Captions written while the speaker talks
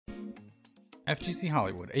FGC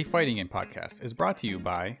Hollywood, a fighting game podcast, is brought to you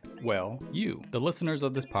by, well, you. The listeners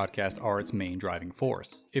of this podcast are its main driving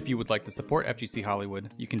force. If you would like to support FGC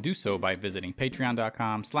Hollywood, you can do so by visiting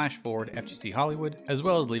patreon.com/FGC Hollywood, as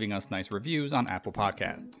well as leaving us nice reviews on Apple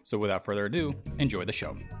Podcasts. So without further ado, enjoy the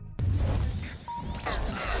show.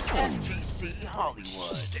 FGC Hollywood,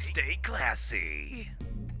 stay classy.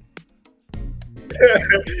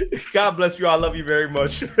 God bless you. I love you very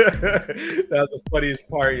much. That's the funniest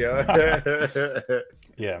part, yo.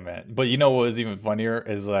 Yeah, man. But you know what was even funnier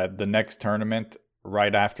is that the next tournament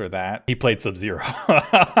right after that, he played Sub-Zero.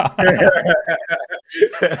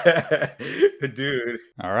 Dude.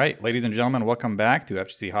 All right, ladies and gentlemen, welcome back to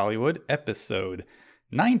FGC Hollywood, episode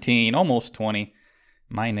 19, almost 20.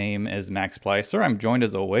 My name is Max Pleiser. I'm joined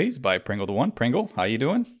as always by Pringle the One. Pringle, how you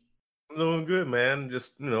doing? I'm doing good, man.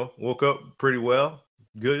 Just, woke up pretty well.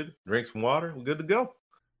 Good. Drink some water. We're good to go.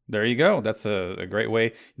 There you go. That's a great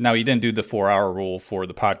way. Now, you didn't do the 4-hour rule for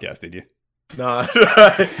the podcast, did you? No.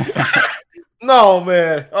 No,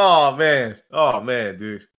 man. Oh, man,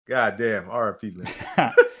 dude. God damn. RIP,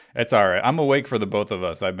 man. It's all right. I'm awake for the both of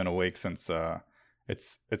us. I've been awake since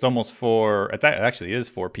it's almost 4. It actually is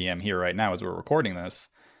 4 p.m. here right now as we're recording this.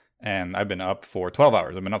 And I've been up for 12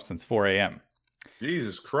 hours. I've been up since 4 a.m.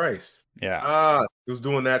 Jesus Christ. Yeah. He was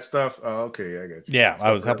doing that stuff. Oh, okay, I got you. Yeah,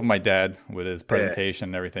 I was helping my dad with his presentation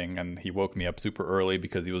and everything, and he woke me up super early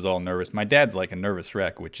because he was all nervous. My dad's like a nervous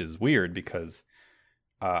wreck, which is weird because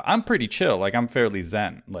I'm pretty chill. Like, I'm fairly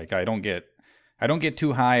zen. Like, I don't get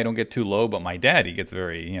too high, I don't get too low, but my dad, he gets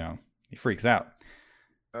very, he freaks out.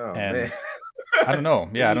 Oh, and man. I don't know.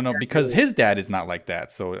 Yeah, I don't know, because his dad is not like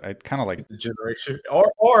that. So I kind of like the generation,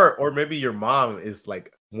 or maybe your mom is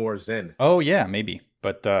like more zen. Oh yeah, maybe.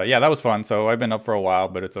 But yeah, that was fun. So I've been up for a while,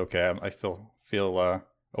 but it's okay. I still feel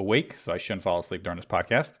awake, so I shouldn't fall asleep during this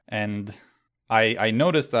podcast. And I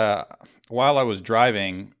noticed while I was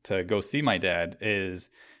driving to go see my dad is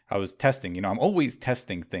I was testing. I'm always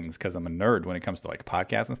testing things because I'm a nerd when it comes to like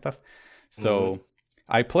podcasts and stuff. So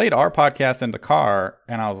I played our podcast in the car,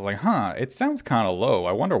 and I was like, it sounds kind of low.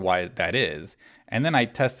 I wonder why that is. And then I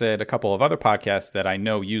tested a couple of other podcasts that I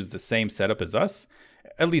know use the same setup as us.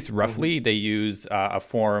 At least roughly, they use a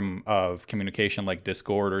form of communication like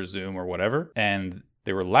Discord or Zoom or whatever, and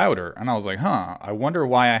they were louder. And I was like, I wonder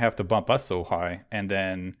why I have to bump us so high, and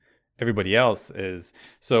then everybody else is.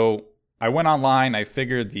 So I went online, I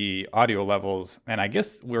figured the audio levels, and I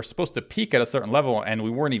guess we were supposed to peak at a certain level, and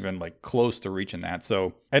we weren't even like close to reaching that.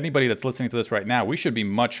 So anybody that's listening to this right now, we should be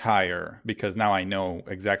much higher, because now I know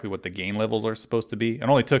exactly what the gain levels are supposed to be. It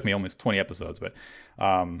only took me almost 20 episodes, but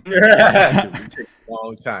it took a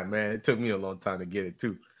long time, man. It took me a long time to get it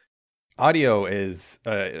too. Audio is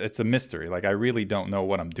it's a mystery. Like, I really don't know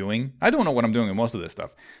what I'm doing. I don't know what I'm doing with most of this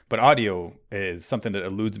stuff, but audio is something that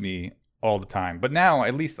eludes me all the time. But now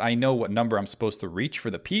at least I know what number I'm supposed to reach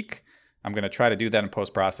for the peak. I'm going to try to do that in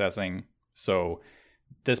post-processing. So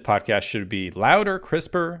this podcast should be louder,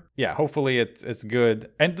 crisper. Yeah, hopefully it's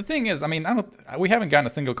good. And the thing is, we haven't gotten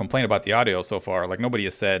a single complaint about the audio so far. Like, nobody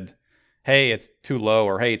has said, hey, it's too low,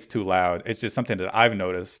 or hey, it's too loud. It's just something that I've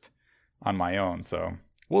noticed on my own. So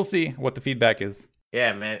we'll see what the feedback is.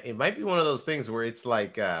 Yeah, man. It might be one of those things where it's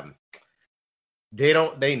like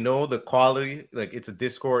they know the quality, like it's a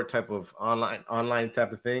Discord type of online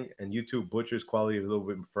type of thing, and YouTube butchers quality a little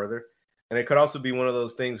bit further. And it could also be one of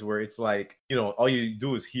those things where it's like, all you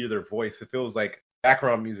do is hear their voice. If it was like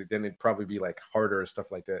background music, then it'd probably be like harder and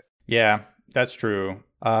stuff like that. Yeah, that's true.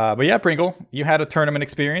 But yeah, Pringle, you had a tournament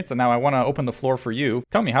experience, and now I want to open the floor for you.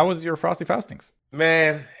 Tell me, how was your Frosty Faustings?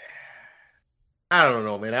 Man, I don't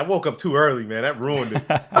know, man. I woke up too early, man. That ruined it.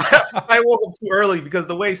 I woke up too early because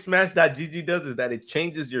the way Smash.gg does is that it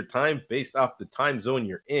changes your time based off the time zone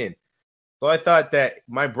you're in. So I thought that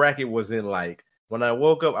my bracket was in like, when I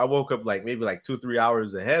woke up like maybe like 2-3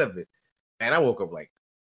 hours ahead of it. And I woke up like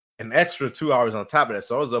an extra 2 hours on top of that.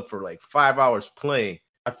 So I was up for like 5 hours playing.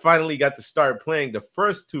 I finally got to start playing. The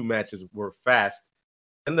first 2 matches were fast.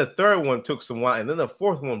 And the third one took some while. And then the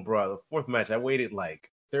fourth one, bro, the fourth match, I waited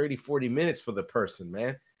like 30-40 minutes for the person,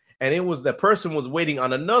 man. And the person was waiting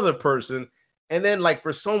on another person, and then like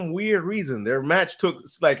for some weird reason their match took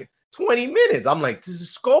like 20 minutes. I'm like, this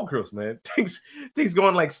is Skullgirls, man. Things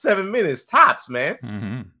going like 7 minutes tops,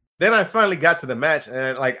 man. Then I finally got to the match,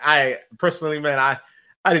 and like I personally, man, I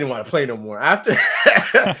didn't want to play no more after.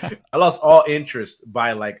 I lost all interest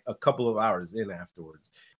by like a couple of hours in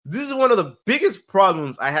afterwards. This is one of the biggest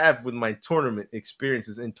problems I have with my tournament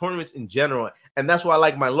experiences and tournaments in general. And that's why I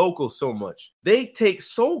like my locals so much. They take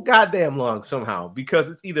so goddamn long somehow, because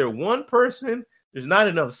it's either one person There's not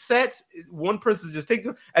enough sets. One person just take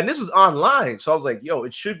them, and this was online. So I was like, yo,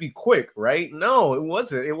 it should be quick, right? No, it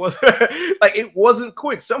wasn't. It was like it wasn't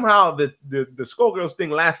quick. Somehow the Skullgirls thing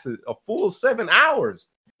lasted a full 7 hours.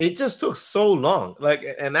 It just took so long. Like,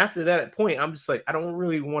 and after that point, I'm just like, I don't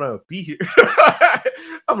really want to be here.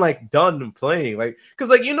 I'm like done playing. Like, because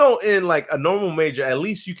like in like a normal major, at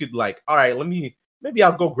least you could like, all right, maybe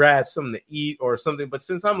I'll go grab something to eat or something. But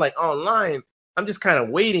since I'm like online, I'm just kind of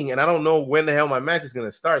waiting, and I don't know when the hell my match is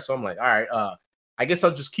gonna start. So I'm like, all right, I guess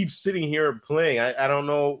I'll just keep sitting here playing. I don't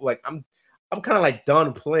know, like I'm kind of like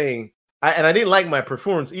done playing. And I didn't like my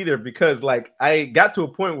performance either because like I got to a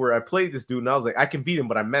point where I played this dude and I was like, I can beat him,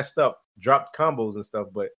 but I messed up, dropped combos and stuff.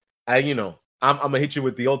 But I'm gonna hit you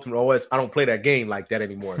with the Ultimate OS. I don't play that game like that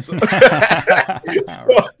anymore. So, so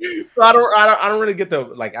I don't really get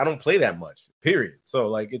I don't play that much. Period. So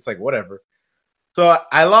like it's like whatever. So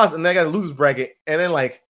I lost, and then I got a losers bracket, and then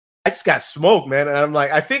like I just got smoked, man. And I'm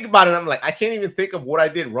like, I think about it, and I'm like, I can't even think of what I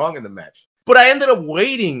did wrong in the match. But I ended up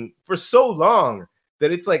waiting for so long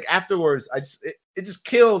that it's like afterwards, it just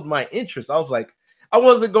killed my interest. I was like, I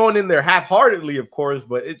wasn't going in there half-heartedly, of course,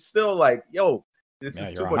 but it's still like, yo, this is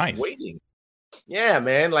too much waiting. Yeah,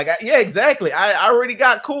 man. Like, yeah, exactly. I already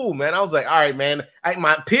got cool, man. I was like, all right, man.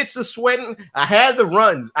 My pits are sweating. I had the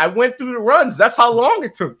runs. I went through the runs. That's how long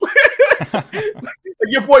it took.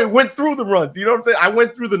 Your boy went through the runs. You know what I'm saying? I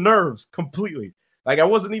went through the nerves completely. Like, I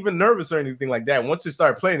wasn't even nervous or anything like that. Once you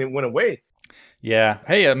started playing, it went away. Yeah.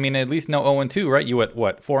 Hey, I mean, at least no 0-2, right? You at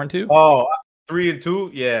what? 4-2? Oh, 3-2.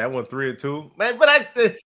 Yeah, I went 3-2, man. But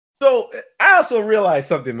so I also realized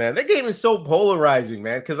something, man. That game is so polarizing,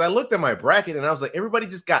 man. Because I looked at my bracket and I was like, everybody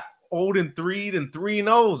just got 0-3 and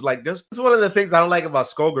 3-0s. Like, this is one of the things I don't like about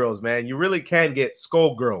Skullgirls, man. You really can get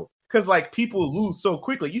Skullgirl because like people lose so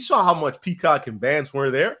quickly. You saw how much Peacock and bans were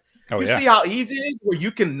there. You see how easy it is where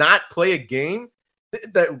you cannot play a game.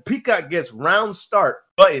 That Peacock gets round start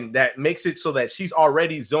button that makes it so that she's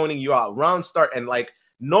already zoning you out. Round start, and like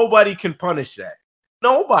nobody can punish that.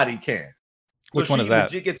 Nobody can. Which one is that?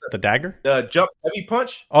 The dagger? The jump heavy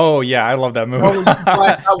punch. Oh yeah, I love that move.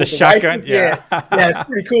 The shotgun. Yeah, it's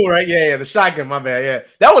pretty cool, right? Yeah, the shotgun. My bad. Yeah,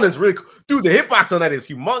 that one is really cool, dude. The hitbox on that is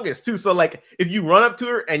humongous too. So like, if you run up to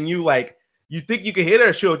her and you think you can hit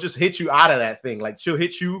her, she'll just hit you out of that thing. Like she'll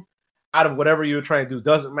hit you out of whatever you're trying to do.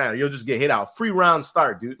 Doesn't matter. You'll just get hit out. Free round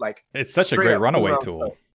start, dude. Like it's such a great runaway tool.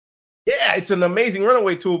 Start. Yeah, it's an amazing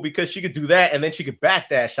runaway tool because she could do that and then she could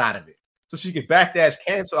backdash out of it. So she could backdash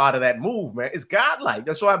cancel out of that move, man. It's godlike.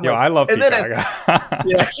 That's why I'm I love Peacock.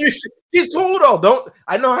 Yeah, she's cool though.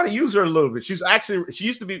 I know how to use her a little bit. She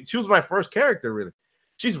was my first character, really.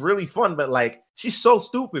 She's really fun, but like she's so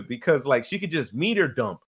stupid because like she could just meter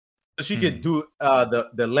dump. So she could do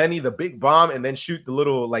the Lenny, the big bomb, and then shoot the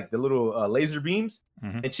little laser beams,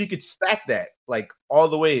 and she could stack that like all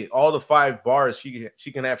the way, all the 5 bars she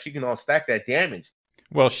can all stack that damage.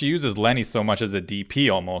 Well, she uses Lenny so much as a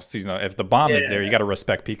DP almost. If the bomb is there, you got to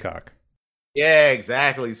respect Peacock. Yeah,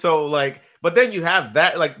 exactly. So like, but then you have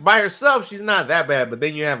that like by herself, she's not that bad. But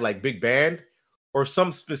then you have like Big Band or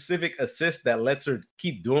some specific assist that lets her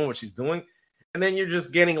keep doing what she's doing, and then you're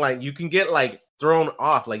just getting like you can get like thrown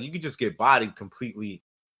off. Like you could just get bodied completely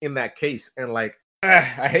in that case, and like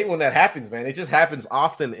I hate when that happens, man. It just happens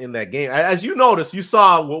often in that game. As you noticed, you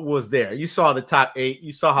saw what was there. You saw the top 8.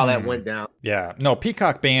 You saw how that went down. Yeah. No,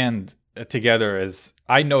 Peacock band together is...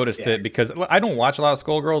 I noticed it because I don't watch a lot of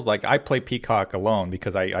Skullgirls. Like, I play Peacock alone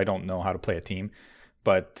because I don't know how to play a team.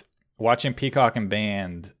 But watching Peacock and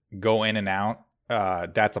band go in and out,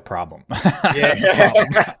 that's a problem. That's a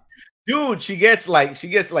problem. Dude, she gets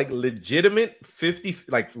legitimate 50,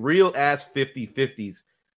 like real ass 50-50s.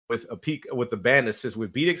 With a band assist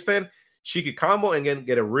with beat extend, she could combo and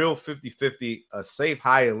get a real 50-50 safe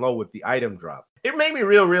high and low with the item drop. It made me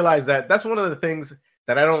realize that that's one of the things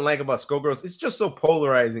that I don't like about Skullgirls. It's just so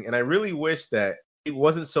polarizing, and I really wish that it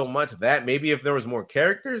wasn't so much that. Maybe if there was more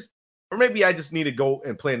characters, or maybe I just need to go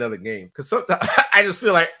and play another game because sometimes I just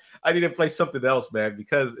feel like I need to play something else, man,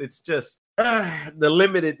 because it's just the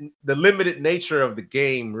limited nature of the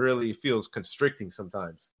game really feels constricting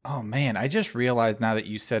sometimes. Oh man, I just realized now that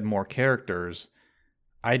you said more characters,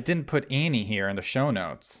 I didn't put Annie here in the show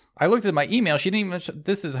notes. I looked at my email. She didn't even.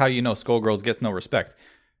 This is how you know Skullgirls gets no respect.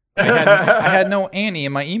 I had no Annie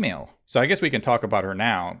in my email, so I guess we can talk about her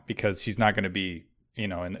now because she's not going to be, in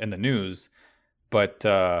the news. But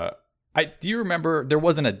do you remember there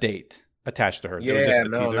wasn't a date attached to her? There was just a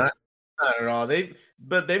teaser. Not at all.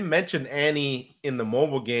 They mentioned Annie in the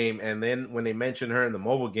mobile game, and then when they mentioned her in the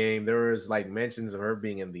mobile game, there was like mentions of her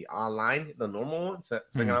being in the online, the normal one,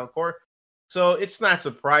 second encore. So it's not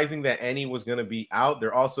surprising that Annie was going to be out.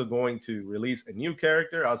 They're also going to release a new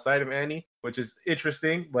character outside of Annie, which is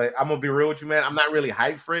interesting. But I'm gonna be real with you, man. I'm not really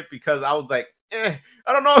hyped for it because I was like, I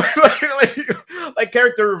don't know. like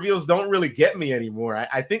character reveals don't really get me anymore.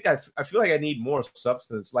 I think I feel like I need more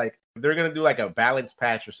substance. Like if they're gonna do like a balance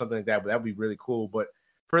patch or something like that, but that'd be really cool. But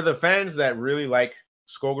for the fans that really like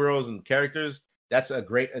Skullgirls and characters, that's a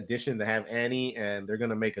great addition to have Annie, and they're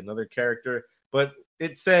gonna make another character. But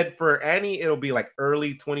it said for Annie, it'll be like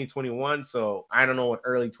early 2021. So I don't know what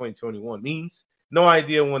early 2021 means. No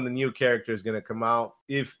idea when the new character is going to come out.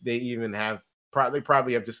 If they even have, they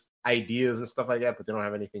probably have just ideas and stuff like that, but they don't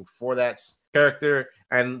have anything for that character.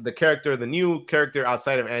 And the new character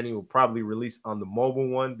outside of Annie will probably release on the mobile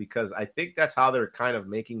one because I think that's how they're kind of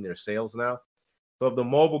making their sales now. So if the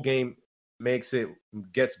mobile game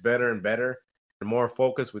gets better and better and more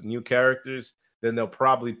focused with new characters, then they'll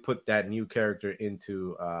probably put that new character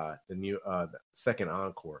into the second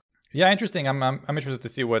Encore. Yeah, interesting. I'm interested to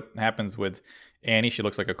see what happens with Annie. She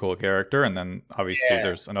looks like a cool character, and then obviously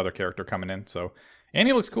there's another character coming in. So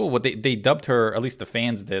Annie looks cool. What they dubbed her, at least the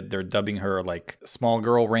fans did. They're dubbing her like Small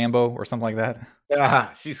Girl Rambo or something like that.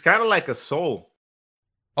 Yeah, she's kind of like a soul.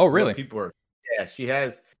 Oh, really? She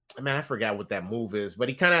has. Man, I forgot what that move is, but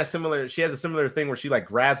he kind of has similar. She has a similar thing where she like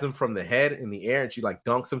grabs him from the head in the air and she like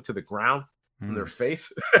dunks him to the ground. From their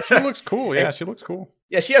face. She looks cool. Yeah, she looks cool.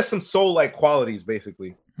 Yeah, she has some soul-like qualities,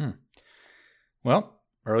 basically. Well,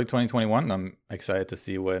 early 2021. I'm excited to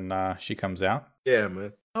see when she comes out. Yeah,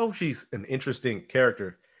 man. I hope she's an interesting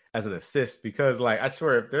character as an assist because, like, I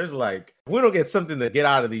swear, if we don't get something to get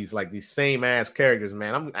out of these same ass characters,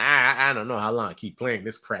 man, I don't know how long I keep playing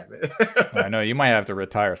this crap. I know you might have to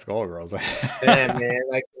retire Skullgirls. Yeah, man.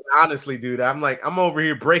 Like, honestly, dude, I'm over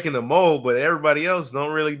here breaking the mold, but everybody else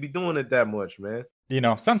don't really be doing it that much, man. You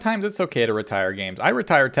know, sometimes it's okay to retire games. I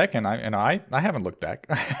retired Tekken. I haven't looked back.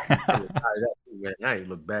 I ain't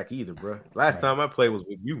looked back either, bro. Last time I played was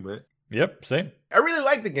with you, man. Yep, same. I really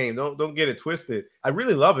like the game. Don't get it twisted. I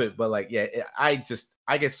really love it, but like, yeah, I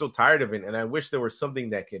get so tired of it, and I wish there was something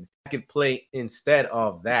that I could play instead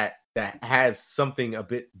of that has something a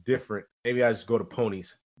bit different. Maybe I just go to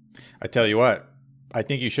ponies. I tell you what, I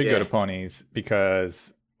think you should go to ponies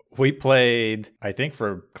because we played, I think,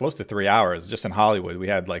 for close to 3 hours just in Hollywood. We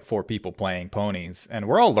had like 4 people playing ponies, and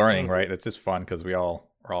we're all learning, right? It's just fun because we're all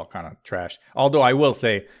kind of trash. Although I will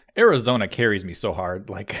say, Arizona carries me so hard.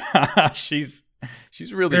 Like she's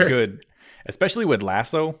really good, especially with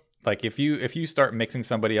lasso. Like if you start mixing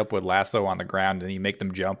somebody up with lasso on the ground and you make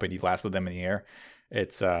them jump and you lasso them in the air,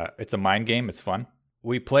 it's a mind game. It's fun.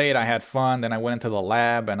 We played. I had fun. Then I went into the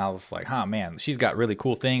lab and I was like, oh man, she's got really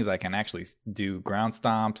cool things. I can actually do ground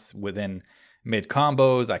stomps within mid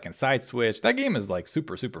combos. I can side switch. That game is like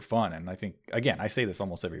super, super fun. And I think, again, I say this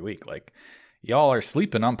almost every week, like y'all are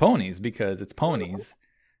sleeping on ponies because it's ponies,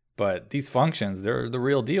 but these functions, they're the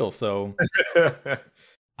real deal. So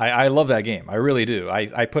I love that game. I really do.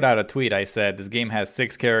 I put out a tweet. I said, this game has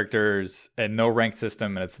 6 characters and no ranked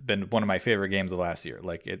system. And it's been one of my favorite games of last year.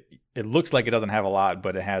 Like it looks like it doesn't have a lot,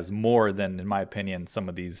 but it has more than, in my opinion, some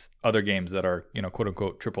of these other games that are, quote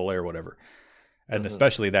unquote, AAA or whatever. And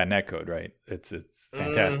especially that netcode, right? It's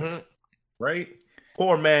fantastic. Right?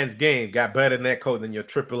 Poor man's game got better netcode than your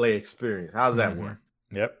AAA experience. How's that work?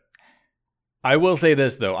 Yep. I will say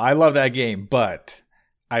this, though. I love that game, but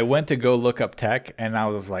I went to go look up tech, and I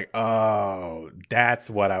was like, oh,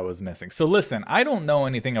 that's what I was missing. So listen, I don't know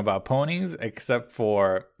anything about ponies except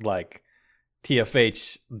for, like,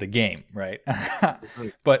 TFH, the game, right?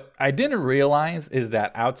 But I didn't realize is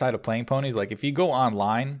that outside of playing ponies, like, if you go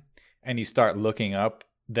online and you start looking up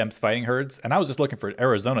them fighting herds, and I was just looking for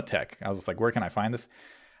Arizona tech. I was just like, where can I find this?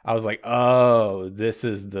 I was like, oh, this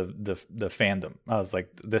is the fandom. I was like,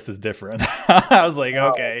 this is different. I was like,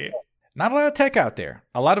 okay. Not a lot of tech out there.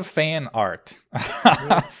 A lot of fan art.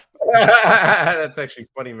 That's actually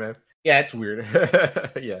funny, man. Yeah, it's weird.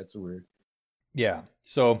 Yeah, it's weird. Yeah.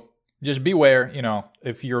 So just beware,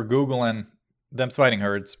 if you're Googling them fighting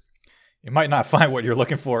herds, you might not find what you're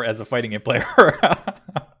looking for as a fighting game player.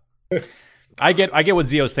 I get what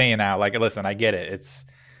Zio's saying now. Like, listen, I get it.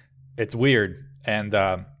 It's weird. And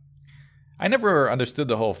I never understood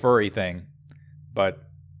the whole furry thing. But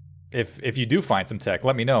if you do find some tech,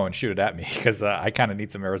 let me know and shoot it at me because I kind of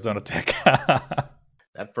need some Arizona tech.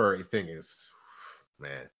 That furry thing is,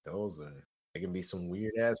 man, they can be some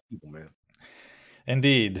weird ass people, man.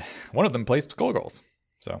 Indeed. One of them plays Skullgirls.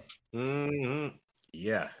 So,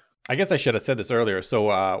 yeah. I guess I should have said this earlier. So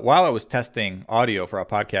while I was testing audio for our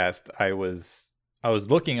podcast, I was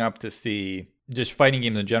looking up to see just fighting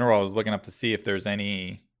games in general. I was looking up to see if there's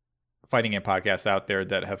any fighting game podcasts out there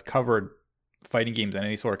that have covered fighting games in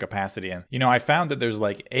any sort of capacity. And, I found that there's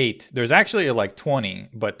like 8. There's actually like 20,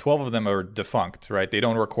 but 12 of them are defunct, right? They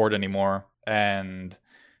don't record anymore. And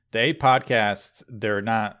the 8 podcasts, they're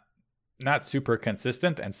not super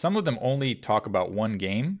consistent. And some of them only talk about one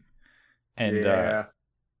game. And,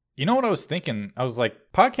 you know what I was thinking? I was like,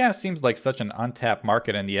 podcast seems like such an untapped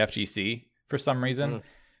market in the FGC for some reason.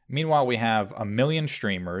 Meanwhile, we have 1 million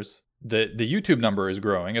streamers. The YouTube number is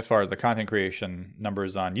growing as far as the content creation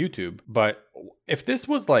numbers on YouTube. But if this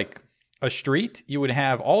was like a street, you would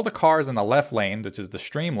have all the cars in the left lane, which is the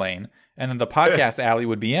stream lane, and then the podcast alley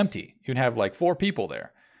would be empty. You'd have like 4 people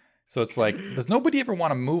there. So it's like, does nobody ever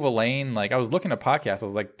want to move a lane? Like, I was looking at podcasts. I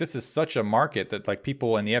was like, this is such a market that like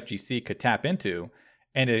people in the FGC could tap into,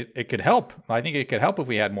 and it could help. I think it could help if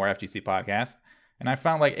we had more FGC podcasts. And I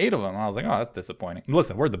found like 8 of them. I was like, oh, that's disappointing.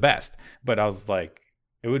 Listen, we're the best. But I was like,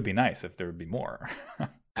 it would be nice if there would be more.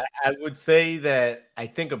 I would say that I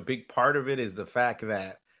think a big part of it is the fact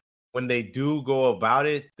that when they do go about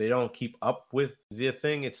it, they don't keep up with the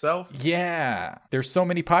thing itself. Yeah. There's so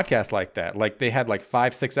many podcasts like that. Like they had like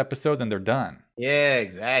 5-6 episodes and they're done. Yeah,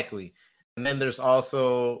 exactly. And then there's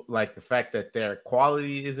also like the fact that their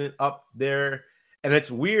quality isn't up there. And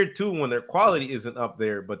it's weird too when their quality isn't up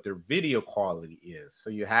there, but their video quality is.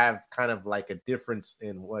 So you have kind of like a difference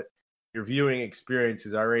in what your viewing experience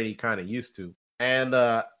is already kind of used to. And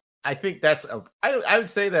I think that's I would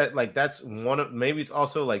say that like that's one of, maybe it's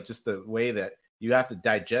also like just the way that you have to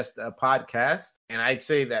digest a podcast. And I'd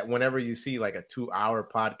say that whenever you see like a 2-hour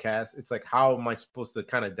podcast, it's like, how am I supposed to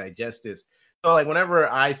kind of digest this? So like whenever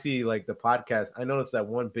I see like the podcast, I notice that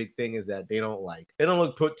one big thing is that they don't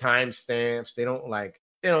put timestamps. They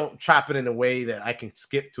don't chop it in a way that I can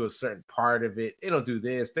skip to a certain part of it. They don't do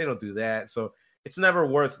this. They don't do that. So it's never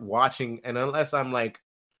worth watching. And unless I'm like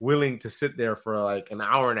willing to sit there for like an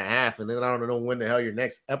hour and a half, and then I don't know when the hell your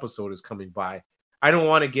next episode is coming by, I don't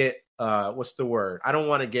want to get I don't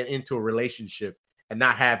want to get into a relationship and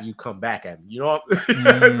not have you come back at me. You know what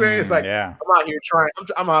I'm saying? It's like, yeah.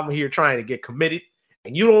 I'm out here trying to get committed,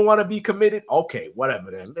 and you don't want to be committed. Okay, whatever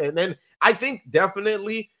then. And then I think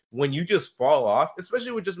definitely when you just fall off,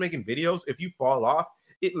 especially with just making videos, if you fall off,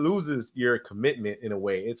 it loses your commitment in a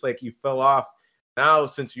way. It's like you fell off. Now,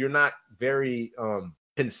 since you're not very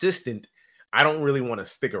consistent, I don't really want to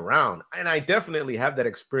stick around. And I definitely have that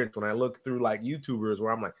experience when I look through like YouTubers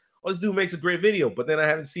where I'm like, oh, this dude makes a great video, but then I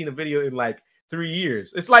haven't seen a video in like 3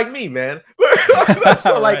 years. It's like me, man.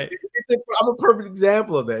 So like, right. I'm a perfect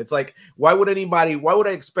example of that. It's like, why would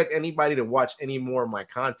I expect anybody to watch any more of my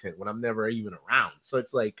content when I'm never even around? So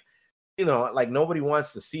it's like, like nobody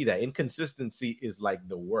wants to see that. Inconsistency is like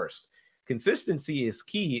the worst. Consistency is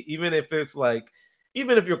key, even if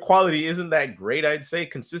your quality isn't that great. I'd say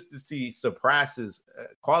consistency surpasses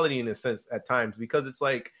quality in a sense at times, because it's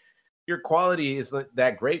like your quality isn't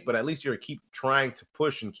that great, but at least you keep trying to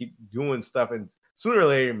push and keep doing stuff, and sooner or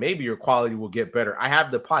later maybe your quality will get better. I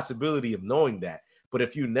have the possibility of knowing that. But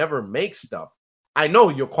if you never make stuff, I know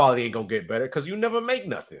your quality ain't gonna get better because you never make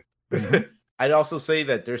nothing. Mm-hmm. I'd also say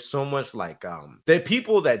that there's so much like the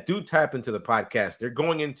people that do tap into the podcast, they're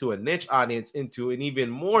going into a niche audience, into an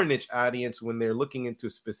even more niche audience when they're looking into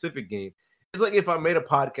a specific game. It's like if I made a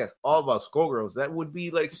podcast all about Skullgirls, that would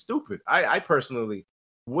be like stupid. I personally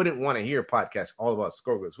wouldn't want to hear a podcast all about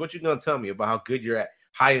Skullgirls. What you gonna tell me about how good you're at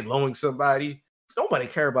high and lowing somebody? Nobody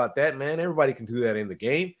care about that, man. Everybody can do that in the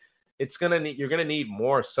game. You're gonna need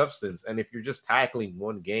more substance. And if you're just tackling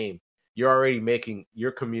one game, you're already making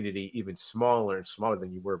your community even smaller and smaller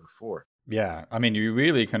than you were before. Yeah. I mean, you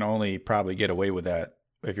really can only probably get away with that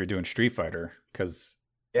if you're doing Street Fighter, because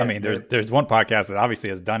I mean, there's one podcast that obviously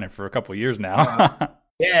has done it for a couple of years now.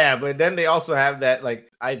 Yeah, but then they also have that,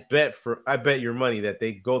 like, I bet your money that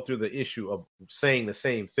they go through the issue of saying the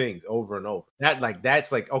same things over and over.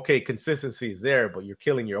 That's like, okay, consistency is there, but you're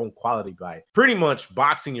killing your own quality by pretty much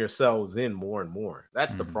boxing yourselves in more and more.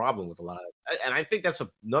 That's the problem with a lot of, and I think that's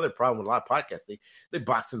another problem with a lot of podcasts. They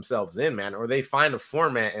box themselves in, man, or they find a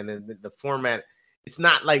format, and then the format, it's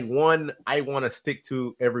not like one I want to stick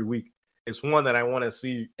to every week. It's one that I want to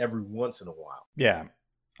see every once in a while. Yeah.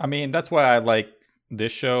 I mean, that's why I like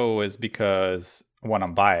this show, is because, one,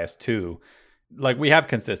 I'm biased too. Like, we have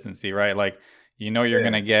consistency, right? Like, you're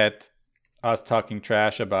going to get us talking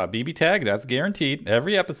trash about BB Tag. That's guaranteed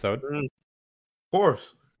every episode. Of course.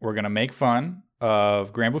 We're going to make fun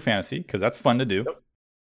of Granblue Fantasy because that's fun to do. Yep.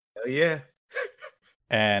 Hell yeah.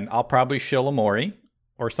 And I'll probably shill Amori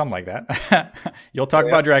or something like that. You'll talk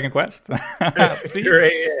about Dragon Quest. See?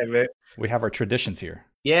 Great, yeah, man. We have our traditions here.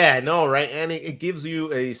 Yeah, no, right? And it gives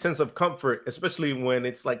you a sense of comfort, especially when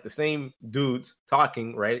it's like the same dudes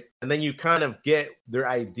talking, right? And then you kind of get their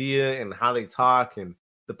idea and how they talk, and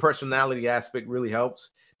the personality aspect really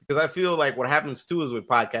helps. Because I feel like what happens too is with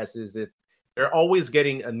podcasts is that they're always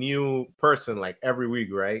getting a new person like every week,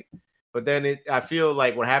 right? But then I feel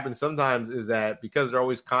like what happens sometimes is that because they're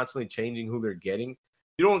always constantly changing who they're getting,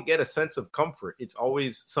 you don't get a sense of comfort. It's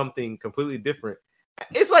always something completely different.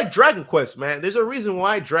 It's like Dragon Quest, man. There's a reason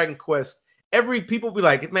why Dragon Quest, every people be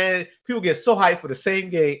like, man, people get so hyped for the same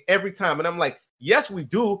game every time. And I'm like, yes, we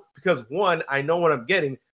do, because one, I know what I'm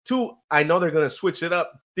getting. Two, I know they're going to switch it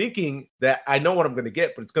up, thinking that I know what I'm going to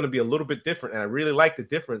get, but it's going to be a little bit different. And I really like the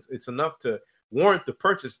difference. It's enough to warrant the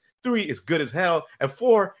purchase. Three is good as hell. And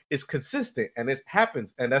four is consistent, and it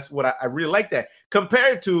happens. And that's what I really like that.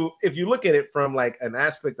 Compared to if you look at it from like an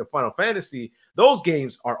aspect of Final Fantasy, those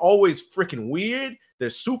games are always freaking weird. They're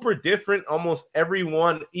super different. Almost every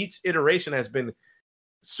one, each iteration has been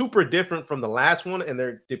super different from the last one, and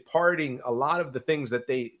they're departing a lot of the things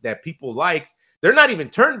that people like. They're not even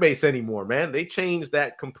turn-based anymore, man. They changed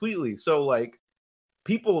that completely. So like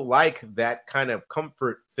people like that kind of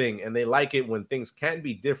comfort thing, and they like it when things can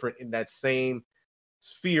be different in that same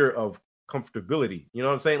sphere of comfortability. You know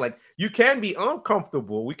what I'm saying? Like you can be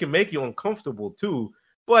uncomfortable. We can make you uncomfortable too,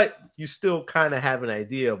 but you still kind of have an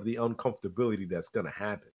idea of the uncomfortability that's going to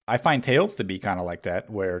happen. I find Tales to be kind of like that,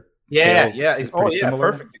 where yeah, Tales yeah, is pretty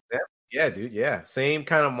similar. perfect example. Yeah, dude, yeah, same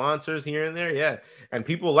kind of monsters here and there, yeah, and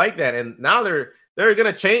people like that. And now they're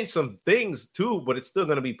gonna change some things too, but it's still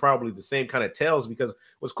gonna be probably the same kind of Tales. Because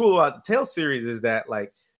what's cool about the Tales series is that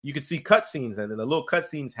like you can see cutscenes, and then the little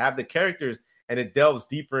cutscenes have the characters, and it delves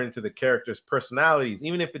deeper into the characters' personalities,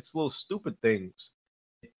 even if it's little stupid things.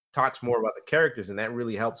 Talks more about the characters, and that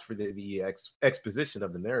really helps for the exposition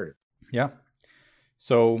of the narrative. Yeah.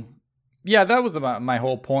 So, yeah, that was about my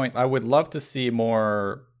whole point. I would love to see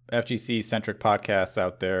more FGC centric podcasts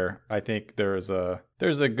out there. I think there's a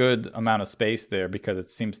good amount of space there because it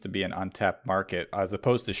seems to be an untapped market as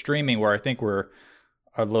opposed to streaming, where I think we're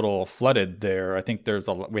a little flooded there. I think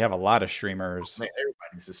we have a lot of streamers. Man,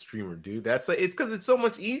 everybody's a streamer, dude. It's because it's so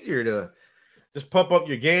much easier to just pump up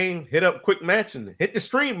your game, hit up quick match, and hit the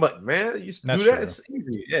stream button, man. You do that. True. It's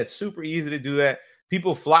easy. Yeah, it's super easy to do that.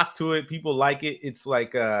 People flock to it. People like it. It's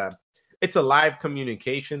like it's a live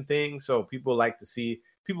communication thing. So people like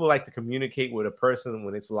to communicate with a person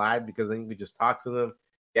when it's live, because then you can just talk to them.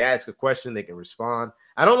 You ask a question, they can respond.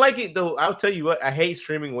 I don't like it though. I'll tell you what, I hate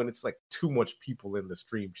streaming when it's like too much people in the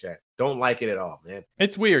stream chat. Don't like it at all, man.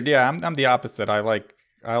 It's weird. Yeah, I'm the opposite. I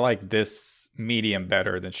like this medium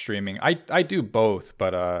better than streaming. I do both,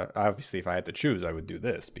 but obviously if I had to choose, I would do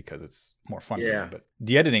this because it's more fun for me. But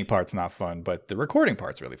the editing part's not fun, but the recording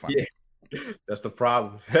part's really fun. Yeah. That's the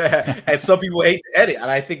problem. And some people hate to edit, and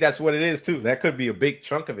I think that's what it is too. That could be a big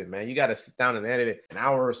chunk of it, man. You got to sit down and edit it, an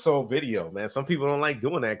hour or so video, man. Some people don't like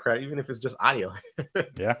doing that crap, even if it's just audio.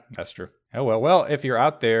 Yeah, that's true. Oh well, if you're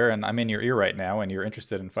out there and I'm in your ear right now and you're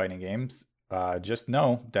interested in fighting games, just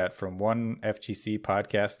know that from one FGC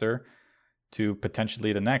podcaster to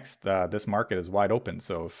potentially the next, this market is wide open.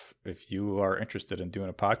 So if you are interested in doing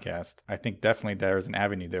a podcast, I think definitely there's an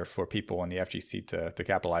avenue there for people in the FGC to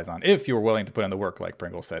capitalize on. If you're willing to put in the work, like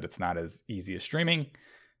Pringle said, it's not as easy as streaming,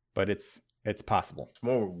 but it's possible. It's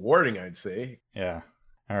more rewarding, I'd say. Yeah.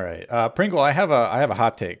 All right, Pringle, I have a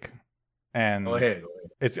hot take, and go ahead.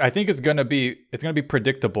 I think it's gonna be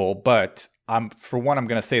predictable, but I'm going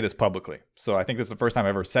to say this publicly. So I think this is the first time I've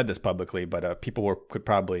ever said this publicly, but people could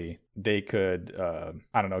I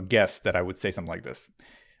don't know, guess that I would say something like this.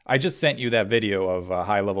 I just sent you that video of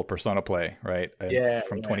high-level Persona play, right?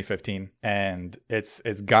 From 2015. And it's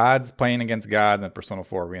gods playing against gods in Persona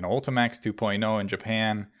 4 Arena Ultimax 2.0 in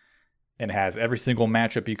Japan. And it has every single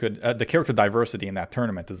matchup you could. The character diversity in that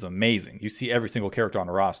tournament is amazing. You see every single character on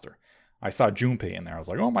the roster. I saw Junpei in there. I was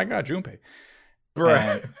like, oh my God, Junpei.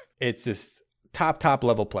 Right. And it's just top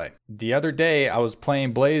level play. The other day I was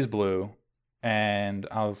playing BlazBlue and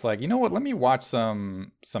I was like, you know what? Let me watch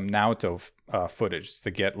some Naoto footage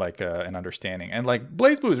to get like an understanding. And like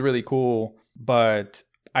BlazBlue is really cool, but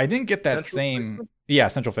I didn't get that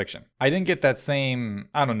Central Fiction. I didn't get that same,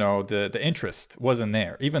 I don't know, the interest wasn't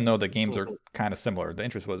there. Even though the games are kind of similar, the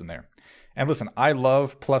interest wasn't there. And listen, I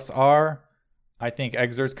love Plus R. I think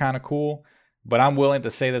Exer's kind of cool, but I'm willing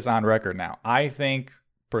to say this on record now. I think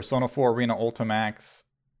Persona 4 Arena Ultimax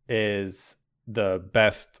is the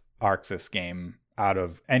best Arxis game out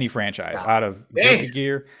of any franchise, out of Guilty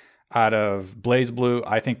Gear, out of BlazBlue.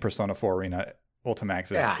 I think Persona 4 Arena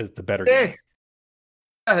Ultimax is the better game.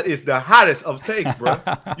 That is the hottest of takes, bro.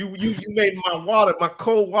 You made my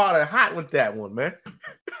cold water hot with that one, man.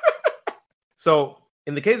 So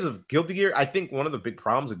in the case of Guilty Gear, I think one of the big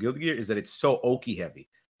problems of Guilty Gear is that it's so Oki heavy.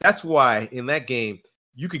 That's why in that game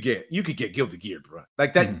you could get Guilty Gear, bro.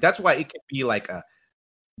 Like that. That's why it can be like a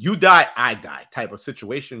you die, I die type of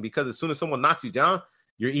situation, because as soon as someone knocks you down,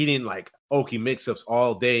 you're eating like Oki mix-ups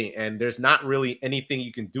all day, and there's not really anything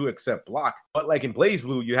you can do except block. But like in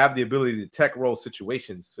BlazBlue, you have the ability to tech roll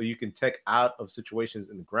situations, so you can tech out of situations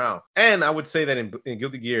in the ground. And I would say that in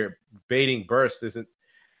Guilty Gear, baiting bursts isn't.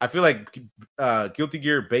 I feel like Guilty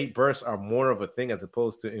Gear bait bursts are more of a thing as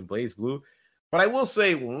opposed to in BlazBlue. But I will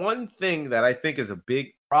say one thing that I think is a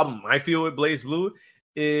big problem I feel with BlazBlue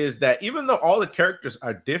is that even though all the characters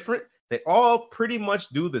are different, they all pretty much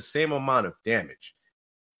do the same amount of damage.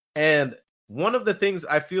 And one of the things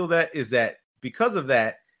I feel that is that because of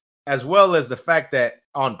that, as well as the fact that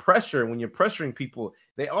on pressure, when you're pressuring people,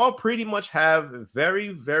 they all pretty much have very,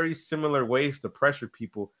 very similar ways to pressure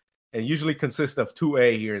people, and usually consist of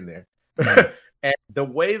 2A here and there. And the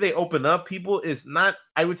way they open up people is not,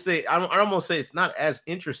 I would say, I almost say it's not as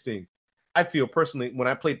interesting. I feel personally when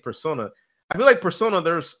I played Persona, I feel like Persona,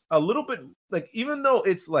 there's a little bit, like, even though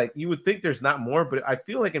it's like, you would think there's not more, but I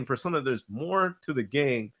feel like in Persona, there's more to the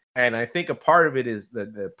game. And I think a part of it is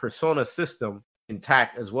the Persona system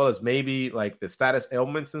intact, as well as maybe like the status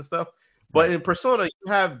ailments and stuff. But in Persona,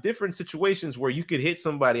 you have different situations where you could hit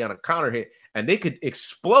somebody on a counter hit and they could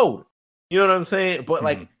explode. You know what I'm saying? But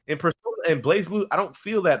like in Persona and BlazBlue, I don't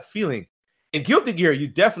feel that feeling. In Guilty Gear, you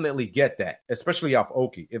definitely get that, especially off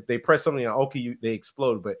Oki. If they press something on Oki, they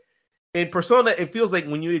explode. But in Persona, it feels like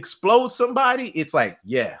when you explode somebody, it's like,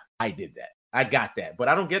 yeah, I did that. I got that. But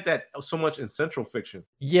I don't get that so much in Central Fiction.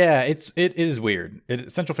 Yeah, it is weird.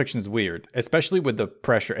 Central Fiction is weird, especially with the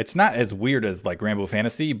pressure. It's not as weird as like Rainbow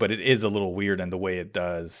Fantasy, but it is a little weird in the way it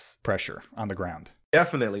does pressure on the ground.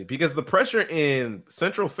 Definitely, because the pressure in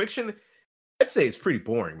Central Fiction, I'd say it's pretty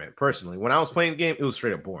boring, man. Personally, when I was playing the game, it was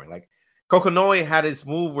straight up boring. Like Kokonoi had its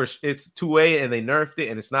move where it's 2A and they nerfed it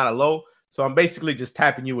and it's not a low. So I'm basically just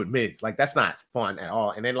tapping you with mids. Like that's not fun at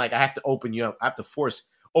all. And then like I have to open you up. I have to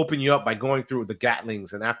open you up by going through the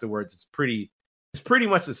Gatlings, and afterwards it's pretty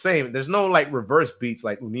much the same. There's no like reverse beats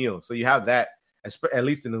like Unio. So you have that, at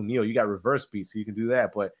least in Unio, you got reverse beats, so you can do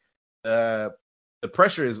that. But the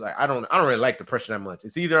pressure is like I don't really like the pressure that much.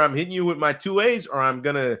 It's either I'm hitting you with my 2As or I'm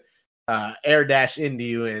gonna air dash into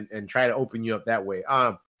you and try to open you up that way.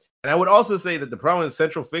 And I would also say that the problem with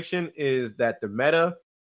Central Fiction is that the meta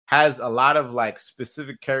has a lot of like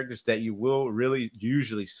specific characters that you will really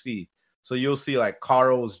usually see. So you'll see like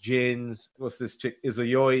Karo's, Jin's, what's this chick,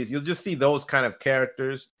 Izuyoi's. You'll just see those kind of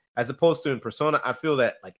characters, as opposed to in Persona. I feel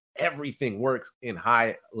that like everything works in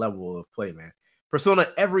high level of play, man. Persona,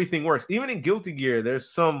 everything works. Even in Guilty Gear,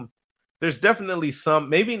 there's definitely some,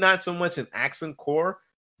 maybe not so much in Accent Core,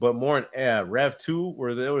 but more in Rev 2,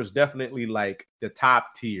 where there was definitely like the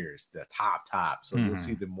top tiers, the top. So you'll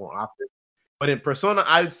see them more often. But in Persona,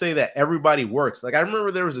 I would say that everybody works. Like I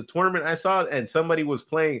remember there was a tournament I saw and somebody was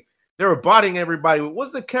playing. They were botting everybody.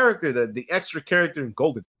 What's the character, the extra character in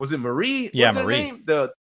Golden? Was it Marie? Yeah, What's her Marie. name?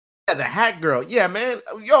 The hat girl. Yeah, man.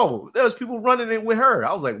 Yo, there was people running it with her.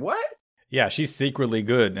 I was like, what? Yeah, she's secretly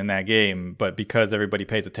good in that game, but because everybody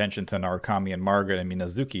pays attention to Narukami and Margaret and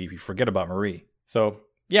Minazuki, you forget about Marie. So,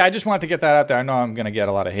 yeah, I just wanted to get that out there. I know I'm going to get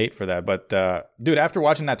a lot of hate for that, but dude, after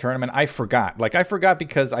watching that tournament, I forgot. Like, I forgot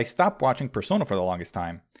because I stopped watching Persona for the longest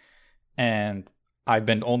time. And I've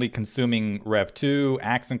been only consuming Rev 2,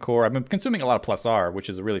 Accent Core. I've been consuming a lot of Plus R, which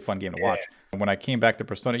is a really fun game to watch. When I came back to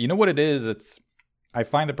Persona, you know what it is? I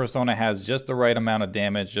find that Persona has just the right amount of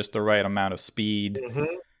damage, just the right amount of speed.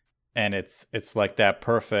 And it's like that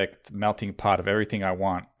perfect melting pot of everything I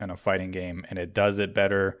want in a fighting game. And it does it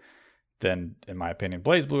better than, in my opinion,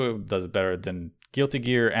 BlazBlue. Does it better than Guilty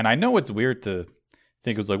Gear. And I know it's weird to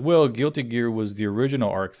think it was like, well, Guilty Gear was the original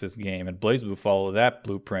Arc Sys game and BlazBlue followed that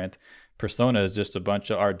blueprint. Persona is just a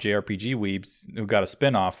bunch of our JRPG weebs who got a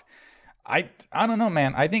spinoff. I don't know,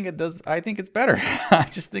 man. I think it does. I think it's better. I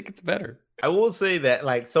just think it's better. I will say that,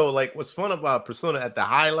 what's fun about Persona at the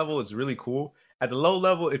high level is really cool. At the low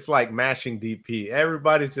level, it's like mashing DP.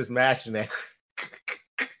 Everybody's just mashing that.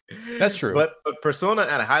 That's true. But Persona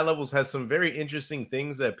at high levels has some very interesting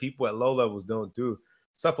things that people at low levels don't do.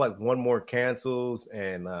 Stuff like one more cancels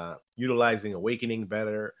and utilizing Awakening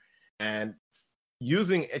better. And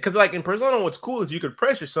using, because like in Persona, what's cool is you could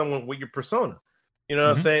pressure someone with your Persona. You know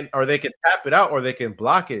what I'm saying? Or they can tap it out or they can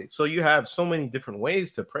block it. So you have so many different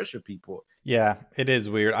ways to pressure people. Yeah, it is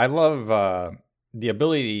weird. I love the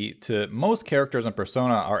ability to, most characters in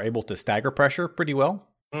Persona are able to stagger pressure pretty well.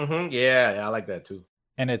 Yeah, I like that too.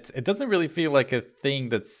 And it doesn't really feel like a thing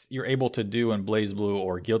that's you're able to do in BlazBlue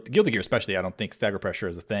or Guilty Gear, especially. I don't think stagger pressure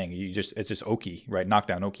is a thing. It's just Oki, right?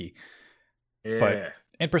 Knockdown Oki. Yeah. But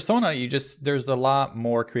in Persona, there's a lot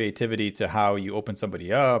more creativity to how you open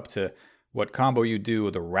somebody up, to what combo you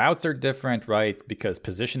do. The routes are different, right? Because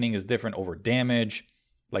positioning is different over damage.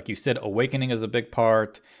 Like you said, awakening is a big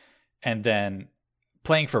part. And then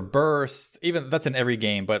playing for burst, even that's in every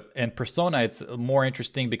game, but in Persona, it's more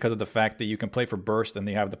interesting because of the fact that you can play for burst and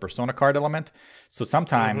you have the Persona card element. So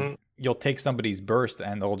sometimes you'll take somebody's burst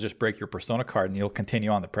and they'll just break your Persona card and you'll continue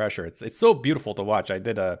on the pressure. It's so beautiful to watch.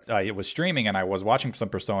 I was streaming and I was watching some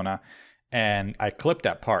Persona and I clipped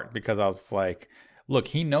that part because I was like, look,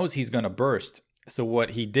 he knows he's going to burst. So what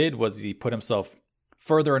he did was he put himself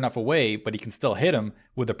further enough away, but he can still hit him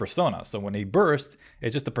with the Persona. So when he bursts,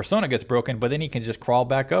 it's just the Persona gets broken, but then he can just crawl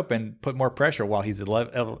back up and put more pressure while he's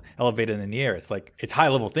elevated in the air. It's like, it's high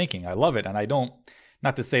level thinking. I love it. And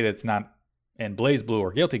not to say that it's not in BlazBlue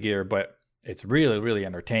or Guilty Gear, but it's really, really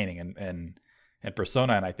entertaining and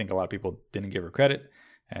Persona. And I think a lot of people didn't give her credit.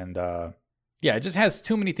 And it just has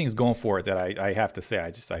too many things going for it that I have to say.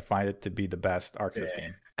 I find it to be the best Arc Sys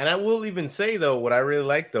game. And I will even say, though, what I really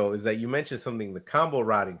like, though, is that you mentioned something, the combo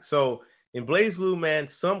routing. So in BlazBlue, man,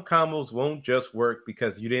 some combos won't just work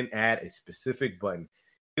because you didn't add a specific button.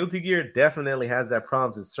 Guilty Gear definitely has that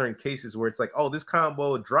problem in certain cases where it's like, oh, this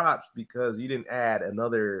combo drops because you didn't add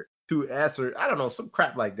another 2S or I don't know, some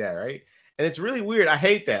crap like that, right? And it's really weird. I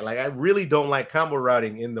hate that. Like, I really don't like combo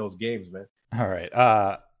routing in those games, man. All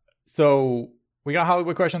right. So we got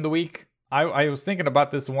Hollywood question of the week. I was thinking about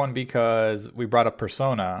this one because we brought up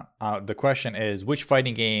Persona. The question is, which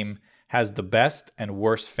fighting game has the best and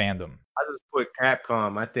worst fandom? I just put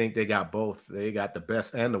Capcom. I think they got both. They got the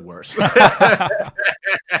best and the worst.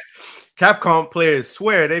 Capcom players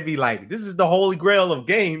swear they be like, this is the holy grail of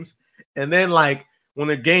games. And then like when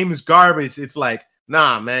the game is garbage, it's like,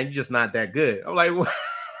 nah, man, you're just not that good. I'm like,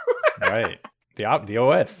 right. The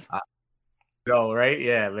OS. No, right?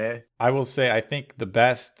 Yeah, man. I will say I think the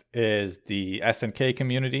best is the SNK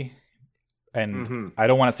community. And I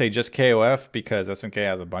don't want to say just KOF because SNK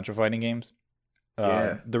has a bunch of fighting games.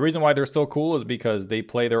 The reason why they're so cool is because they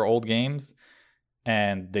play their old games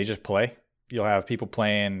and they just play. You'll have people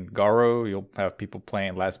playing Garo. You'll have people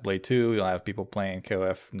playing Last Blade 2. You'll have people playing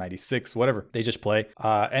KOF 96, whatever. They just play.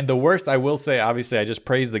 And the worst, I will say, obviously, I just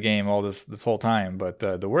praised the game all this whole time. But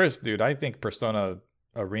the worst, dude, I think Persona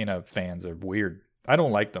Arena fans are weird. I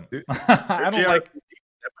don't like them. I don't like.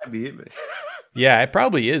 That might be it, man. Yeah, it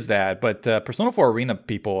probably is that. But Persona 4 Arena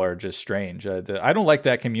people are just strange. I don't like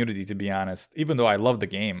that community, to be honest. Even though I love the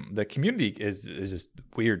game, the community is just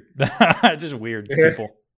weird. Just weird people.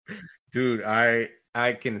 Dude, I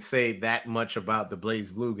can say that much about the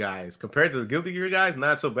BlazBlue guys. Compared to the Guilty Gear guys,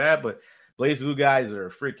 not so bad, but BlazBlue guys are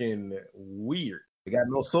freaking weird. They got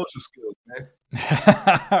no social skills,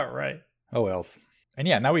 man. Right. Oh, else. And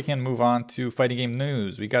yeah, now we can move on to fighting game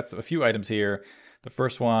news. We got a few items here. The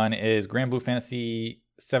first one is Granblue Fantasy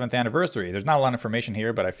 7th anniversary. There's not a lot of information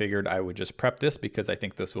here, but I figured I would just prep this because I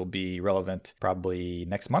think this will be relevant probably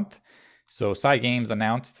next month. So Cygames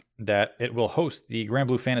announced that it will host the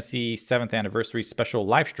Granblue Fantasy 7th anniversary special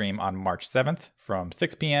live stream on March 7th from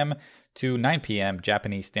 6 p.m. to 9 p.m.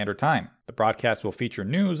 Japanese Standard Time. The broadcast will feature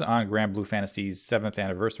news on Granblue Fantasy's 7th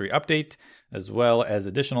anniversary update, as well as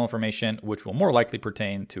additional information which will more likely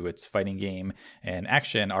pertain to its fighting game and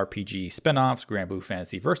action RPG spin-offs, Granblue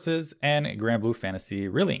Fantasy Versus and Granblue Fantasy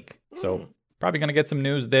Relink. So probably going to get some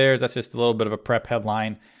news there. That's just a little bit of a prep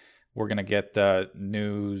headline. We're going to get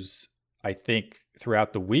news, I think,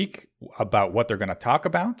 throughout the week about what they're going to talk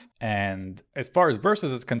about. And as far as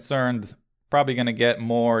Versus is concerned, probably going to get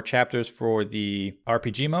more chapters for the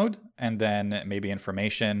RPG mode and then maybe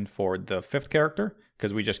information for the 5th character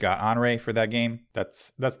because we just got Anrei for that game.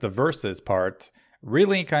 That's the Versus part.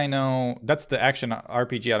 Relink, I know, that's the action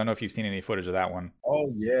RPG. I don't know if you've seen any footage of that one.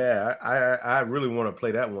 Oh, yeah. I really want to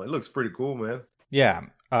play that one. It looks pretty cool, man. Yeah.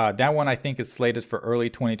 That one I think is slated for early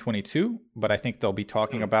 2022, but I think they'll be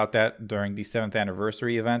talking about that during the 7th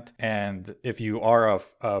anniversary event. And if you are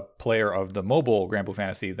a player of the mobile Granblue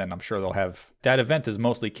Fantasy, then I'm sure they'll have... That event is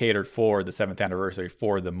mostly catered for the 7th anniversary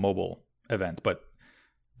for the mobile event, but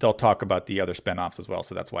they'll talk about the other spinoffs as well,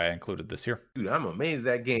 so that's why I included this here. Dude, I'm amazed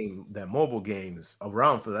that mobile game is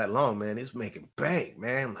around for that long, man. It's making bank,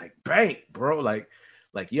 man. Like, bank, bro. Like,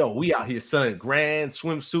 yo, we out here selling Grand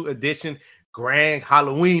Swimsuit Edition, Grand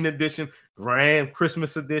Halloween Edition, Grand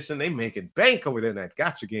Christmas Edition. They making bank over there in that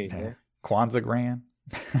gacha game, man. Kwanzaa Grand.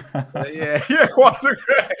 yeah, Kwanzaa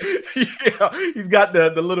Grand. Yeah, he's got the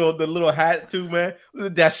little hat too, man. The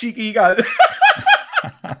dashiki he got.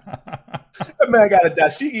 That man got a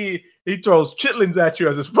dashiki. He throws chitlins at you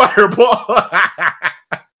as a fireball.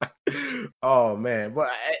 Oh man, but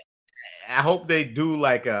I hope they do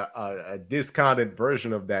like a discounted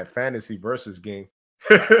version of that fantasy versus game.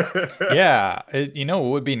 Yeah, it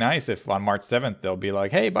would be nice if on March 7th they'll be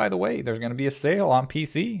like, hey, by the way, there's going to be a sale on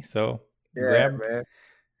PC, so grab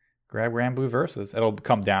Granblue Versus. It'll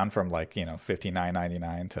come down from like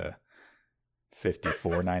 $59.99 to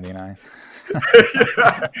 $54.99.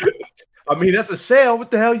 I mean, that's a sale.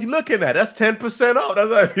 What the hell are you looking at? That's 10% off.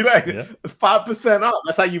 That's how you like it. It's 5% off.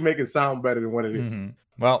 That's how you make it sound better than what it is. Mm-hmm.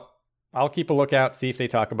 Well, I'll keep a lookout, see if they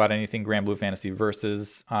talk about anything Granblue Fantasy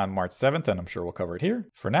Versus on March 7th, and I'm sure we'll cover it here.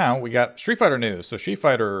 For now, we got Street Fighter news. So Street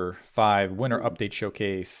Fighter 5 Winter Update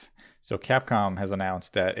Showcase. So Capcom has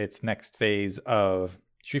announced that its next phase of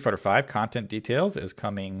Street Fighter 5 content details is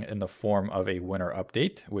coming in the form of a Winter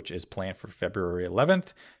Update, which is planned for February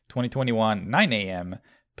 11th, 2021, 9 a.m.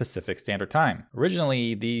 Pacific Standard Time.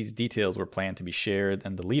 Originally, these details were planned to be shared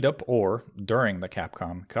in the lead-up or during the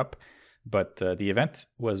Capcom Cup, but the event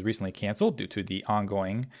was recently canceled due to the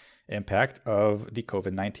ongoing impact of the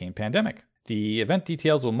COVID-19 pandemic. The event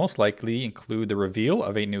details will most likely include the reveal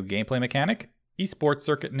of a new gameplay mechanic, esports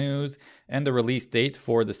circuit news, and the release date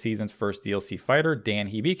for the season's first DLC fighter, Dan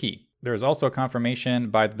Hibiki. There is also confirmation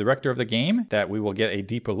by the director of the game that we will get a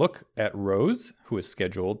deeper look at Rose, who is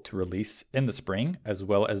scheduled to release in the spring, as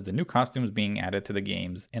well as the new costumes being added to the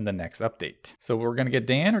games in the next update. So we're going to get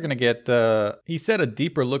Dan, we're going to get, he said a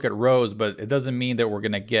deeper look at Rose, but it doesn't mean that we're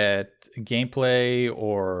going to get gameplay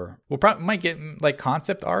or might get like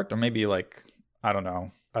concept art or maybe like, I don't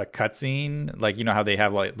know, a cutscene. Like, you know how they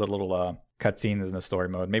have like the little cutscenes in the story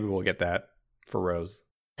mode. Maybe we'll get that for Rose.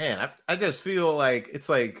 Man, I just feel like it's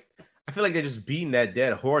like, I feel like they're just beating that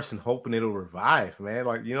dead horse and hoping it'll revive, man.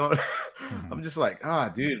 Like, I'm just like,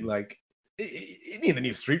 dude, like, it need a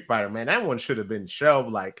new Street Fighter, man. That one should have been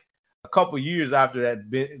shelved like a couple years after that.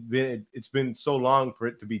 It's been so long for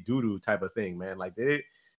it to be doo-doo type of thing, man. Like, they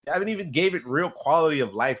haven't even gave it real quality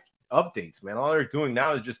of life updates, man. All they're doing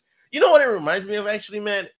now is just, you know what it reminds me of, actually,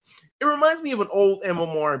 man? It reminds me of an old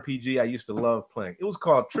MMORPG I used to love playing. It was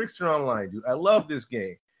called Trickster Online, dude. I love this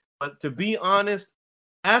game. But to be honest,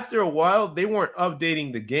 after a while, they weren't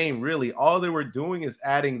updating the game, really. All they were doing is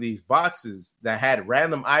adding these boxes that had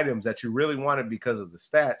random items that you really wanted because of the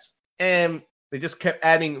stats. And they just kept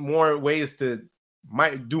adding more ways to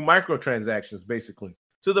do microtransactions, basically.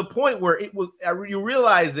 To the point where you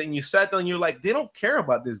realize it and you sat down and you're like, they don't care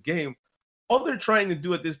about this game. All they're trying to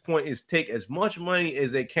do at this point is take as much money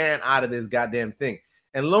as they can out of this goddamn thing.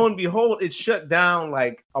 And lo and behold, it shut down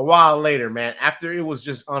like a while later, man, after it was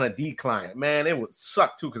just on a decline. Man, it would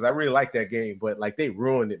suck too, because I really like that game, but like they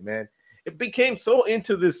ruined it, man. It became so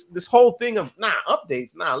into this whole thing of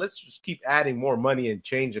updates. Let's just keep adding more money and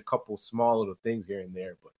change a couple small little things here and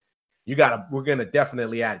there. But we're gonna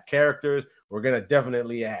definitely add characters, we're gonna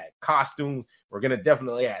definitely add costumes, we're gonna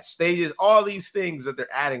definitely add stages, all these things that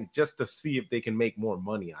they're adding just to see if they can make more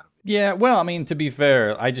money out of it. Yeah, well, I mean, to be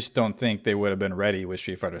fair, I just don't think they would have been ready with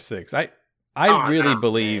Street Fighter 6. I really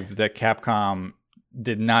believe that Capcom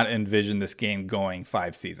did not envision this game going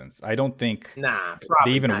 5 seasons. I don't think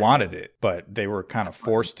they even wanted it, but they were kind of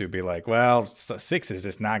forced to be like, well, 6 is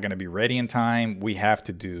just not going to be ready in time. We have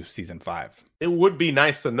to do season 5. It would be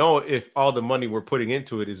nice to know if all the money we're putting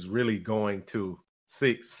into it is really going to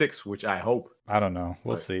 6, which I hope. I don't know.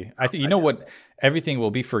 We'll see. I think what? Everything will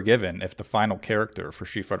be forgiven if the final character for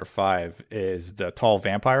Street Fighter 5 is the tall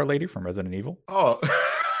vampire lady from Resident Evil. Oh,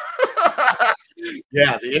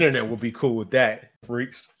 yeah, the internet will be cool with that,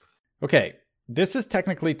 freaks. Okay, this is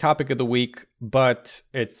technically topic of the week, but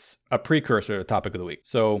it's a precursor to topic of the week.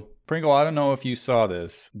 So, Pringle, I don't know if you saw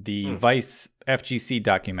this, the Vice FGC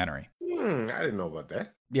documentary. I didn't know about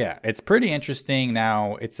that. Yeah, it's pretty interesting.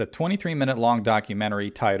 Now, it's a 23-minute long documentary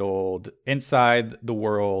titled Inside the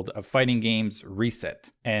World of Fighting Games Reset.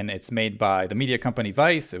 And it's made by the media company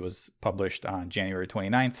Vice. It was published on January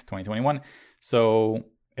 29th, 2021. So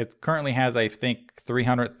it currently has, I think,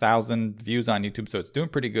 300,000 views on YouTube. So it's doing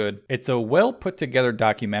pretty good. It's a well put together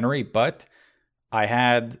documentary, but I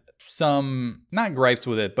had some, not gripes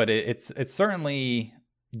with it, but it's certainly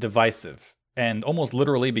divisive. And almost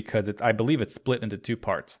literally because I believe it's split into 2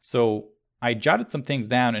 parts. So I jotted some things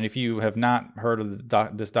down, and if you have not heard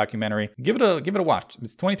of this documentary, give it a watch.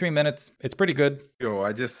 It's 23 minutes. It's pretty good. Yo,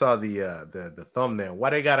 I just saw the thumbnail. Why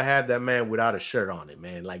they gotta have that man without a shirt on it,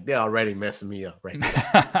 man? Like, they're already messing me up right now.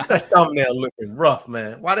 That thumbnail looking rough,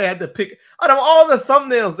 man. Why they had to pick out of all the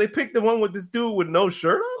thumbnails? They picked the one with this dude with no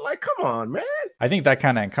shirt on. Like, come on, man. I think that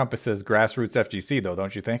kind of encompasses grassroots FGC, though,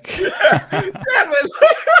 don't you think? Yeah, man.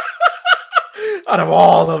 out of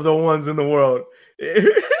all of the ones in the world.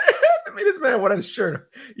 I mean, this man wanted a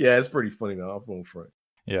shirt. Yeah, it's pretty funny though. I'm going front.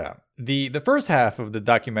 Yeah. The first half of the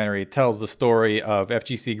documentary tells the story of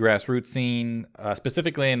FGC grassroots scene,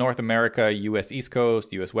 specifically in North America, U.S. East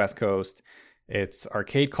Coast, U.S. West Coast. It's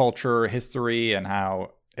arcade culture, history, and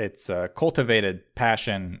how it's a cultivated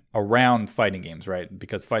passion around fighting games, right?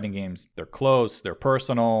 Because fighting games, they're close, they're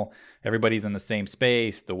personal, everybody's in the same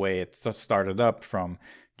space. The way it started up from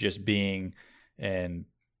just being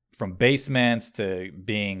from basements to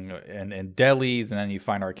being in delis, and then you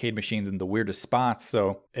find arcade machines in the weirdest spots.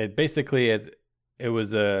 So it basically it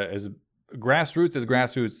was as grassroots as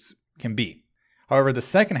grassroots can be. However, the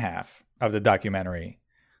second half of the documentary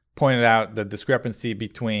pointed out the discrepancy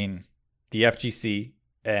between the FGC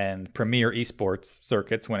and premier esports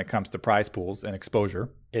circuits when it comes to prize pools and exposure.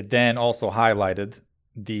 It then also highlighted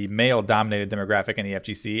the male-dominated demographic in the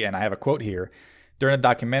FGC, and I have a quote here. During the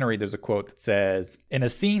documentary, there's a quote that says, "In a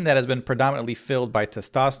scene that has been predominantly filled by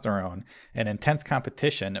testosterone and intense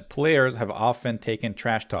competition, players have often taken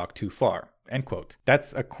trash talk too far." End quote.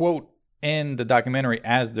 That's a quote in the documentary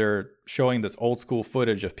as they're showing this old school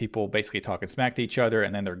footage of people basically talking smack to each other,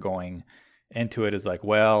 and then they're going into it as like,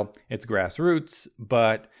 well, it's grassroots,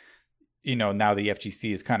 but now the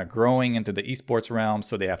FGC is kind of growing into the esports realm,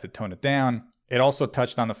 so they have to tone it down. It also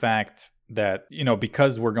touched on the fact that,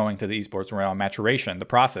 because we're going to the esports realm, maturation, the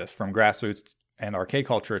process from grassroots and arcade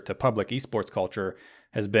culture to public esports culture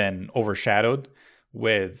has been overshadowed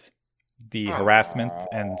with the harassment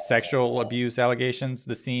and sexual abuse allegations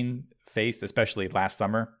the scene faced, especially last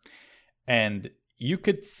summer. And you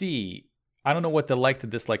could see, I don't know what the like to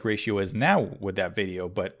dislike ratio is now with that video,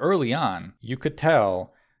 but early on, you could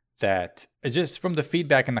tell that just from the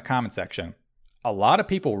feedback in the comment section, a lot of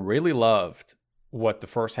people really loved what the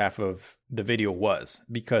first half of the video was,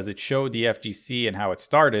 because it showed the FGC and how it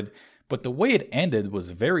started, but the way it ended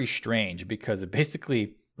was very strange, because it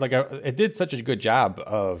basically, it did such a good job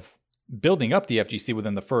of building up the FGC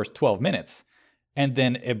within the first 12 minutes, and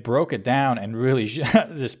then it broke it down and really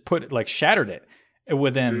just shattered it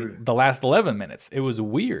within the last 11 minutes. It was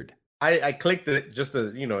weird. I clicked it just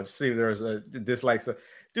to see if there was a dislike. So,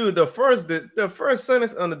 dude, the first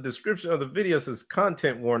sentence on the description of the video says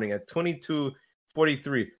content warning at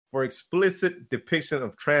 22:43 for explicit depiction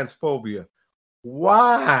of transphobia.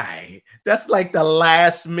 Why? That's like the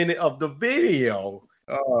last minute of the video.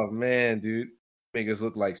 Oh man, dude, make us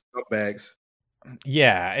look like scumbags.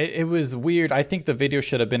 Yeah, it was weird. I think the video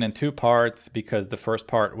should have been in two parts, because the first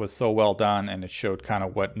part was so well done and it showed kind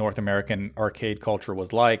of what North American arcade culture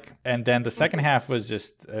was like. And then the second half was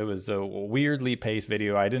it was a weirdly paced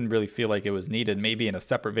video. I didn't really feel like it was needed, maybe in a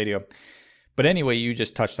separate video. But anyway, you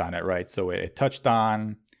just touched on it, right? So it touched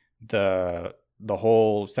on the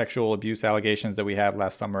whole sexual abuse allegations that we had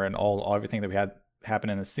last summer and everything that we had happen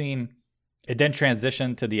in the scene. It then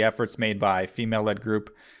transitioned to the efforts made by female-led group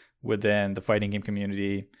within the fighting game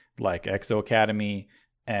community, like Exo Academy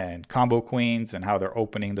and Combo Queens, and how they're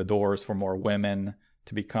opening the doors for more women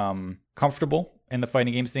to become comfortable in the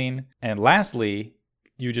fighting game scene. And lastly,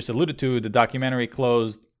 you just alluded to, the documentary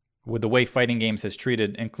closed with the way fighting games has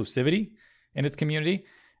treated inclusivity in its community,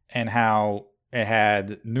 and how it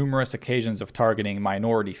had numerous occasions of targeting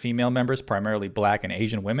minority female members, primarily Black and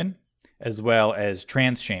Asian women, as well as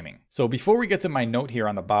trans shaming. So before we get to my note here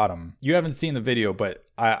on the bottom, you haven't seen the video, but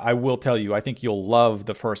I will tell you, I think you'll love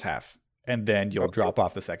the first half, and then you'll drop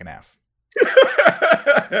off the second half.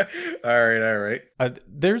 All right.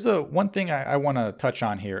 There's one thing I want to touch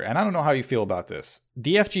on here, and I don't know how you feel about this.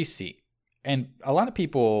 The FGC, and a lot of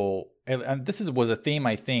people, and this was a theme,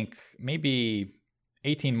 I think, maybe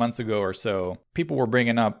 18 months ago or so, people were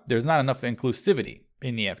bringing up there's not enough inclusivity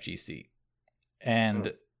in the FGC.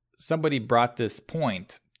 And somebody brought this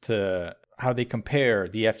point to how they compare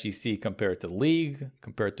the FGC compared to League,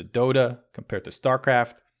 compared to Dota, compared to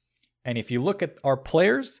StarCraft. And if you look at our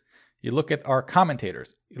players, you look at our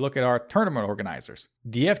commentators, you look at our tournament organizers,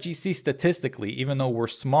 the FGC statistically, even though we're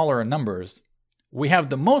smaller in numbers, we have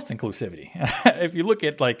the most inclusivity. If you look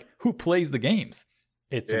at who plays the games,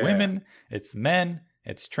 it's women, it's men,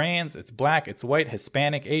 it's trans, it's Black, it's white,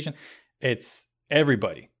 Hispanic, Asian, it's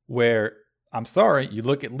everybody. Where, I'm sorry, you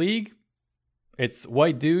look at League, it's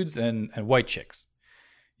white dudes and white chicks.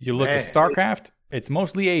 You look at StarCraft, it's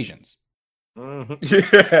mostly Asians. Mm-hmm.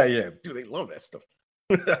 Yeah. Dude, they love that stuff.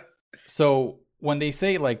 So when they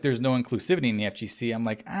say there's no inclusivity in the FGC, I'm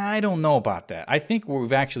like, I don't know about that. I think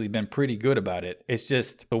we've actually been pretty good about it. It's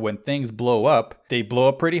just when things blow up, they blow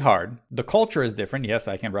up pretty hard. The culture is different. Yes,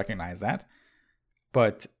 I can recognize that.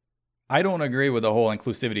 But I don't agree with the whole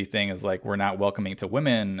inclusivity thing is like we're not welcoming to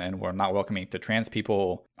women and we're not welcoming to trans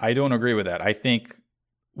people. I don't agree with that. I think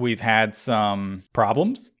we've had some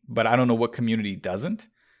problems, but I don't know what community doesn't.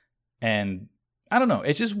 And I don't know.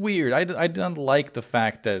 It's just weird. I don't like the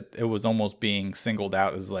fact that it was almost being singled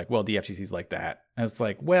out as like, well, the FGC's like that. And it's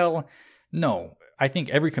like, well, no. I think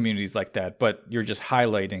every community is like that, but you're just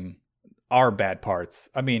highlighting our bad parts.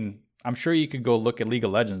 I mean, I'm sure you could go look at League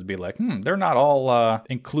of Legends and be like, they're not all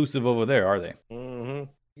inclusive over there, are they? Mm-hmm.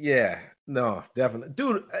 Yeah, no, definitely.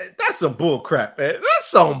 Dude, that's some bull crap, man. That's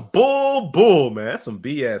some bull, man. That's some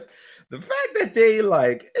BS. The fact that they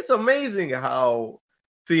like, it's amazing how,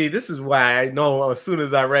 see, this is why I know as soon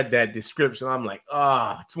as I read that description, I'm like,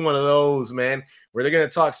 it's one of those, man, where they're going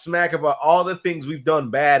to talk smack about all the things we've done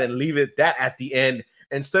bad and leave it that at the end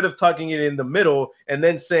instead of tucking it in the middle and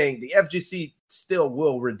then saying the FGC still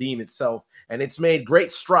will redeem itself and it's made great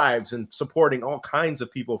strides in supporting all kinds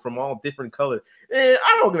of people from all different colors.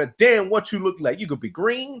 I don't give a damn what you look like. You could be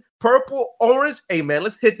green, purple, orange. Hey man,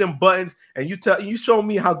 let's hit them buttons and you show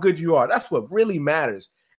me how good you are. That's what really matters.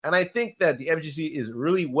 And I think that the FGC is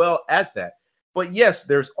really well at that. But yes,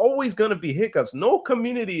 there's always going to be hiccups. No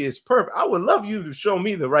community is perfect. I would love you to show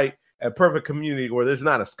me the right and perfect community where there's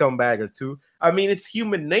not a scumbag or two. I mean, it's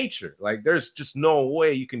human nature. Like, there's just no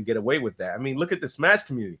way you can get away with that. I mean, look at the Smash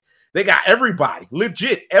community. They got everybody,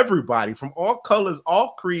 legit everybody from all colors,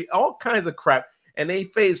 all creed, all kinds of crap. And they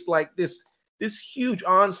faced like this huge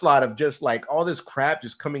onslaught of just like all this crap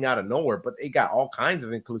just coming out of nowhere. But they got all kinds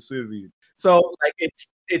of inclusivity. So like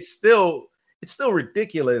it's still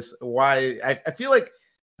ridiculous why I feel like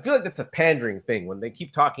that's a pandering thing when they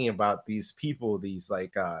keep talking about these people, these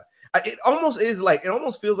like it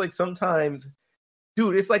almost feels like sometimes,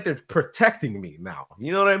 dude, it's like they're protecting me now.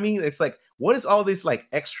 You know what I mean? It's like, what is all this like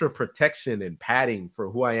extra protection and padding for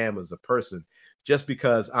who I am as a person just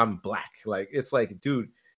because I'm black? Like, it's like, dude,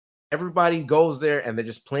 everybody goes there and they're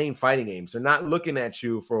just playing fighting games. They're not looking at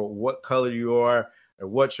you for what color you are or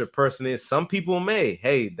what your person is. Some people may,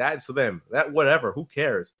 hey, that's them, that whatever, who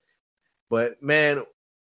cares? But man,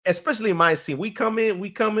 especially in my scene, we come in,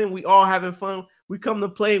 we all having fun. We come to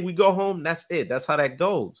play, we go home. That's it. That's how that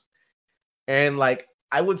goes. And like,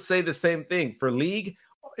 I would say the same thing for League.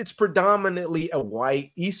 It's predominantly a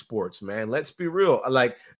white esports, man. Let's be real.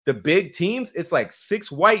 Like the big teams, it's like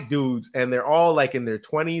 6 white dudes and they're all like in their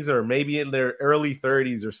 20s or maybe in their early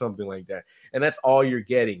 30s or something like that. And that's all you're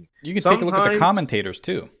getting. You can take a look at the commentators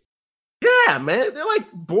too. Yeah, man. They're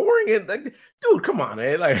like boring and like, dude, come on,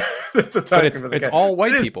 man. Like it's all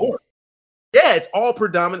white people. Boring. Yeah, it's all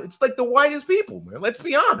predominant. It's like the whitest people, man. Let's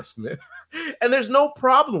be honest, man. And there's no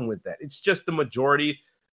problem with that. It's just the majority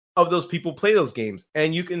of those people play those games.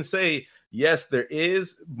 And you can say, yes, there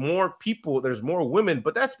is more people. There's more women,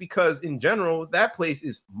 but that's because in general, that place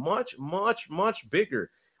is much, much, much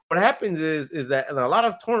bigger. What happens is that in a lot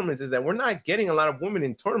of tournaments is that we're not getting a lot of women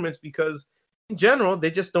in tournaments because in general,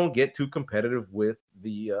 they just don't get too competitive with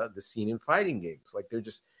the scene in fighting games. Like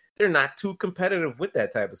they're not too competitive with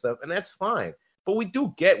that type of stuff, and that's fine. But we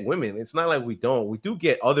do get women. It's not like we don't. We do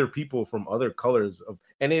get other people from other colors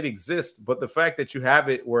and it exists. But the fact that you have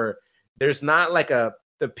it where there's not like the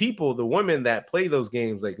women that play those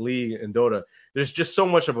games like League and Dota, there's just so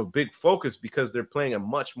much of a big focus because they're playing a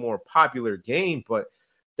much more popular game. But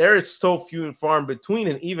there is so few and far in between.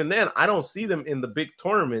 And even then, I don't see them in the big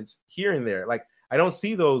tournaments here and there. Like, I don't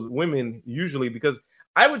see those women usually because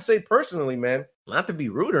I would say personally, man, not to be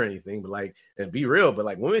rude or anything, but like, and be real, but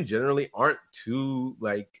like women generally aren't too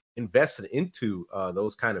like invested into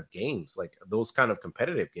those kind of games, like those kind of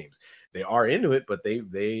competitive games. They are into it, but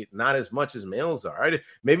they not as much as males are. Right?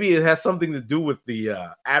 Maybe it has something to do with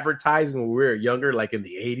the advertising when we were younger, like in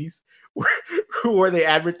the 80s, where they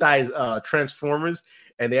advertise Transformers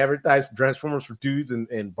and they advertise Transformers for dudes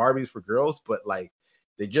and Barbies for girls, but like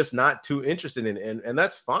they're just not too interested in it, and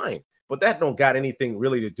that's fine. But that don't got anything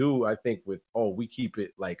really to do, I think, with, we keep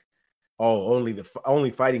it like,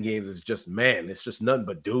 only fighting games is just, man, it's just nothing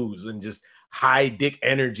but dudes and just high dick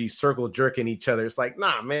energy circle jerking each other. It's like,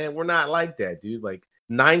 nah, man, we're not like that, dude. Like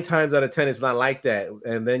 9 times out of 10, it's not like that.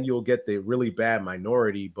 And then you'll get the really bad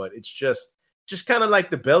minority, but it's just kind of like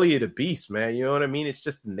the belly of the beast, man. You know what I mean? It's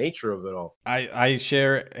just the nature of it all. I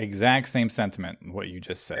share exact same sentiment in what you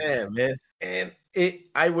just said. Yeah, man. And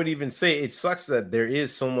I would even say it sucks that there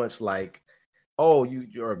is so much like,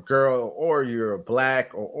 you're a girl or you're a black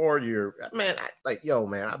or you're, man, yo,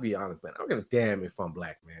 man, I'll be honest, man. I don't give a damn if I'm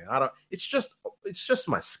black, man. It's just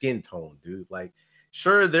my skin tone, dude. Like,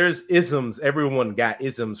 sure, there's isms. Everyone got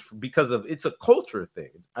isms because of it's a culture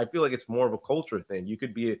thing. I feel like it's more of a culture thing. You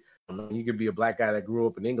could be a black guy that grew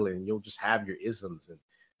up in England and you'll just have your isms and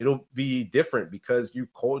it'll be different because you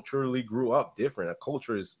culturally grew up different. A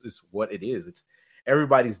culture is what it is. It's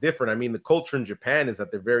everybody's different. I mean, the culture in Japan is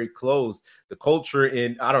that they're very closed. The culture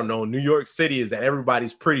in, I don't know, New York City is that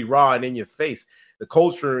everybody's pretty raw and in your face. The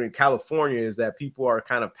culture in California is that people are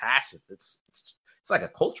kind of passive. It's like a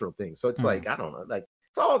cultural thing. So it's like, I don't know, like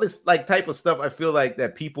it's all this like type of stuff. I feel like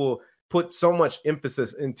that people put so much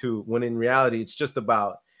emphasis into when in reality, it's just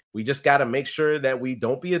about, we just got to make sure that we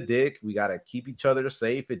don't be a dick. We got to keep each other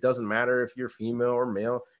safe. It doesn't matter if you're female or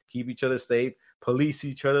male, keep each other safe, police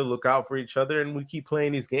each other, look out for each other. And we keep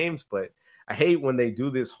playing these games. But I hate when they do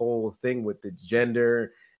this whole thing with the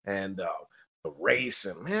gender and the race.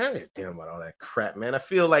 And man, I get damn about all that crap, man. I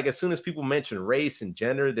feel like as soon as people mention race and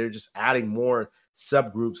gender, they're just adding more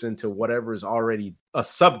subgroups into whatever is already a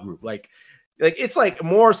subgroup. Like it's like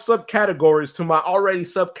more subcategories to my already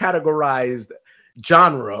subcategorized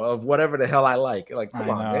genre of whatever the hell I like. Like, come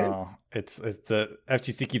on, man. It's the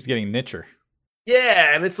FGC keeps getting nicher.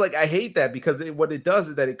 Yeah, and it's like I hate that because what it does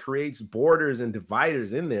is that it creates borders and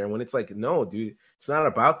dividers in there. When it's like, no, dude, it's not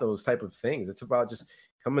about those type of things. It's about just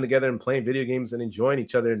coming together and playing video games and enjoying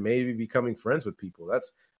each other and maybe becoming friends with people.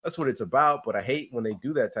 That's what it's about. But I hate when they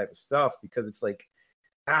do that type of stuff because it's like,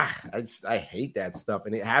 I hate that stuff.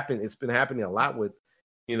 And it's been happening a lot with,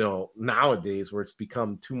 nowadays where it's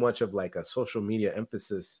become too much of like a social media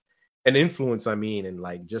emphasis and influence. I mean, and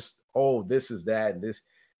like just, oh, this is that, and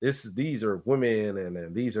these are women,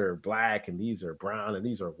 and these are black, and these are brown, and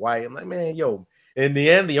these are white. I'm like, man, yo, in the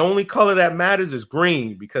end, the only color that matters is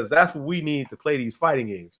green because that's what we need to play these fighting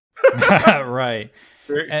games. Right.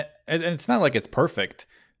 And it's not like it's perfect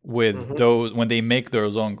with those when they make their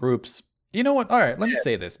own groups. You know what? All right, let me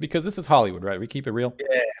say this because this is Hollywood, right? We keep it real.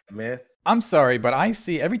 Yeah, man. I'm sorry, but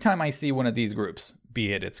every time I see one of these groups,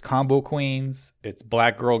 be it's Combo Queens, it's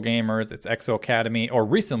Black Girl Gamers, it's Exo Academy, or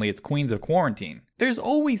recently it's Queens of Quarantine, there's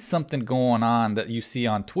always something going on that you see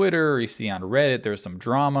on Twitter or you see on Reddit. There's some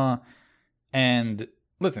drama. And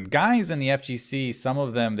listen, guys in the FGC, some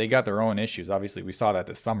of them, they got their own issues. Obviously, we saw that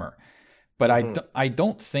this summer. But I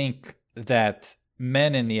don't think that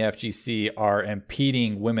men in the FGC are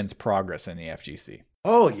impeding women's progress in the FGC.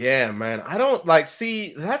 Oh yeah, man. I don't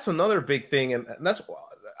see, that's another big thing. And that's,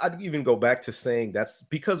 I'd even go back to saying that's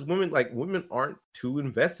because women aren't too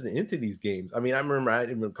invested into these games. I mean, I remember I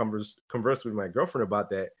even conversed with my girlfriend about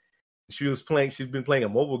that. She's been playing a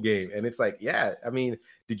mobile game. And it's like, yeah, I mean,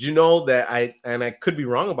 did you know that I could be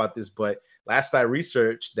wrong about this, but last I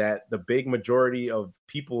researched that the big majority of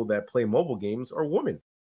people that play mobile games are women.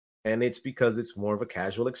 And it's because it's more of a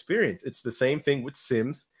casual experience. It's the same thing with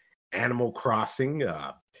Sims, Animal Crossing,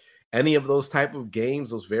 any of those type of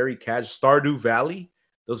games, those very casual, Stardew Valley,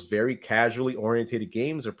 those very casually oriented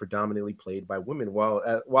games are predominantly played by women.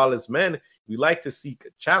 While as men, we like to seek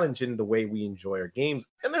a challenge in the way we enjoy our games.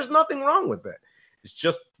 And there's nothing wrong with that. It's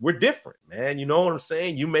just, we're different, man. You know what I'm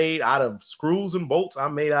saying? You made out of screws and bolts.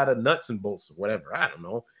 I'm made out of nuts and bolts or whatever. I don't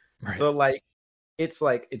know. Right. So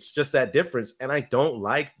it's just that difference. And I don't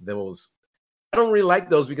like those. I don't really like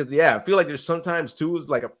those because, I feel like there's sometimes too is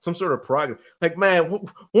like some sort of progress. Like, man,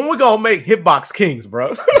 when we gonna make Hitbox Kings,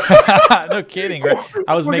 bro? No kidding. Right?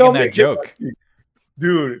 I was making that joke,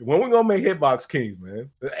 dude. When we gonna make Hitbox Kings, man?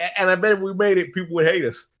 And I bet if we made it, people would hate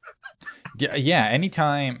us. Yeah.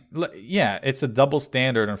 Anytime. Yeah, it's a double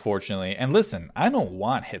standard, unfortunately. And listen, I don't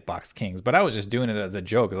want Hitbox Kings, but I was just doing it as a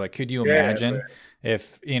joke. Like, could you imagine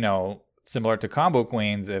if similar to Combo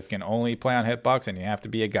Queens, if you can only play on Hitbox and you have to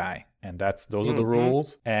be a guy? And those are the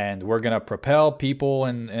rules. And we're going to propel people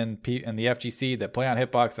in the FGC that play on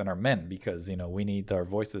Hitbox and are men because, we need our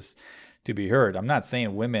voices to be heard. I'm not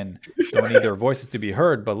saying women don't need their voices to be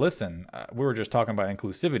heard, but listen, we were just talking about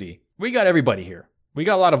inclusivity. We got everybody here. We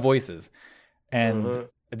got a lot of voices. And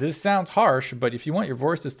this sounds harsh, but if you want your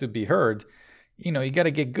voices to be heard, you got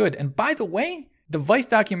to get good. And by the way, the Vice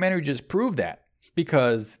documentary just proved that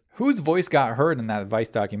because whose voice got heard in that Vice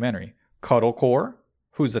documentary? Cuddlecore,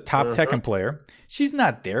 who's a top Tekken player. She's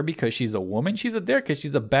not there because she's a woman. She's there because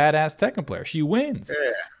she's a badass Tekken player. She wins.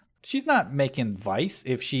 Yeah. She's not making Vice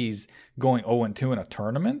if she's going 0-2 in a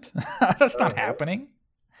tournament. That's not happening.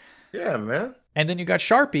 Yeah, man. And then you got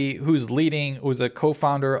Sharpie, who's a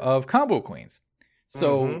co-founder of Combo Queens.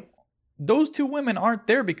 So those two women aren't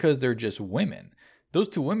there because they're just women. Those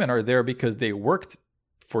two women are there because they worked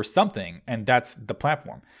for something, and that's the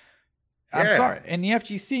platform. I'm sorry. In the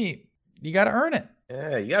FGC, you got to earn it.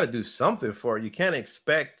 Yeah, you got to do something for it. You can't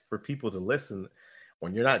expect for people to listen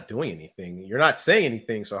when you're not doing anything. You're not saying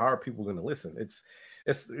anything, so how are people going to listen?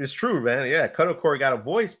 It's true, man. Yeah, Cuddlecore got a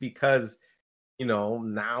voice because,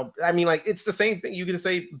 now, I mean, like, it's the same thing. You can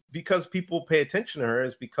say because people pay attention to her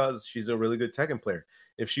is because she's a really good Tekken player.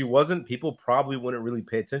 If she wasn't, people probably wouldn't really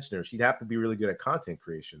pay attention to her. She'd have to be really good at content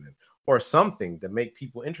creation or something to make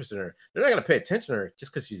people interested in her. They're not going to pay attention to her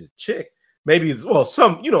just because she's a chick. Maybe, well,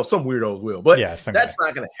 some weirdos will, but Yeah, that's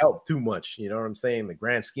not going to help too much. You know what I'm saying? The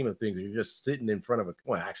grand scheme of things, if you're just sitting in front of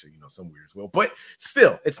actually, some weirdos will, but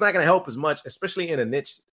still, it's not going to help as much, especially in a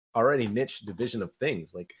already niche division of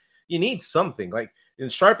things. Like, you need something. Like in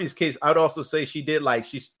Sharpie's case, I would also say she did, like,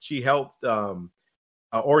 she helped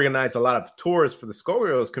organize a lot of tours for the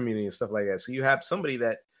Skullgirls community and stuff like that. So you have somebody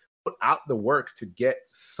that put out the work to get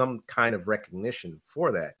some kind of recognition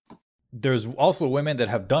for that. There's also women that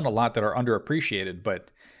have done a lot that are underappreciated,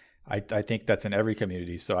 but I think that's in every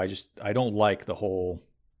community. So I don't like the whole,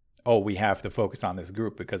 we have to focus on this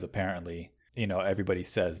group because apparently, everybody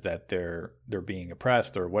says that they're being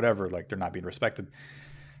oppressed or whatever, like they're not being respected.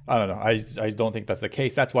 I don't know. I don't think that's the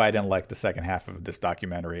case. That's why I didn't like the second half of this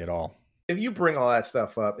documentary at all. If you bring all that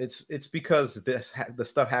stuff up, it's because the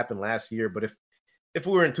stuff happened last year. But if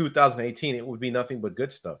we were in 2018, it would be nothing but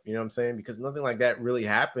good stuff. You know what I'm saying? Because nothing like that really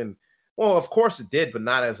happened. Well, of course it did, but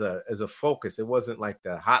not as a focus. It wasn't like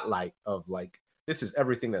the hotlight of like, this is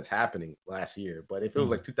everything that's happening last year. But if it was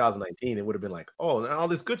like 2019, it would have been like, all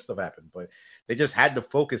this good stuff happened. But they just had to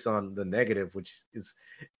focus on the negative,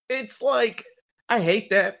 it's like, I hate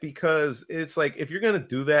that because it's like, if you're going to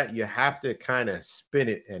do that, you have to kind of spin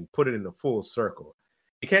it and put it in a full circle.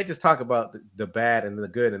 You can't just talk about the bad and the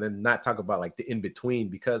good and then not talk about like the in-between,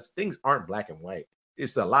 because things aren't black and white.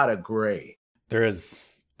 It's a lot of gray. There is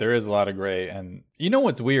a lot of gray. And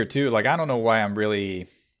what's weird too? Like, I don't know why I'm really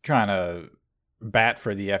trying to bat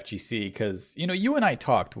for the FGC, because, you and I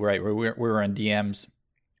talked, right? We were in DMs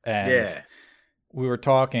and we were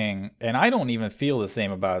talking, and I don't even feel the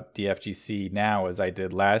same about the FGC now as I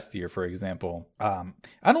did last year, for example.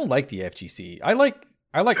 I don't like the FGC. I like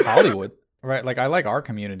Hollywood, right? Like, I like our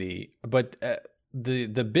community, but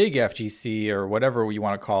the big FGC or whatever you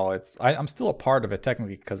want to call it, I'm still a part of it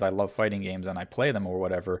technically because I love fighting games and I play them or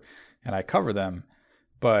whatever, and I cover them.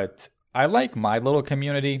 But I like my little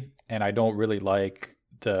community, and I don't really like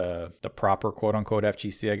the proper quote unquote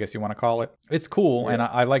FGC, I guess you want to call it. It's cool, and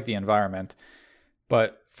I like the environment.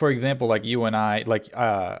 But for example, like you and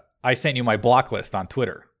I sent you my block list on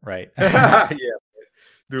Twitter, right? Yeah,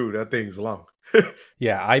 dude, that thing's long.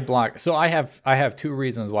 Yeah, I block. So I have two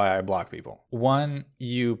reasons why I block people. One,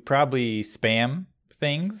 you probably spam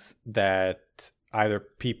things that either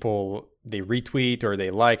people they retweet or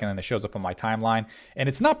they like, and then it shows up on my timeline. And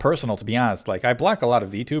it's not personal, to be honest. Like, I block a lot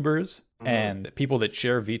of VTubers and people that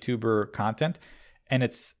share VTuber content, and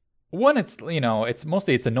it's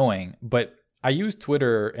mostly it's annoying, but I use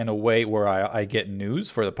Twitter in a way where I get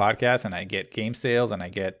news for the podcast, and I get game sales, and I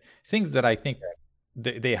get things that I think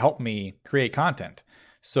they help me create content.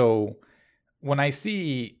 So when I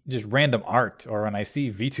see just random art, or when I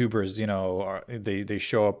see VTubers, they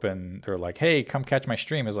show up and they're like, "Hey, come catch my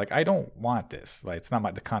stream," it's like, I don't want this. Like, it's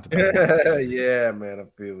not the content I want. Yeah, man, I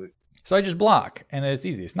feel it. So I just block, and it's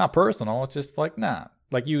easy. It's not personal. It's just like, nah.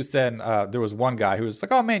 Like you said, there was one guy who was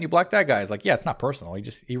like, "Oh man, you blocked that guy." It's like, yeah, it's not personal. He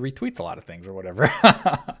retweets a lot of things or whatever.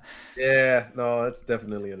 Yeah, no, that's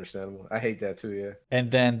definitely understandable. I hate that too. Yeah.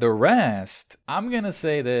 And then the rest, I'm gonna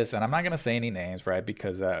say this, and I'm not gonna say any names, right?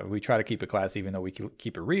 Because we try to keep it classy, even though we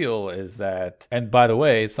keep it real. Is that? And by the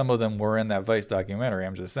way, some of them were in that Vice documentary.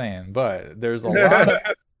 I'm just saying, but there's a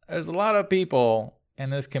lot of people in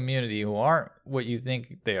this community who aren't what you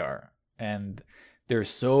think they are, and they're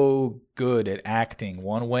so good at acting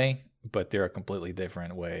one way, but they're a completely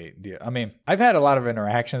different way. I mean, I've had a lot of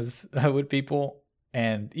interactions with people,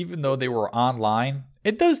 and even though they were online,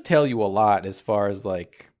 it does tell you a lot as far as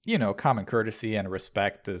like, common courtesy and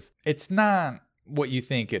respect. It's not what you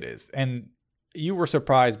think it is. And you were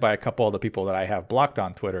surprised by a couple of the people that I have blocked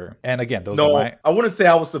on Twitter. And again, those are my... I wouldn't say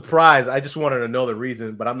I was surprised. I just wanted to know the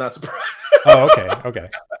reason, but I'm not surprised. Oh, okay.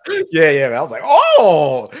 Yeah. I was like,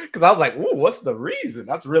 because I was like, ooh, what's the reason?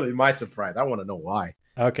 That's really my surprise. I want to know why.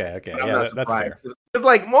 Okay. Yeah, that's fair. It's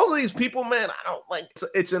like most of these people, man, I don't like.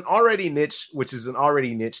 It's an already niche, which is an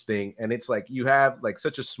already niche thing, and it's like you have like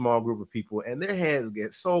such a small group of people, and their heads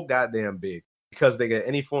get so goddamn big because they get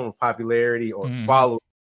any form of popularity or following,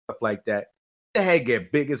 stuff like that. The head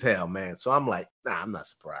get big as hell, man. So I'm like, nah, I'm not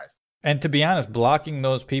surprised. And to be honest, blocking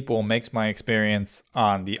those people makes my experience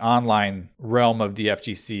on the online realm of the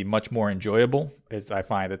FGC much more enjoyable. I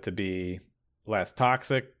find it to be less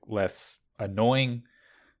toxic, less annoying,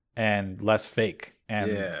 and less fake. And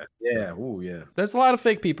yeah. There's a lot of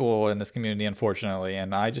fake people in this community, unfortunately,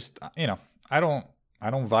 and I just, I don't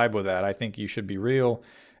vibe with that. I think you should be real.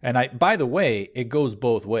 And by the way, it goes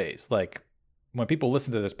both ways. Like, when people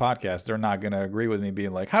listen to this podcast, they're not going to agree with me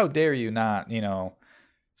being like, how dare you not,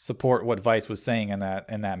 support what Vice was saying in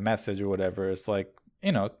that message or whatever. It's like,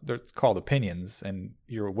 it's called opinions, and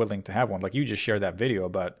you're willing to have one. Like you just shared that video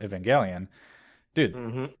about Evangelion, dude.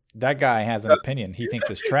 Mm-hmm. That guy has an opinion. He thinks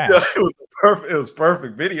it's trash. It was perfect. It was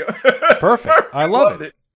perfect video. Perfect. I love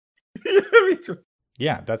it. Yeah, me too.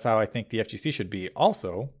 Yeah, that's how I think the FGC should be.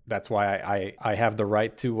 Also, that's why I have the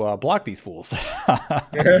right to block these fools.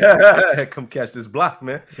 Come catch this block,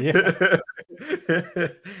 man. Yeah.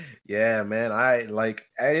 Yeah, man.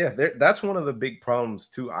 That's one of the big problems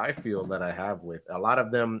too. I feel that I have with a lot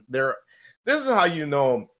of them. This is how you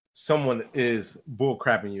know someone is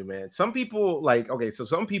bullcrapping you, man. Some people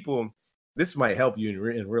some people. This might help you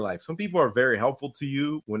in real life. Some people are very helpful to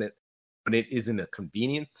you when it isn't a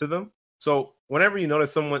convenience to them. So whenever you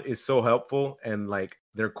notice someone is so helpful and like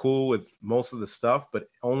they're cool with most of the stuff, but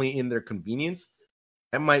only in their convenience,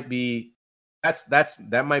 that might be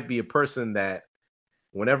a person that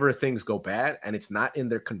whenever things go bad and it's not in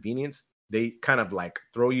their convenience, they kind of like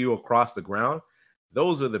throw you across the ground.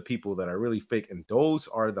 Those are the people that are really fake, and those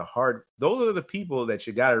are the people that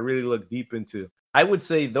you got to really look deep into. I would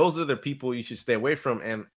say those are the people you should stay away from.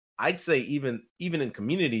 And I'd say even in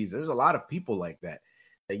communities, there's a lot of people like that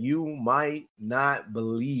you might not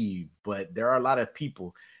believe, but there are a lot of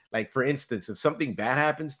people. Like, for instance, if something bad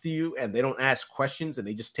happens to you and they don't ask questions and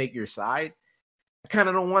they just take your side, I kind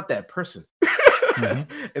of don't want that person.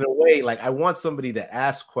 Mm-hmm. In a way, like I want somebody that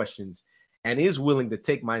asks questions and is willing to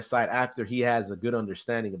take my side after he has a good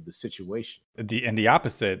understanding of the situation. The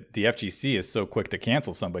opposite, the FGC is so quick to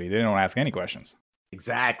cancel somebody. They don't ask any questions.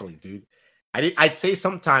 Exactly, dude. I'd say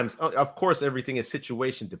sometimes, of course, everything is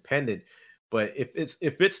situation dependent. But if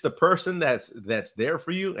it's the person that's there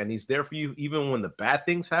for you and he's there for you even when the bad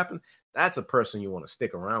things happen, that's a person you want to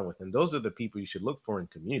stick around with. And those are the people you should look for in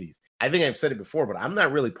communities. I think I've said it before, but I'm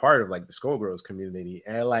not really part of like the Skullgirls community.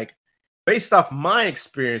 And like based off my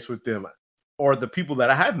experience with them or the people that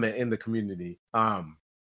I have met in the community,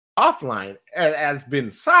 offline has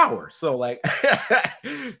been sour. So like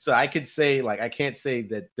so I could say like I can't say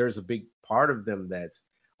that there's a big part of them that's,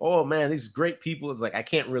 oh man, these great people. It's like I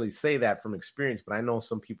can't really say that from experience, but I know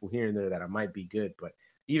some people here and there that I might be good. But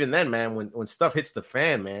even then, man, when stuff hits the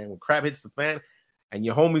fan, man, when crap hits the fan and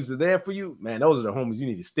your homies are there for you, man, those are the homies you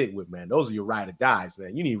need to stick with, man. Those are your ride or dies,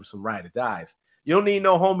 man. You need some ride or dies. You don't need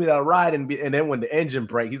no homie that'll ride and then when the engine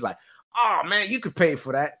breaks, he's like, oh man, you could pay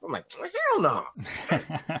for that. I'm like, hell no.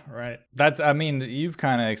 Right. You've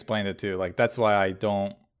kind of explained it too. Like that's why I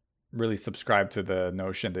don't really subscribe to the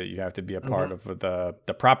notion that you have to be a part of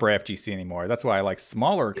the proper FGC anymore. That's why I like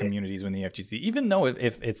smaller communities within the FGC, even though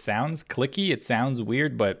if it sounds cliquey, it sounds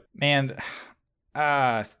weird, but man,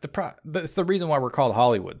 it's the reason why we're called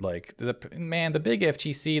Hollywood. Like the big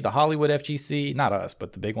FGC, the Hollywood FGC, not us,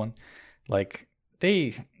 but the big one, like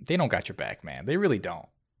they don't got your back, man. They really don't.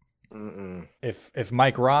 Mm-mm. If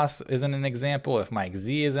Mike Ross isn't an example, if Mike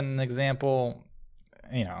Z isn't an example,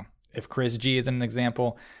 if Chris G isn't an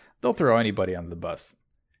example, they'll throw anybody under the bus.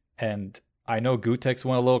 And I know Gutex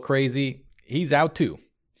went a little crazy. He's out too.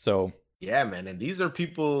 So yeah, man. And these are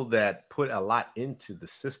people that put a lot into the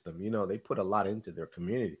system. They put a lot into their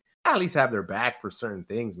community. At least have their back for certain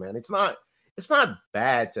things, man. It's not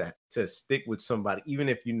bad to stick with somebody, even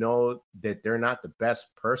if you know that they're not the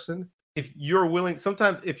best person. If you're willing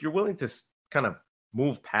to kind of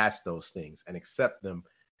move past those things and accept them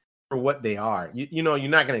for what they are, you're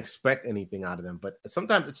not going to expect anything out of them. But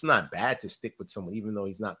sometimes it's not bad to stick with someone, even though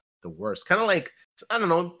he's not the worst. Kind of like, I don't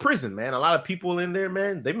know, prison, man. A lot of people in there,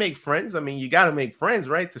 man, they make friends. I mean, you got to make friends,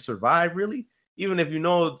 right, to survive, really. Even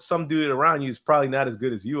if some dude around you is probably not as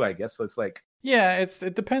good as you, I guess. So it's like, yeah,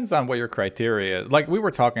 it depends on what your criteria. Like we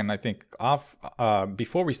were talking, I think off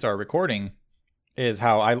before we started recording, is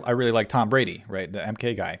how I really like Tom Brady, right? The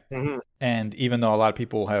MK guy. Mm-hmm. And even though a lot of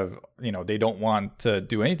people have, they don't want to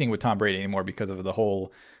do anything with Tom Brady anymore because of the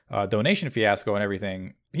whole donation fiasco and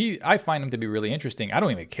everything, I find him to be really interesting. I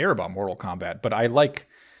don't even care about Mortal Kombat, but I like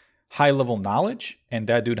high-level knowledge, and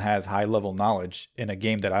that dude has high-level knowledge in a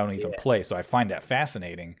game that I don't even play, so I find that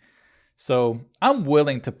fascinating. So I'm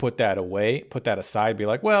willing to put that aside, be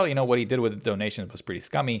like, well, what he did with the donations was pretty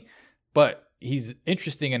scummy, but he's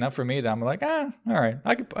interesting enough for me that I'm like, all right,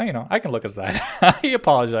 I can look aside. He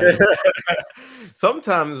apologized.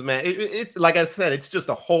 Sometimes, man, it's like I said, it's just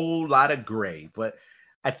a whole lot of gray. But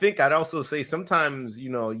I think I'd also say sometimes,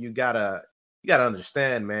 you gotta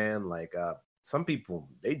understand, man. Like some people,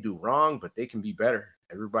 they do wrong, but they can be better.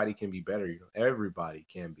 Everybody can be better. Everybody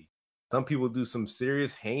can be. Some people do some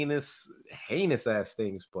serious heinous ass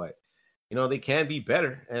things, but they can be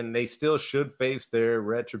better, and they still should face their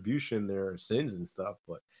retribution, their sins and stuff.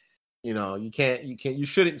 But you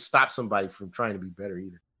shouldn't stop somebody from trying to be better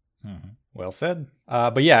either. Well said.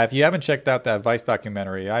 But yeah, if you haven't checked out that Vice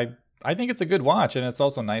documentary, I think it's a good watch, and it's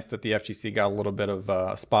also nice that the FGC got a little bit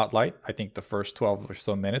of spotlight. I think the first 12 or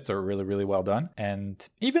so minutes are really, really well done. And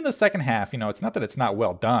even the second half, it's not that it's not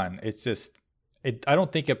well done. It's just, I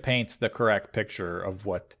don't think it paints the correct picture of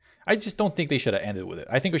what, I just don't think they should have ended with it.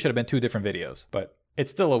 I think it should have been 2 different videos, but it's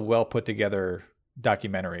still a well put together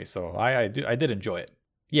documentary. So I did enjoy it.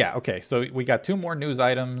 Yeah, okay. So we got 2 more news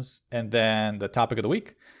items and then the topic of the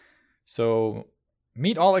week. So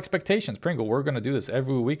meet all expectations, Pringle. We're going to do this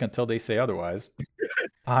every week until they say otherwise.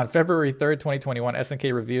 On February 3rd, 2021,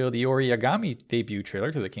 SNK revealed the Iori Yagami debut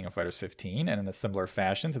trailer to the King of Fighters 15, and in a similar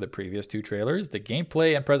fashion to the previous 2 trailers, the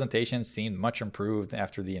gameplay and presentation seemed much improved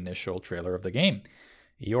after the initial trailer of the game.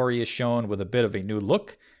 Iori is shown with a bit of a new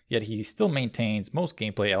look, yet he still maintains most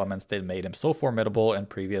gameplay elements that made him so formidable in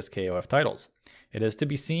previous KOF titles. It is to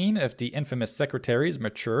be seen if the infamous secretaries,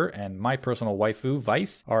 Mature, and my personal waifu,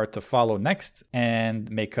 Vice, are to follow next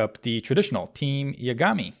and make up the traditional Team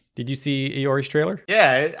Yagami. Did you see Iori's trailer?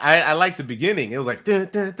 Yeah, I like the beginning. It was like, dun,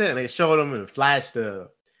 dun, dun, and they showed them and flashed. They're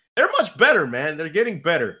much better, man. They're getting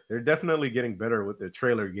better. They're definitely getting better with the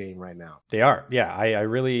trailer game right now. They are. Yeah, I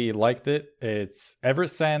really liked it. It's ever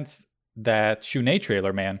since that Shunei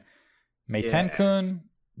trailer, man. Meiten-kun,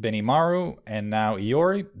 Benimaru, and now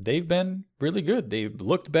Iori, they've been really good. They've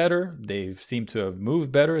looked better. They've seemed to have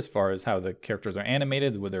moved better as far as how the characters are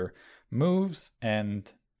animated with their moves.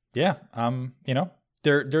 And yeah,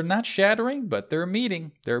 they're not shattering, but they're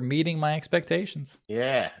meeting my expectations.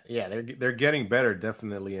 Yeah, they're getting better,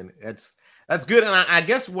 definitely, and that's good. And I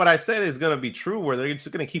guess what I said is going to be true, where they're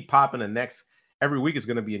just going to keep popping. The next every week is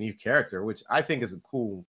going to be a new character, which I think is a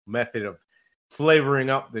cool method of flavoring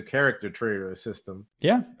up the character trailer system.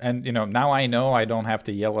 Yeah, and now I know I don't have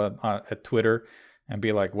to yell at Twitter and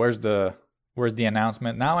be like, "Where's the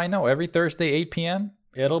announcement?" Now I know every Thursday 8 p.m.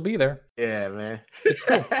 it'll be there. Yeah, man. It's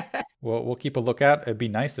cool. We'll keep a lookout. It'd be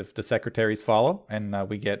nice if the secretaries follow and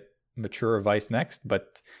we get Mature Vice next.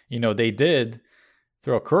 But they did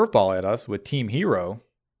throw a curveball at us with Team Hero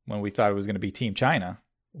when we thought it was going to be Team China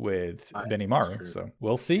with Benimaru. So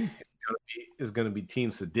we'll see. It's going to be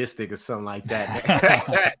Team Sadistic or something like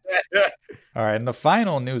that. All right, and the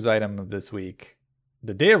final news item of this week.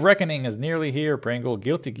 The day of reckoning is nearly here, Pringle.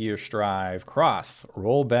 Guilty Gear Strive Cross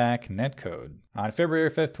rollback netcode. On February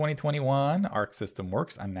 5th, 2021, Arc System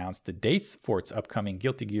Works announced the dates for its upcoming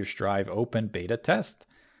Guilty Gear Strive open beta test.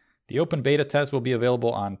 The open beta test will be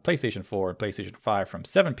available on PlayStation 4 and PlayStation 5 from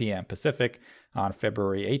 7 p.m. Pacific on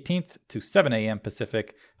February 18th to 7 a.m.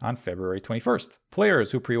 Pacific on February 21st.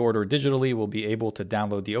 Players who pre-order digitally will be able to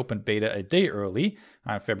download the open beta a day early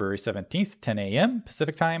on February 17th, 10 a.m.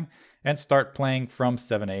 Pacific time, and start playing from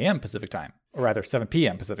 7 a.m. Pacific time, or rather 7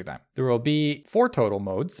 p.m. Pacific time. There will be 4 total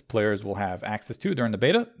modes players will have access to during the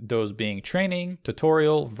beta, those being Training,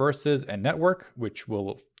 Tutorial, Versus, and Network, which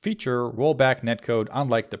will feature rollback netcode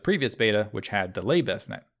unlike the previous beta, which had delay-based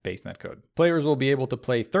netcode. Players will be able to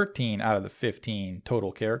play 13 out of the 15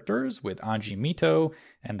 total characters, with Anji Mito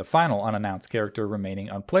and the final unannounced character remaining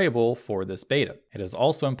unplayable for this beta. It is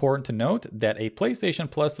also important to note that a PlayStation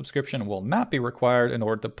Plus subscription will not be required in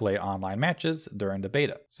order to play online matches during the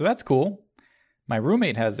beta. So that's cool. My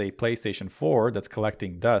roommate has a PlayStation 4 that's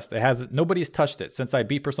collecting dust. Nobody's touched it since I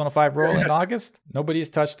beat Persona 5 Royal in August. Nobody's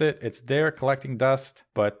touched it. It's there collecting dust.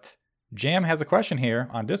 But Jam has a question here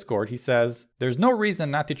on Discord. He says, "There's no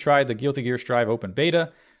reason not to try the Guilty Gear Strive open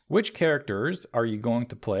beta. Which characters are you going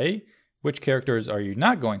to play? Which characters are you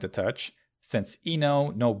not going to touch? Since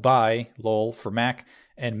Ino, no buy, lol for Mac,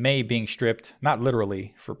 and May being stripped, not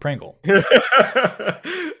literally, for Pringle." I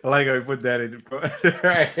like how you put that in.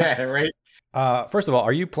 Right. First of all,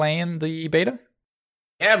 are you playing the beta?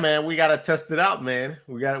 Yeah, man, we gotta test it out, man.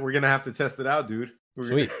 We're gonna have to test it out, dude.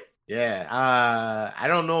 Sweet. Yeah. I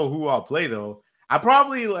don't know who I'll play though. I'll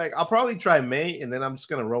probably try May, and then I'm just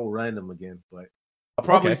gonna roll random again. But I'll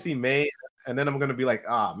probably see May, and then I'm gonna be like,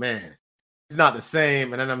 "Ah, man, it's not the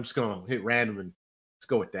same," and then I'm just gonna hit random and let's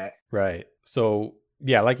go with that. Right. So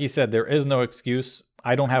yeah, like you said, there is no excuse.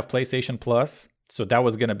 I don't have PlayStation Plus, so that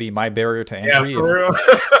was gonna be my barrier to entry. Yeah, for real.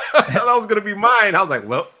 That was gonna be mine. I was like,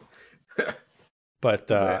 well.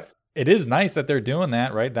 But it is nice that they're doing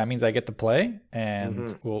that, right? That means I get to play,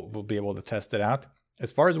 and we'll be able to test it out.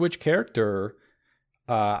 As far as which character,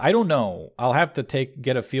 I don't know. I'll have to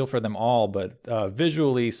get a feel for them all, but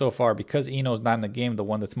visually so far, because Ino's not in the game, the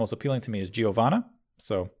one that's most appealing to me is Giovanna.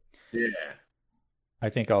 So yeah, I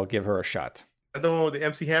think I'll give her a shot. The one with the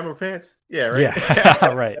MC Hammer pants? Yeah, right. Yeah,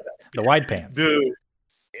 right. The wide pants. Dude.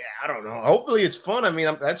 Yeah, I don't know. Hopefully it's fun. I mean,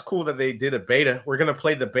 that's cool that they did a beta. We're gonna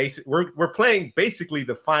play the basic. We're playing basically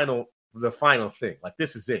the final thing. Like,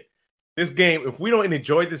 this is it. This game, if we don't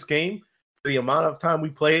enjoy this game, the amount of time we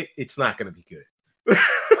play it, it's not going to be good.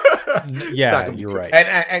 Yeah, you're right.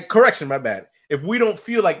 And correction, my bad. If we don't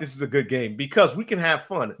feel like this is a good game, because we can have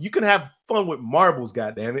fun. You can have fun with marbles,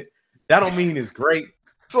 goddammit. That don't mean it's great.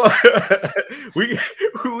 So we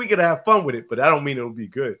can have fun with it, but I don't mean it'll be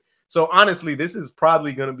good. So honestly, this is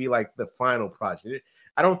probably going to be like the final project.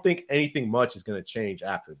 I don't think anything much is going to change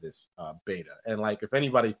after this beta. And like, if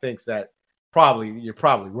anybody thinks that, you're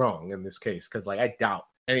probably wrong in this case, because like I doubt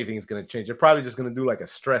anything is going to change. They're probably just going to do like a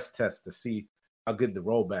stress test to see how good the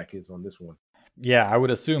rollback is on this one. Yeah, I would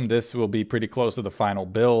assume this will be pretty close to the final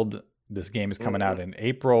build. This game is coming out in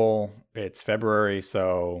April. It's February,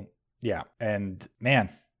 so yeah. And man,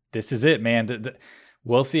 this is it, man.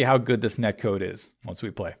 We'll see how good this netcode is once we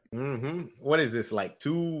play. What is this, like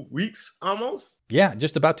 2 weeks almost? Yeah,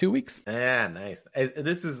 just about 2 weeks. Yeah, nice.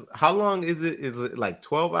 This is, how long is it? Is it like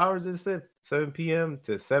 12 hours? Is it 7 p.m.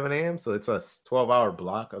 to 7 a.m.? So it's a 12-hour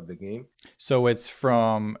block of the game. So it's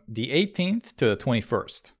from the 18th to the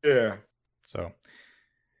 21st. Yeah. So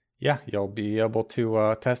yeah, you'll be able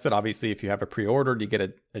to test it. Obviously, if you have a pre-order, you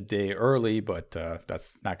get a day early, but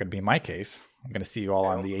that's not going to be my case. I'm going to see you all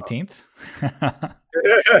on the 18th.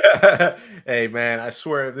 Hey, man, I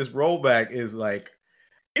swear this rollback is like,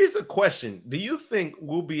 here's a question. Do you think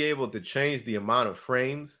we'll be able to change the amount of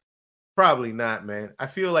frames? Probably not, man. I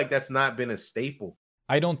feel like that's not been a staple.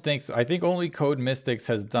 I don't think so. I think only Code Mystics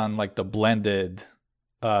has done like the blended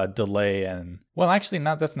delay, and well, actually,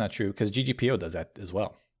 that's not true, because GGPO does that as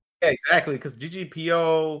well. Yeah, exactly, because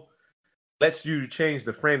GGPO lets you change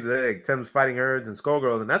the frames of like Thames Fighting Herds and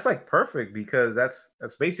Skullgirls, and that's like perfect, because that's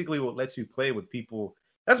basically what lets you play with people.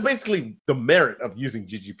 That's basically the merit of using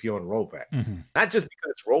GGPO and rollback. Not just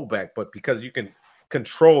because it's rollback, but because you can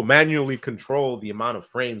manually control the amount of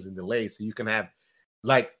frames and delay, so you can have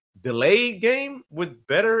like delay game with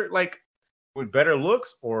better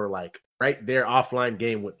looks, or like right there offline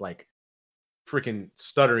game with like freaking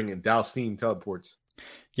stuttering and Dhalsim teleports.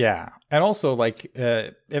 Yeah, and also like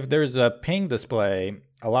if there's a ping display,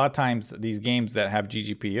 a lot of times these games that have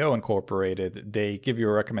GGPO incorporated, they give you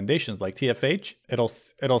recommendations like TFH.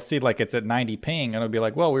 It'll see like it's at 90 ping, and it'll be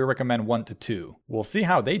like, well, we recommend 1 to 2. We'll see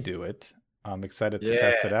how they do it. I'm excited to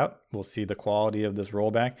test it out. We'll see the quality of this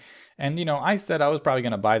rollback. And I said I was probably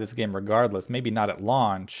going to buy this game regardless, maybe not at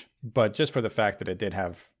launch, but just for the fact that it did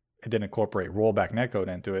incorporate rollback netcode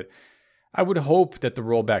into it. I would hope that the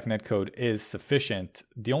rollback netcode is sufficient.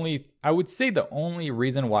 I would say the only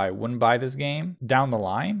reason why I wouldn't buy this game down the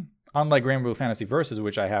line, unlike Grand Blue Fantasy Versus,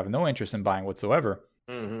 which I have no interest in buying whatsoever,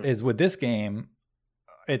 is with this game,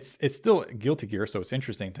 it's still Guilty Gear, so it's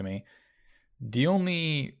interesting to me. The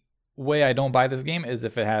only way I don't buy this game is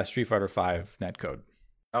if it has Street Fighter V netcode.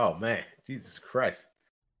 Oh man, Jesus Christ!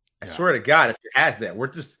 I swear to God, if it has that, we're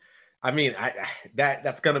just. I mean,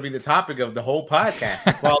 that's going to be the topic of the whole podcast.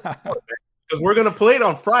 Because we're going to play it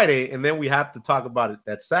on Friday, and then we have to talk about it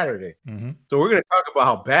that Saturday. So we're going to talk about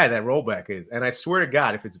how bad that rollback is. And I swear to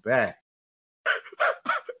God, if it's bad,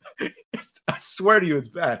 I swear to you, it's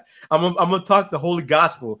bad. I'm going to talk the holy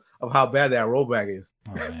gospel of how bad that rollback is.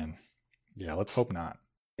 Oh, man. Yeah, let's hope not.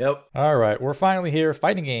 Yep. All right, we're finally here.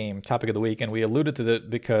 Fighting game topic of the week, and we alluded to it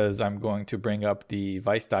because I'm going to bring up the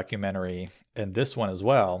Vice documentary and this one as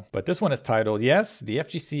well. But this one is titled, Yes, the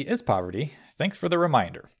FGC is Poverty. Thanks for the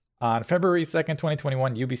reminder. On February 2nd,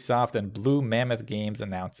 2021, Ubisoft and Blue Mammoth Games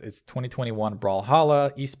announced its 2021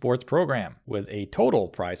 Brawlhalla esports program with a total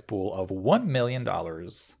prize pool of $1 million. God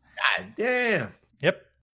damn. Yep.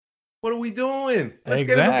 What are we doing? Let's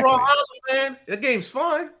get into Brawlhalla, man. That game's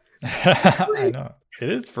fun. I know. It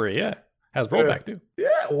is free, yeah. Has rollback too.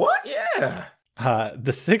 Yeah, what? Yeah.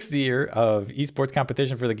 The 6th year of esports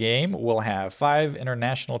competition for the game will have 5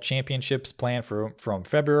 international championships planned from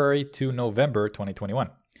February to November 2021.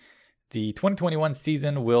 The 2021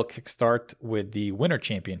 season will kickstart with the Winter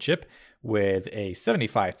Championship with a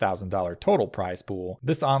 $75,000 total prize pool.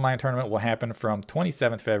 This online tournament will happen from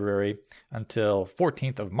 27th February until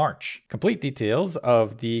 14th of March. Complete details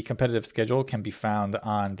of the competitive schedule can be found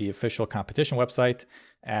on the official competition website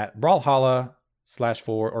at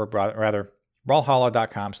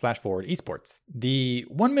brawlhalla.com/esports. The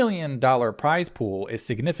 $1 million prize pool is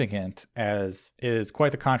significant, as it is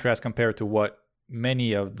quite the contrast compared to what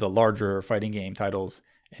many of the larger fighting game titles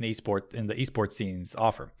in the esports scenes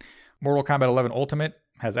offer. Mortal Kombat 11 Ultimate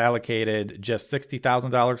has allocated just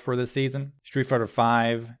 $60,000 for this season. Street Fighter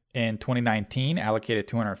V in 2019 allocated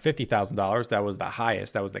 $250,000. That was the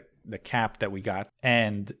highest. That was the cap that we got.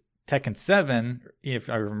 And Tekken 7, if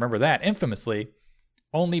I remember that, infamously,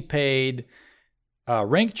 only paid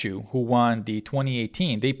Rankchu, who won the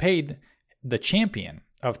 2018. They paid the champion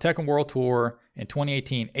of Tekken World Tour in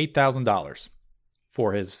 2018 $8,000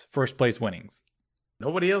 for his first place winnings.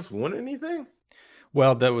 Nobody else won anything?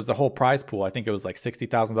 Well, that was the whole prize pool. I think it was like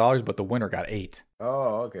 $60,000, but the winner got $8,000.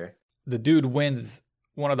 Oh, okay. The dude wins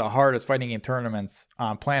one of the hardest fighting game tournaments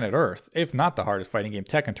on planet Earth, if not the hardest fighting game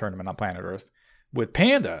Tekken tournament on planet Earth, with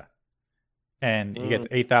Panda, and he gets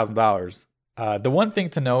 $8,000. The one thing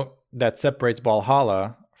to note that separates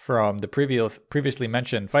Brawlhalla from the previously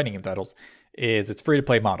mentioned fighting game titles is its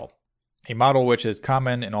free-to-play model, a model which is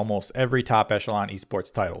common in almost every top echelon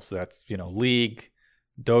esports title. So that's, League,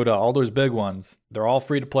 Dota, all those big ones. They're all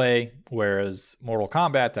free-to-play, whereas Mortal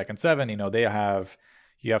Kombat, Tekken 7,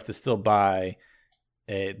 you have to still buy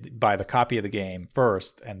the copy of the game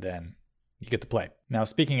first, and then you get to play. Now,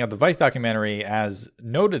 speaking of the Vice documentary, as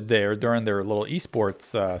noted there during their little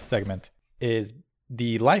esports segment, is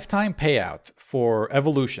the lifetime payout for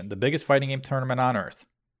Evolution, the biggest fighting game tournament on Earth,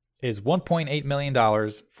 is $1.8 million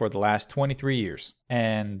for the last 23 years.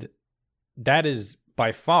 And that is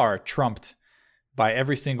by far trumped by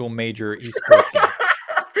every single major esports game.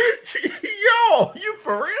 Yo, you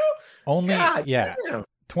for real? Only, God, yeah. Damn.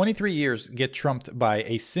 23 years get trumped by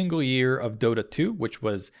a single year of Dota 2, which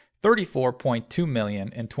was $34.2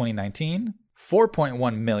 million in 2019,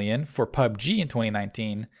 $4.1 million for PUBG in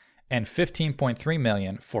 2019, and $15.3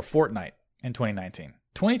 million for Fortnite in 2019.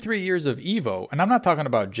 23 years of EVO, and I'm not talking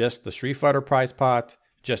about just the Street Fighter prize pot,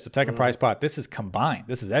 just the Tekken prize pot. This is combined.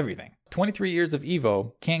 This is everything. 23 years of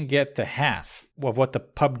EVO can't get to half of what the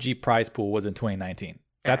PUBG prize pool was in 2019.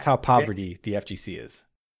 That's how poverty the FGC is.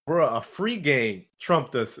 Bro, a free game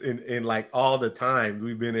trumped us in like all the time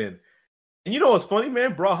we've been in. And you know what's funny,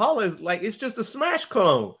 man? Brawlhalla is like, it's just a Smash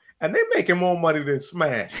clone. And they're making more money than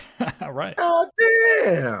Smash. Right. Oh,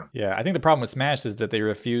 damn. Yeah, I think the problem with Smash is that they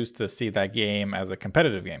refuse to see that game as a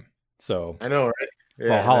competitive game. So I know, right?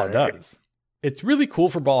 Yeah, Brawlhalla does. It's really cool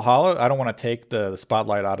for Brawlhalla. I don't want to take the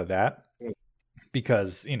spotlight out of that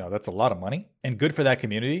because, that's a lot of money and good for that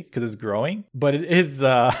community because it's growing. But it is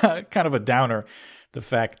kind of a downer, the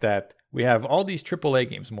fact that we have all these AAA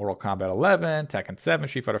games, Mortal Kombat 11, Tekken 7,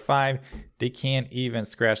 Street Fighter 5. They can't even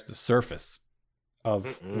scratch the surface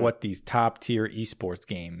of what these top tier esports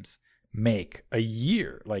games make a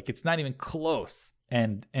year. Like, it's not even close.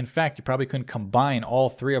 And in fact, you probably couldn't combine all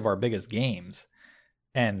three of our biggest games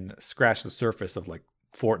and scratch the surface of like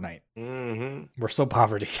Fortnite. We're so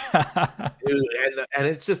poverty. Dude, and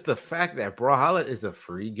it's just the fact that Brawlhalla is a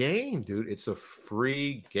free game, dude. It's a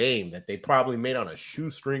free game that they probably made on a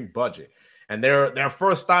shoestring budget. And their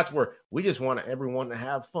first thoughts were, we just want everyone to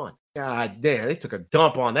have fun. God damn, they took a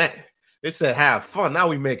dump on that. They said, have fun. Now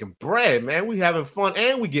we making bread, man. We having fun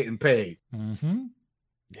and we getting paid.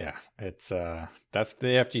 Yeah, it's that's the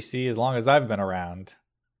FGC as long as I've been around.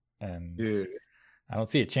 And dude, I don't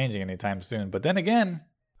see it changing anytime soon. But then again,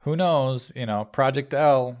 who knows? Project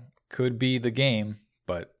L could be the game,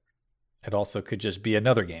 but it also could just be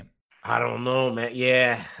another game. I don't know, man.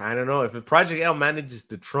 Yeah, I don't know. If Project L manages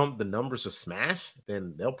to trump the numbers of Smash,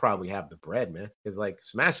 then they'll probably have the bread, man. Because like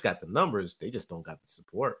Smash got the numbers, they just don't got the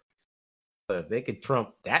support. But if they could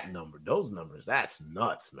trump those numbers, that's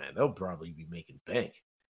nuts, man. They'll probably be making bank.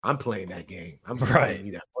 I'm playing that game. I'm right.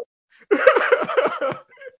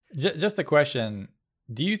 Just a question.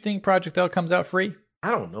 Do you think Project L comes out free?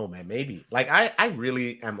 I don't know, man. Maybe. Like, I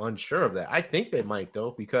really am unsure of that. I think they might,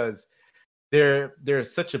 though, because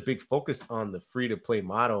there's such a big focus on the free-to-play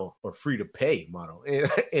model or free-to-pay model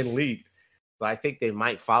in League. So I think they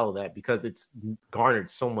might follow that because it's garnered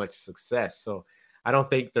so much success. So I don't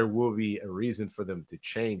think there will be a reason for them to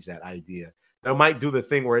change that idea. They might do the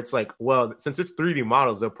thing where it's like, well, since it's 3D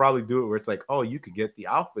models, they'll probably do it where it's like, oh, you could get the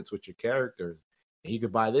outfits with your characters, and you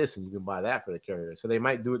could buy this and you can buy that for the character. So they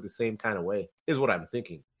might do it the same kind of way, is what I'm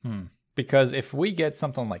thinking. Because if we get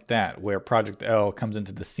something like that, where Project L comes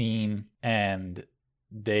into the scene and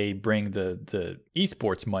they bring the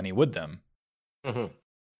esports money with them,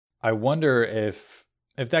 I wonder if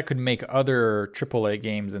that could make other AAA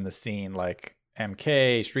games in the scene like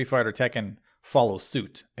MK, Street Fighter, Tekken follow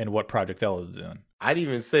suit in what Project L is doing. I'd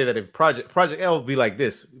even say that if Project L would be like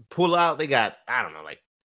this, pull out, they got, I don't know, like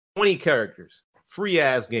 20 characters, free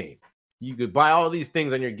ass game. You could buy all these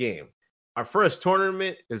things on your game. Our first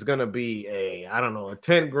tournament is going to be a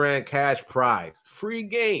 10 grand cash prize, free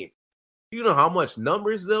game. You know how much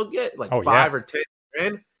numbers they'll get? Like 5 or 10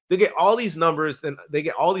 grand. They get all these numbers and they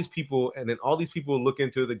get all these people. And then all these people look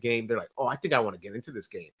into the game. They're like, oh, I think I want to get into this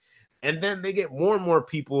game. And then they get more and more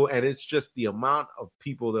people, and it's just the amount of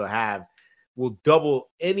people they'll have will double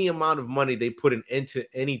any amount of money they put into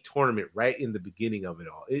any tournament right in the beginning of it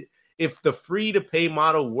all. If the free-to-pay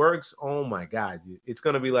model works, oh my God, it's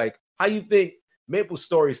going to be like, how you think Maple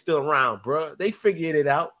Story is still around, bro. They figured it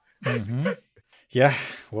out. Mm-hmm. Yeah,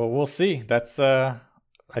 well, we'll see. That's I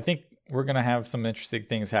think we're gonna have some interesting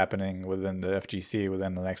things happening within the FGC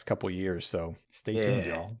within the next couple years. So stay tuned,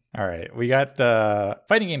 y'all. All right, we got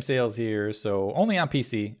fighting game sales here. So only on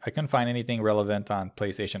PC. I couldn't find anything relevant on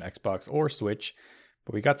PlayStation, Xbox, or Switch.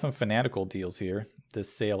 But we got some Fanatical deals here.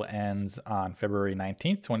 This sale ends on February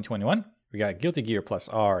 19th, 2021. We got Guilty Gear Plus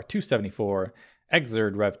R 274,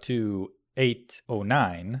 Exerd Rev 2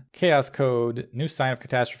 809, Chaos Code, New Sign of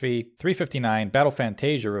Catastrophe 359, Battle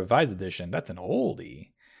Fantasia Revised Edition. That's an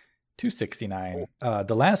oldie. 269.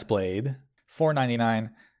 The Last Blade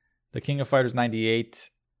 499. The King of Fighters 98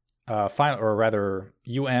 final, or rather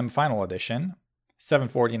Final Edition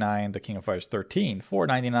 749. The King of Fighters 13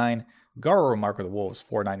 499. Garo Mark of the Wolves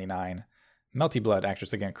 $4.99. Melty Blood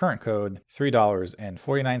Actress Again current code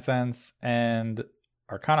 $3.49, and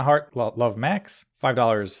Arcana Heart Love Max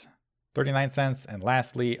 $5.39, and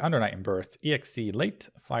lastly Under Night in Birth EXC Late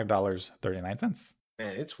 $5.39.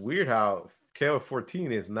 Man, it's weird how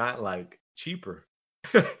KO14 is not like cheaper.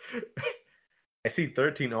 I see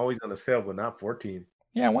 13 always on the sale, but not 14.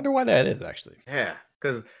 Yeah, I wonder why that is actually. Yeah,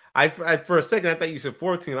 because I for a second I thought you said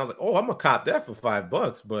 14. I was like, oh, I'm gonna cop that for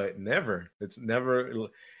 $5, but never.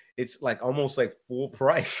 It's like almost like full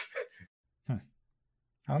price. I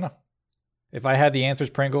don't know. If I had the answers,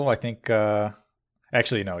 Pringle, I think.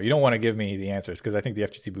 Actually, no, you don't want to give me the answers because I think the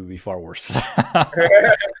FGC would be far worse.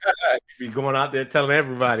 Be going out there telling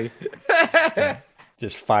everybody.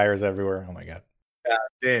 Just fires everywhere. Oh my god. God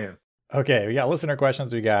damn. Okay, we got listener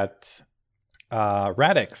questions. We got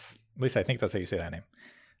Radix. At least I think that's how you say that name.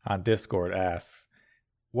 On Discord asks,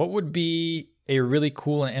 what would be a really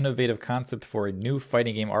cool and innovative concept for a new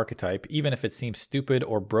fighting game archetype, even if it seems stupid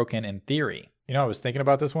or broken in theory? You know, I was thinking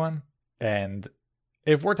about this one, and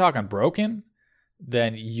if we're talking broken,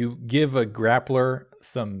 then you give a grappler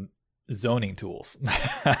some zoning tools.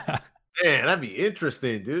 Man, that'd be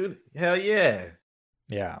interesting, dude. Hell yeah.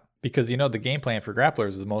 Yeah, because you know the game plan for grapplers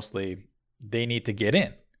is mostly they need to get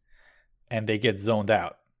in and they get zoned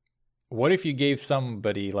out. What if you gave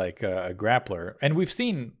somebody like a grappler, and we've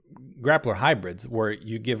seen grappler hybrids where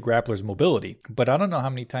you give grapplers mobility, but I don't know how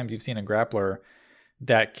many times you've seen a grappler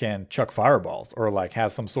that can chuck fireballs or like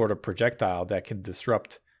has some sort of projectile that can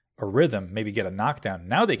disrupt a rhythm, maybe get a knockdown.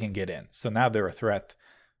 Now they can get in. So now they're a threat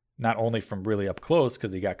not only from really up close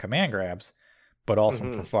because they got command grabs, but also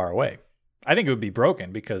from far away. I think it would be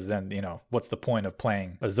broken because then, you know, what's the point of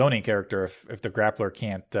playing a zoning character if the grappler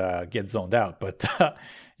can't get zoned out? But,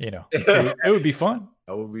 you know, it would be fun.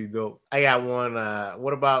 That would be dope. I got one.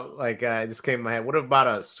 What about like it just came in my head? What about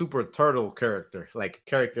a super turtle character? Like a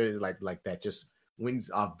character like that just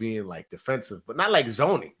wins off being like defensive, but not like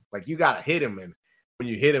zoning. Like you gotta hit him, and when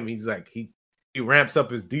you hit him, he's like he ramps up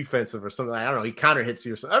his defensive or something. I don't know. He counter hits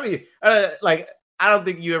you or something. I mean, like I don't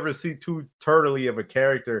think you ever see too turtley of a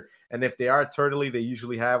character. And if they are turtley, they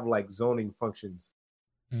usually have like zoning functions.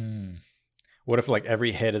 What if like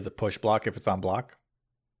every hit is a push block if it's on block?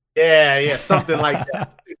 Yeah, something like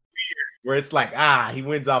that. It's weird, where it's like, he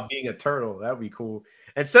wins off being a turtle. That'd be cool.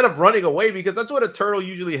 Instead of running away, because that's what a turtle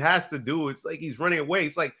usually has to do. It's like he's running away.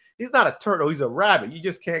 It's like he's not a turtle, he's a rabbit. You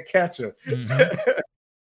just can't catch him.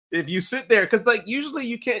 If you sit there, because like usually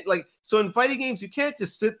you can't so in fighting games, you can't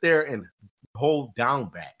just sit there and hold down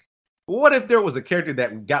back. What if there was a character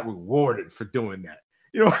that got rewarded for doing that?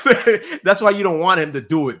 You know what I'm saying? That's why you don't want him to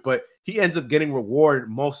do it, but he ends up getting rewarded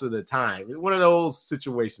most of the time. One of those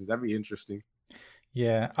situations. That'd be interesting.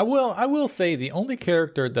 Yeah, I will say the only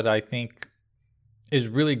character that I think is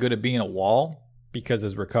really good at being a wall because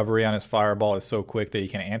his recovery on his fireball is so quick that he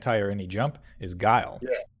can anti or any jump is Guile.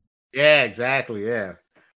 Yeah, exactly. Yeah.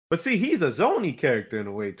 But see, he's a zoning character in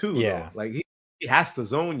a way too. Yeah. Though. Like he has to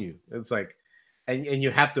zone you. It's like and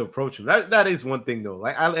you have to approach him. That is one thing though.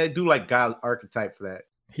 Like I do like Guile's archetype for that.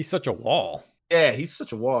 He's such a wall. Yeah, he's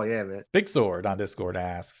such a wall. Yeah, man. Big Sword on Discord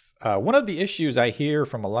asks, one of the issues I hear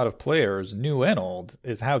from a lot of players, new and old,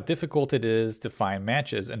 is how difficult it is to find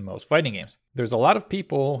matches in most fighting games. There's a lot of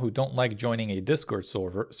people who don't like joining a Discord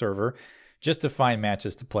server just to find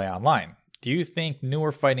matches to play online. Do you think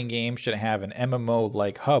newer fighting games should have an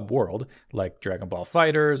MMO-like hub world, like Dragon Ball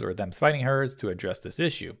FighterZ or Them's Fighting Herds, to address this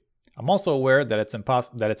issue? I'm also aware that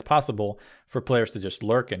it's possible for players to just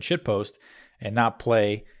lurk and shitpost and not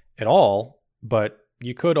play at all, but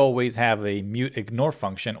you could always have a mute ignore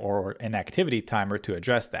function or an activity timer to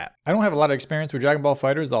address that. I don't have a lot of experience with Dragon Ball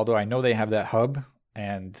FighterZ, although I know they have that hub,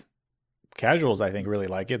 and casuals I think really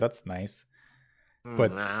like it. That's nice.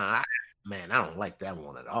 But man, I don't like that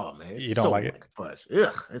one at all, man. You don't like it?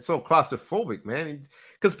 Ugh, it's so claustrophobic, man.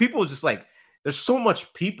 Because people just like there's so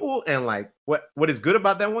much people, and like what is good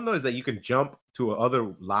about that one though is that you can jump to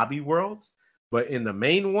other lobby worlds. But in the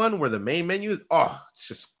main one, where the main menu is, oh, it's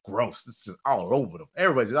just gross. It's just all over them.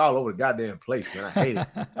 Everybody's all over the goddamn place, man. I hate it.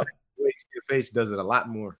 I like the way TFH does it a lot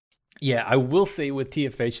more. Yeah, I will say with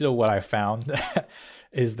TFH though, what I found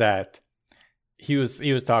is that he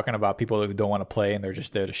was talking about people who don't want to play and they're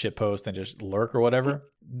just there to shitpost and just lurk or whatever.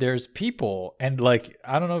 There's people, and like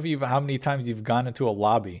I don't know if how many times you've gone into a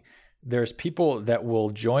lobby. There's people that will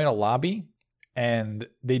join a lobby and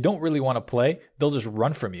they don't really want to play. They'll just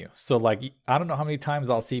run from you. So like I don't know how many times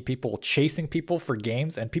I'll see people chasing people for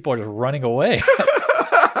games and people are just running away.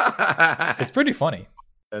 It's pretty funny.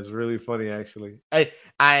 That's really funny, actually.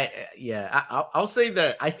 I'll say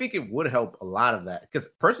that I think it would help a lot of that because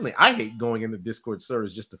personally, I hate going into Discord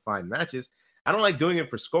servers just to find matches. I don't like doing it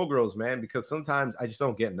for Skullgirls, man, because sometimes I just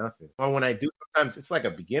don't get nothing. Or when I do, sometimes it's like a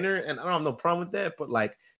beginner, and I don't have no problem with that. But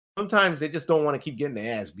like sometimes they just don't want to keep getting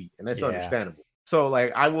their ass beat, and that's understandable. So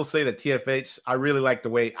like I will say that TFH, I really like the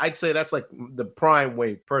way. I'd say that's like the prime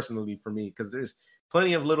way personally for me because there's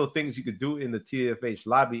plenty of little things you could do in the TFH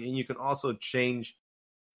lobby, and you can also change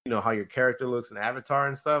how your character looks and avatar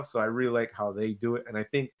and stuff. So I really like how they do it. And I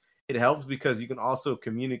think it helps because you can also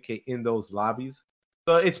communicate in those lobbies.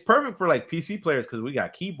 So it's perfect for like PC players because we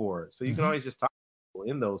got keyboards. So you can always just talk to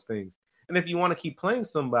people in those things. And if you want to keep playing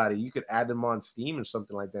somebody, you could add them on Steam or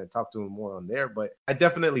something like that and talk to them more on there. But I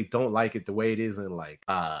definitely don't like it the way it is in like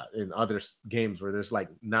in other games where there's like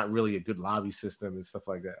not really a good lobby system and stuff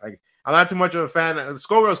like that. Like I'm not too much of a fan.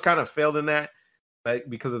 Skullgirls kind of failed in that, like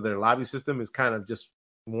because of their lobby system is kind of just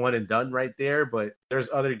one and done right there. But there's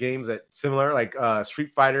other games that similar, like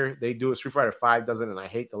Street Fighter. They do it. Street Fighter 5 doesn't, and I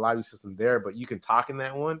hate the lobby system there. But you can talk in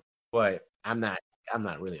that one. But I'm not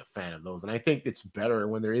really a fan of those. And I think it's better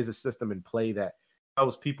when there is a system in play that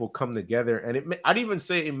helps people come together. And I'd even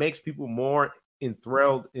say it makes people more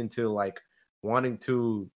enthralled into like wanting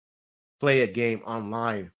to play a game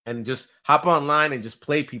online and just hop online and just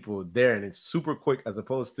play people there. And it's super quick as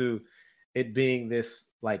opposed to it being this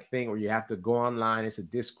like thing where you have to go online. It's a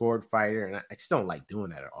Discord fighter, and I just don't like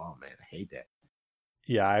doing that at all, man. I hate that.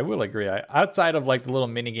 Yeah, I will agree. Outside of like the little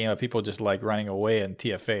mini game of people just like running away in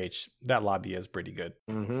TFH, that lobby is pretty good.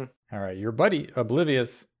 Mm-hmm. All right, your buddy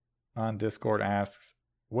Oblivious on Discord asks,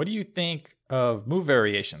 what do you think of move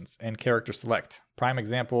variations and character select? Prime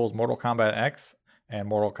examples: Mortal Kombat X and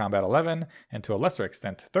Mortal Kombat 11, and to a lesser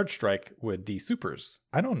extent, Third Strike with the supers.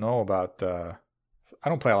 I don't know about. I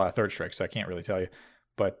don't play a lot of Third Strike, so I can't really tell you.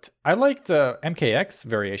 But I liked the MKX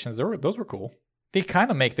variations. Those were cool. They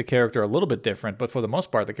kind of make the character a little bit different, but for the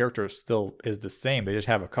most part, the character still is the same. They just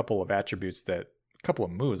have a couple of attributes a couple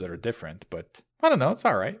of moves that are different. But I don't know. It's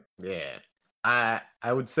all right. Yeah.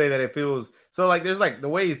 I would say that if it was so, like there's like the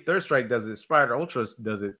way Third Strike does it, Spider Ultras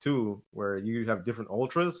does it too, where you have different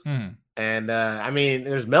ultras. And I mean,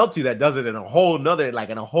 there's Melty that does it in a whole nother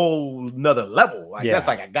level. Like that's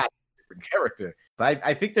like a different character. So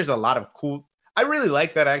I think there's a lot of cool. I really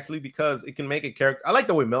like that actually because it can make a character. I like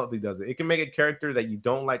the way Melty does it. It can make a character that you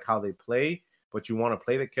don't like how they play, but you want to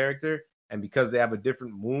play the character. And because they have a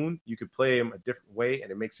different moon, you could play them a different way, and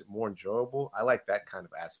it makes it more enjoyable. I like that kind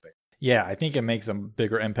of aspect. Yeah, I think it makes a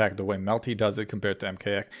bigger impact the way Melty does it compared to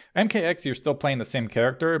MKX. MKX, you're still playing the same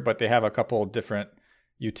character, but they have a couple of different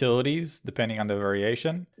utilities depending on the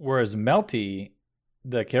variation. Whereas Melty,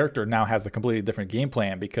 the character now has a completely different game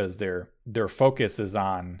plan because their focus is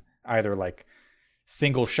on either like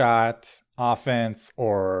single shot offense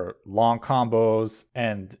or long combos,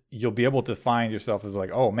 and you'll be able to find yourself as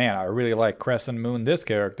like, oh man, I really like Crescent Moon this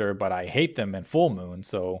character, but I hate them in Full Moon.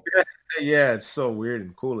 So yeah, it's so weird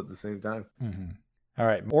and cool at the same time. All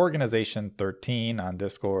right, Organization 13 on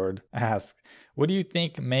Discord asks, what do you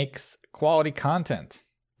think makes quality content?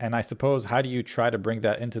 And I suppose, how do you try to bring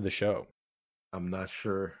that into the show? I'm not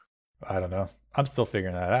sure. I don't know. I'm still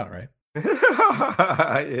figuring that out, right?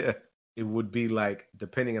 Yeah. It would be like,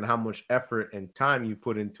 depending on how much effort and time you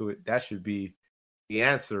put into it, that should be the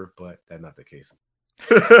answer, but that's not the case.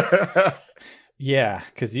 Yeah,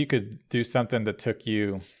 because you could do something that took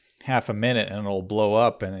you half a minute and it'll blow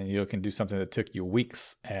up, and then you can do something that took you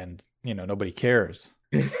weeks and nobody cares.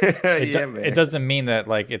 It doesn't mean that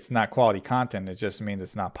like it's not quality content. It just means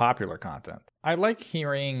it's not popular content. I like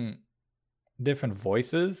hearing different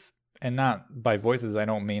voices, and not by voices I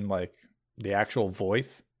don't mean like the actual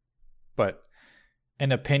voice, but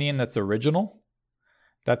an opinion that's original.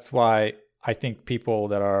 That's why I think people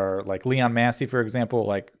that are like Leon Massey, for example,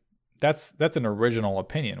 like that's an original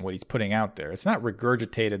opinion, what he's putting out there. It's not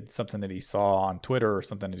regurgitated something that he saw on Twitter or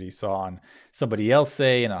something that he saw on somebody else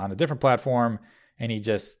say on a different platform, and he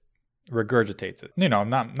just regurgitates it.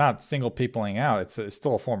 Not single peopling out. It's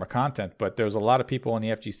still a form of content, but there's a lot of people in the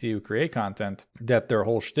FGC who create content that their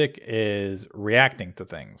whole shtick is reacting to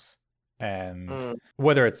things. And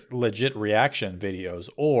whether it's legit reaction videos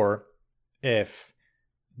or if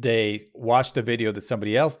they watch the video that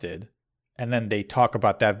somebody else did and then they talk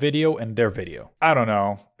about that video in their video. I don't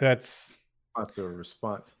know. That's a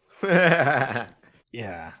response.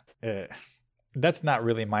 Yeah. That's not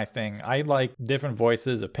really my thing. I like different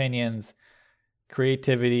voices, opinions,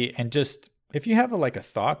 creativity, and just if you have a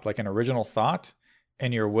thought, like an original thought,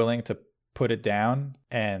 and you're willing to put it down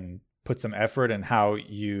and put some effort in how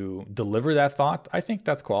you deliver that thought, I think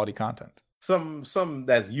that's quality content. Some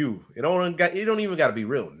that's you. You don't even got to be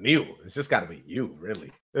real new. It's just got to be you,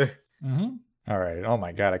 really. All right. Oh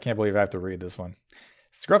my God, I can't believe I have to read this one.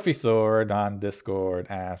 Scruffy Sword on Discord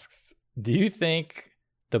asks, do you think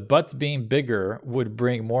the butts being bigger would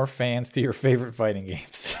bring more fans to your favorite fighting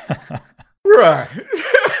games? Right.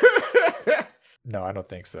 No, I don't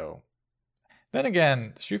think so. Then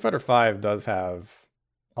again, Street Fighter V does have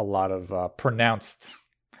a lot of pronounced...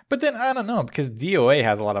 But then, I don't know, because DOA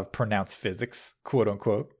has a lot of pronounced physics, quote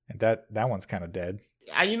unquote. And that one's kind of dead.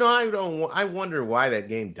 I wonder why that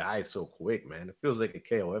game dies so quick, man. It feels like a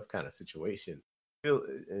KOF kind of situation.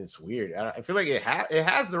 It's weird. I feel like it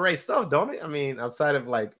has the right stuff, don't it? I mean, outside of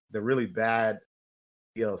like the really bad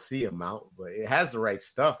DLC amount, but it has the right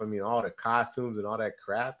stuff. I mean, all the costumes and all that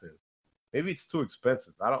crap, and maybe it's too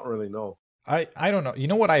expensive. I don't really know. I don't know. You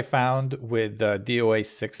know what I found with DOA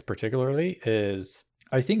 6 particularly is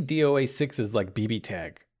I think DOA 6 is like BB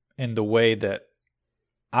Tag in the way that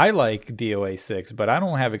I like DOA 6, but I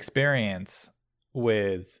don't have experience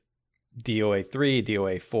with DOA 3,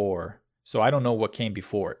 DOA 4. So I don't know what came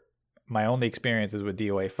before it. My only experience is with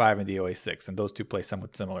DOA 5 and DOA 6, and those two play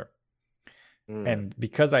somewhat similar. And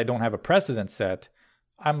because I don't have a precedent set,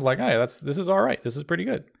 I'm like, hey, this is all right. This is pretty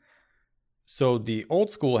good. So the old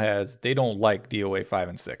school heads, they don't like DOA 5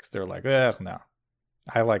 and 6. They're like, no.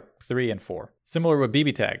 I like 3 and 4. Similar with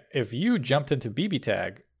BB Tag. If you jumped into BB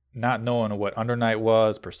Tag not knowing what Under Night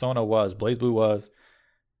was, Persona was, BlazBlue was,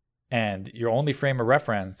 and your only frame of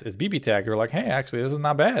reference is BB Tag, you're like, hey, actually, this is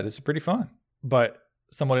not bad. This is pretty fun. But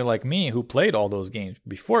somebody like me who played all those games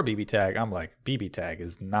before BB Tag, I'm like, BB Tag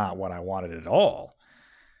is not what I wanted at all.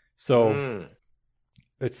 So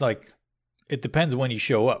it's like, it depends when you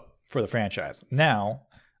show up for the franchise. Now,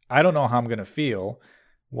 I don't know how I'm going to feel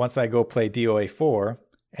once I go play DOA 4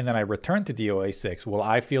 and then I return to DOA 6. Will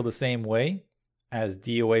I feel the same way as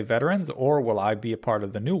DOA veterans, or will I be a part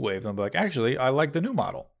of the new wave and be like, actually, I like the new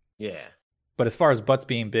model? Yeah. But as far as butts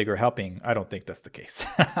being big or helping, I don't think that's the case.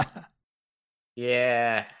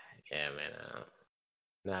 Yeah, man.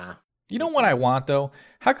 Nah. You know what I want, though?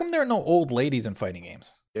 How come there are no old ladies in fighting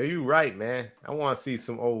games? Yeah, you're right, man. I want to see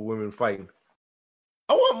some old women fighting.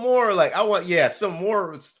 I want more, some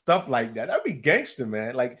more stuff like that. That'd be gangster,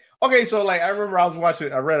 man. Like, okay, so like I remember I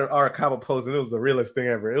read an Arakawa post and it was the realest thing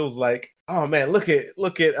ever. It was like, oh man, look at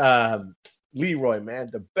Leroy, man,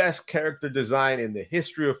 the best character design in the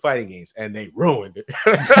history of fighting games, and they ruined it.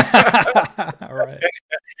 All right.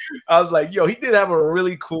 I was like, yo, he did have a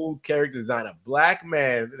really cool character design, a black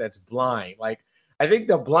man that's blind. Like, I think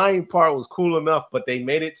the blind part was cool enough, but they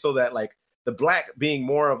made it so that like the black being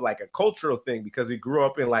more of like a cultural thing because he grew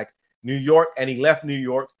up in like New York and he left New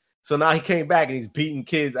York. So now he came back and he's beating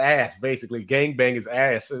kids' ass, basically gangbang his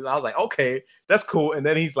ass. And I was like, okay, that's cool. And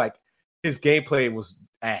then he's like, his gameplay was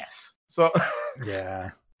ass. So yeah,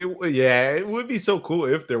 it would be so cool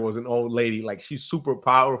if there was an old lady, like she's super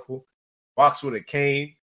powerful, walks with a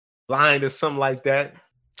cane, blind or something like that.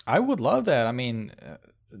 I would love that. I mean,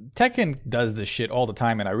 Tekken does this shit all the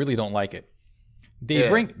time, and I really don't like it. They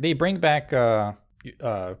bring back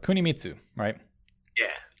Kunimitsu, right? Yeah.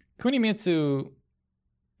 Kunimitsu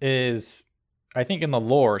is, I think in the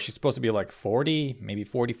lore, she's supposed to be like 40, maybe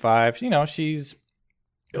 45. You know, she's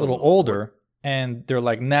a little older. And they're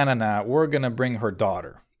like, nah, we're going to bring her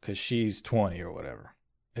daughter because she's 20 or whatever.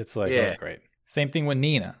 It's like, oh, great. Same thing with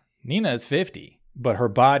Nina. Nina is 50, but her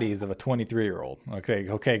body is of a 23-year-old.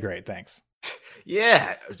 Okay, great, thanks.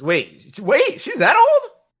 Yeah. Wait, she's that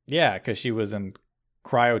old? Yeah, because she was in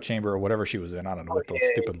cryo chamber or whatever she was in. I don't know what those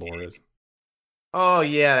stupid lore is. Oh,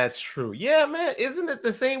 yeah, that's true. Yeah, man. Isn't it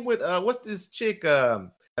the same with, what's this chick,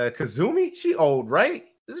 Kazumi? She old, right?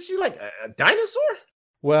 Isn't she like a dinosaur?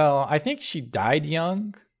 Well, I think she died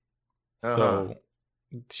young, so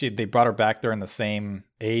they brought her back during the same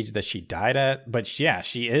age that she died at. But yeah,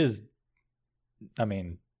 she is, I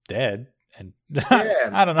mean, dead, and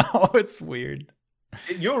I don't know. It's weird.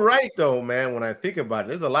 You're right though, man. When I think about it,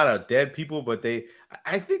 there's a lot of dead people, but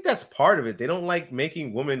I think that's part of it. They don't like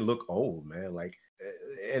making women look old, man. Like,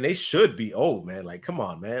 and they should be old, man. Like, come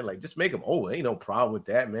on, man. Like, just make them old. Ain't no problem with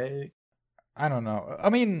that, man. I don't know. I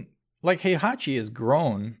mean, like Heihachi is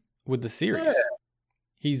grown with the Yeah, series.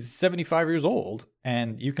 He's 75 years old,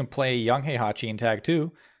 and you can play young Heihachi in Tag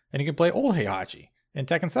 2, and you can play old Heihachi in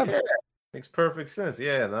Tekken 7. yeah, makes perfect sense.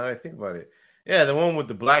 Yeah, now that I think about it. Yeah, the one with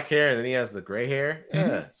the black hair and then he has the gray hair. Mhm.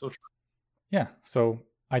 Yeah, so true. Yeah, so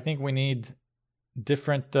I think we need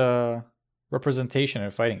different representation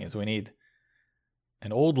in fighting games. We need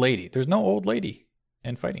an old lady. There's no old lady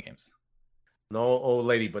in fighting games. No old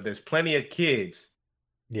lady, but there's plenty of kids.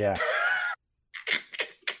 Yeah,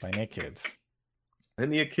 plenty of kids.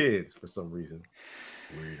 Plenty of kids for some reason.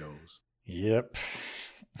 Weirdos. Yep.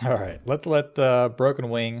 All right, let's let Broken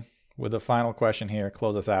Wing with the final question here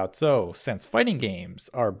close us out. So, since fighting games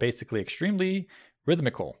are basically extremely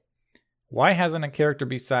rhythmical, why hasn't a character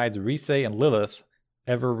besides Rise and Lilith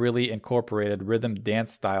ever really incorporated rhythm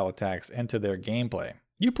dance style attacks into their gameplay?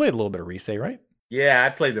 You played a little bit of Rise, right? Yeah, I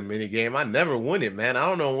played the mini game. I never won it, man. I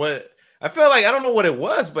don't know what I felt like. I don't know what it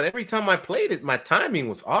was, but every time I played it, my timing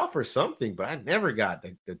was off or something. But I never got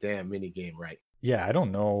the damn mini game right. Yeah, I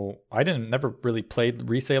don't know. I didn't never really played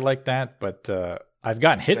Rise like that, but I've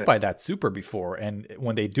gotten hit by that super before, and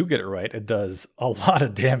when they do get it right, it does a lot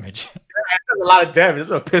of damage. That's a lot of damage. It's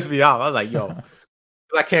gonna piss me off. I was like, yo,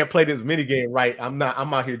 I can't play this mini game right. I'm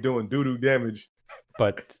out here doing doo-doo damage.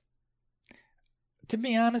 But to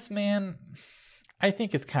be honest, man, I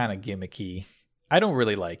think it's kind of gimmicky. I don't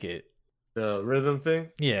really like it. The rhythm thing.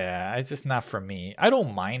 Yeah, it's just not for me. I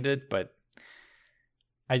don't mind it, but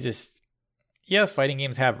I just, yes, fighting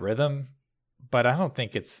games have rhythm, but I don't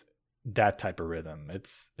think it's that type of rhythm.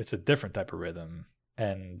 It's a different type of rhythm,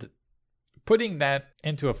 and putting that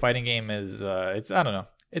into a fighting game is it's, I don't know.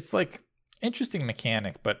 It's like interesting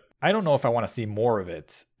mechanic, but I don't know if I want to see more of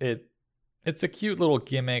it. It's a cute little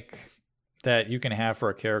gimmick that you can have for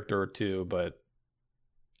a character or two, but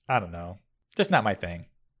I don't know. Just not my thing.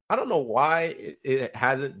 I don't know why it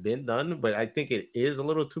hasn't been done, but I think it is a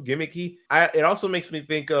little too gimmicky. It also makes me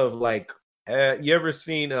think of like, you ever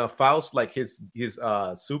seen Faust, like his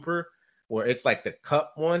super, where it's like the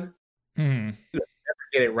cup one? Mhm.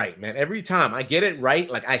 Get it right, man. Every time I get it right,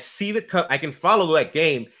 like I see the cup, I can follow that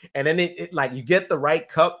game, and then it like you get the right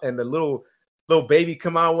cup and the little baby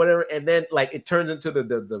come out, whatever, and then like it turns into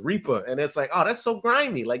the Reaper, and it's like, oh, that's so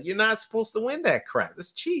grimy. Like you're not supposed to win that crap.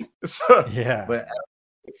 It's cheap. Yeah. But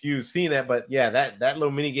if you've seen that, but yeah, that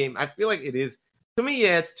little mini game, I feel like it is, to me,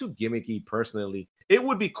 yeah, it's too gimmicky personally. It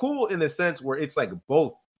would be cool in the sense where it's like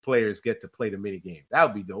both players get to play the mini game. That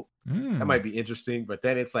would be dope. That might be interesting, but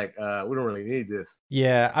then it's like we don't really need this.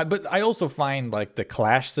 Yeah, but I also find like the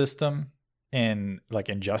clash system in like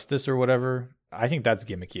Injustice or whatever, I think that's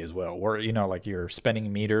gimmicky as well, where like you're spending a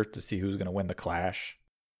meter to see who's going to win the clash.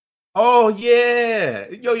 Oh yeah,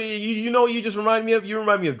 yo, you just remind me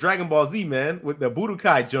of Dragon Ball Z, man, with the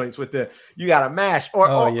Budokai joints, with the you got to mash or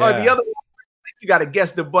the other one, you got to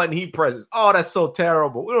guess the button he presses. Oh, that's so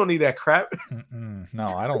terrible. We don't need that crap. No,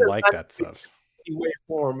 I don't like that stuff. Wait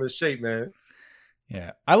for him in shape, man.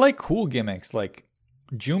 Yeah, I like cool gimmicks like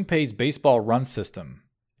Junpei's baseball run system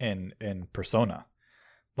in Persona.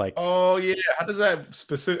 Like, oh yeah, how does that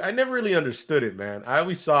specific? I never really understood it, man. I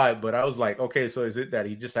always saw it, but I was like, okay, so is it that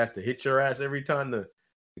he just has to hit your ass every time to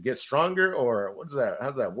get stronger, or what is that? How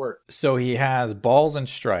does that work? So he has balls and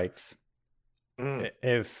strikes. Mm.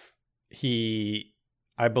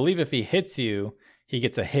 I believe if he hits you, he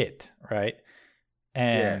gets a hit, right?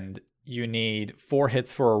 And you need 4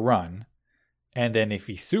 hits for a run. And then if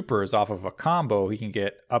he supers off of a combo, he can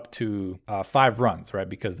get up to 5 runs, right?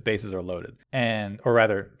 Because the bases are loaded. Or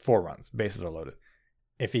rather, 4 runs, bases are loaded.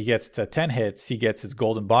 If he gets to 10 hits, he gets his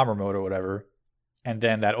golden bomber mode or whatever. And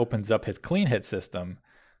then that opens up his clean hit system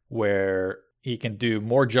where he can do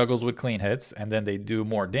more juggles with clean hits, and then they do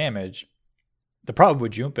more damage. The problem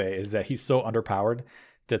with Junpei is that he's so underpowered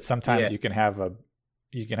that sometimes you can have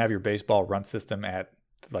your baseball run system at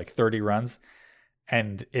like 30 runs.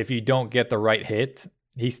 And if you don't get the right hit,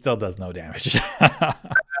 he still does no damage. Okay,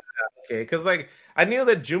 because like I knew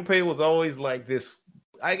that Junpei was always like this.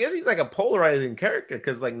 I guess he's like a polarizing character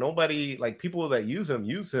because like nobody, like people that use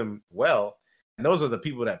him well, and those are the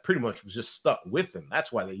people that pretty much was just stuck with him.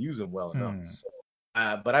 That's why they use him well enough. So,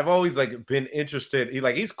 but I've always like been interested.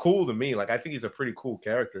 He's cool to me. Like I think he's a pretty cool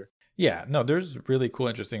character. Yeah, no, there's really cool,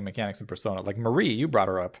 interesting mechanics in Persona. Like Marie, you brought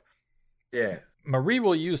her up. Yeah. Marie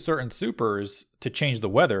will use certain supers to change the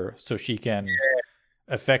weather so she can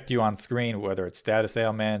affect you on screen, whether it's status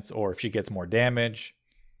ailments or if she gets more damage.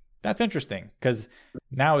 That's interesting because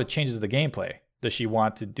now it changes the gameplay. Does she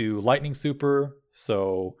want to do lightning super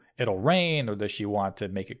so it'll rain, or does she want to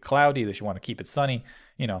make it cloudy? Does she want to keep it sunny?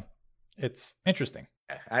 You know, it's interesting.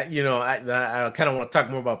 I kind of want to talk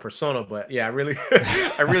more about Persona, but yeah, I really,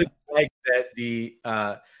 I really like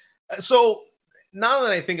that so now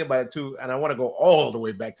that I think about it too, and I want to go all the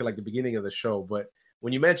way back to like the beginning of the show, but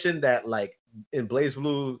when you mentioned that, like in Blaze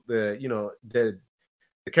Blue, the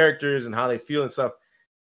characters and how they feel and stuff,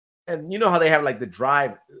 and you know how they have like the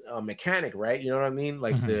drive mechanic, right? You know what I mean?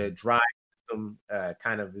 Like the drive system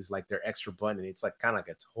kind of is like their extra button. It's like kind of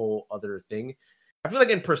like a whole other thing. I feel like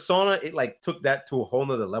in Persona, it like took that to a whole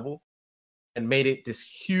nother level and made it this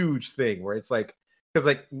huge thing where it's like, because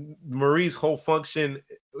like Marie's whole function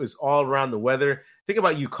is all around the weather. Think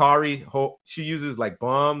about Yukari. She uses like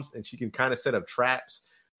bombs and she can kind of set up traps.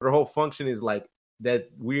 But her whole function is like that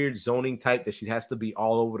weird zoning type that she has to be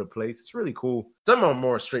all over the place. It's really cool. Some are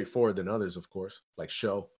more straightforward than others, of course, like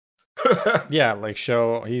Sho. Yeah, like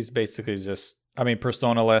Sho, he's basically just, I mean,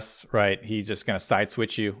 Persona-less, right? He's just going to side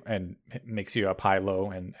switch you and makes you up high,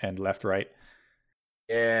 low, and left, right.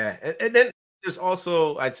 Yeah. And then there's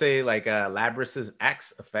also, I'd say, like Labrys's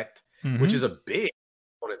axe effect, which is a big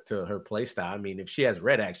component to her playstyle. I mean, if she has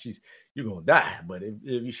red axe, you're going to die. But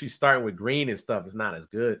if she's starting with green and stuff, it's not as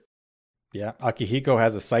good. Yeah. Akihiko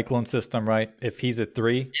has a cyclone system, right? If he's at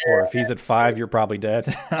 3 or if he's at 5, you're probably dead.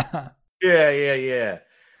 Yeah.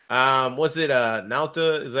 Was it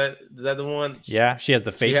Nauta? Is that the one? Yeah, she has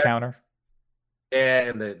the fate counter. Yeah,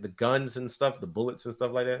 and the guns and stuff, the bullets and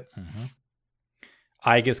stuff like that.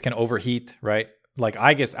 Aegis can overheat, right? Like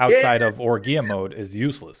Aegis outside of Orgia mode is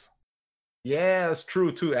useless. Yeah, that's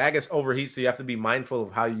true too. Aegis overheats, so you have to be mindful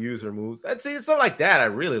of how you use her moves. It's something like that I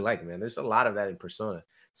really like, man. There's a lot of that in Persona.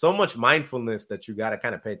 So much mindfulness that you got to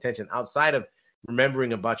kind of pay attention outside of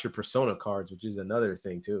remembering about your Persona cards, which is another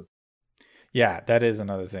thing too. Yeah, that is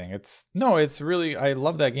another thing. It's really, I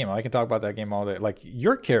love that game. I can talk about that game all day. Like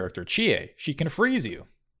your character, Chie, she can freeze you,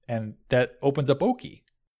 and that opens up Oki.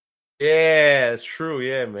 Yeah, it's true.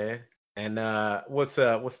 Yeah, man. And what's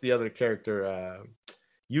the other character?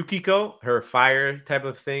 Yukiko, her fire type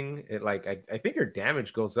of thing. It like I think her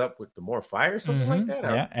damage goes up with the more fire, something like that.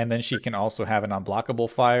 Yeah, and then she can also have an unblockable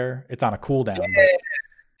fire. It's on a cooldown. Yeah. But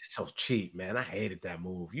it's so cheap, man. I hated that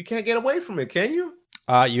move. You can't get away from it, can you?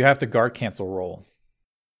 You have to guard cancel roll.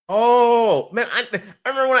 Oh man, I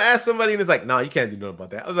remember when I asked somebody and it's like, no, you can't do nothing about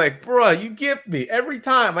that. I was like, bro, you gift me every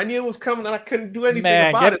time. I knew it was coming and I couldn't do anything about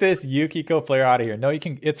it. Man, get this Yukiko player out of here. No, you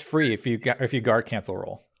can. It's free if you guard cancel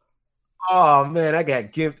roll. Oh man, I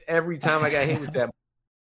got gimped every time I got hit with that.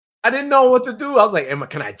 I didn't know what to do. I was like,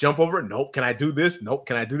 can I jump over it? Nope. Can I do this? Nope.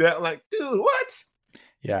 Can I do that? I'm like, dude, what?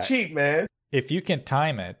 Yeah, it's cheap, man. If you can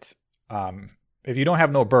time it, if you don't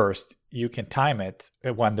have no burst, you can time it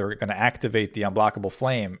when they're going to activate the unblockable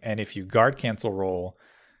flame. And if you guard cancel roll,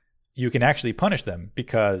 you can actually punish them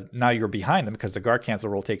because now you're behind them because the guard cancel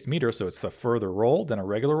roll takes meter. So it's a further roll than a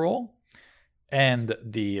regular roll. And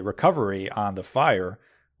the recovery on the fire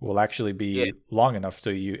will actually be long enough. So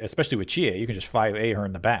you, especially with Chie, you can just 5A her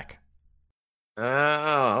in the back.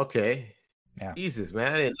 Oh, okay. Yeah. Jesus,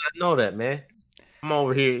 man. I did not know that, man. I'm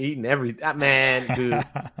over here eating man, dude.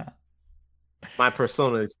 My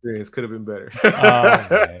Persona experience could have been better.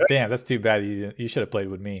 Oh, damn, that's too bad. You should have played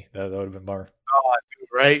with me. That would have been more. Oh, dude,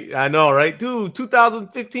 right? I know, right? Dude,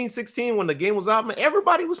 2015, 16, when the game was out, man,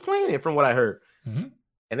 everybody was playing it from what I heard. And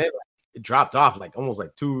then it dropped off like almost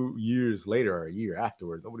like 2 years later or a year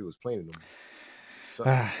afterwards. Nobody was playing it.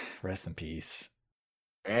 So, rest in peace.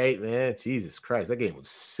 Right, man. Jesus Christ. That game was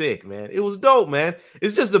sick, man. It was dope, man.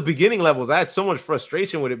 It's just the beginning levels. I had so much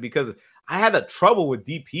frustration with it because I had a trouble with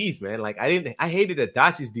DPs, man. Like I hated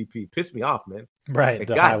Adachi's DP. Pissed me off, man. Right. Like,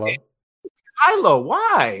 the high-low. High-low.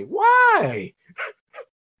 Why?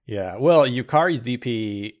 Yeah. Well, Yukari's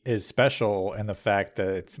DP is special in the fact that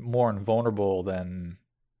it's more invulnerable than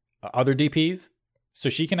other DPs. So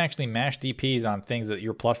she can actually mash DPs on things that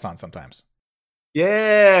you're plus on sometimes.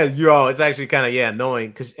 Yeah, it's actually kind of annoying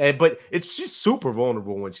because, but she's super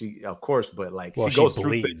vulnerable when she, of course, but like she goes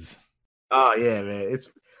through things. Oh yeah,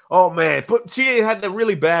 man, but she had the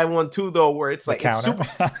really bad one too, though, where it's like it's super.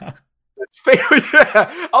 It's fatal.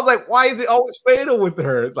 Yeah, I was like, why is it always fatal with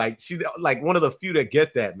her? It's like she's like one of the few that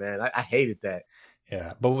get that, man. I hated that.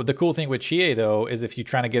 Yeah, but the cool thing with Chie though is if you're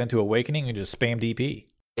trying to get into Awakening, you just spam DP.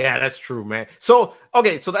 Yeah, that's true, man. So,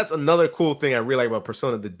 okay, so that's another cool thing I really like about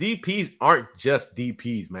Persona. The DPs aren't just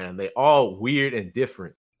DPs, man. They all weird and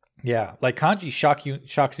different. Yeah, like Kanji shocks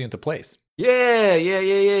you into place.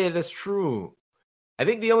 Yeah. That's true. I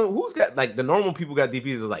think the only who's got like the normal people got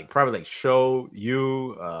DPs is like probably like Sho,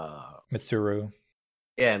 you, Mitsuru.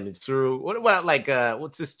 Yeah, Mitsuru. What about like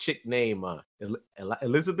what's this chick name?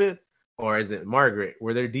 Elizabeth, or is it Margaret?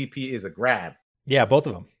 Where their DP is a grab. Yeah, both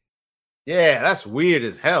of them. Yeah, that's weird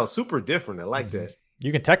as hell. Super different. I like Mhm. that.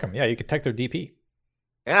 You can tech them. Yeah, you can tech their DP.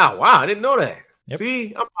 Yeah, wow, I didn't know that. Yep.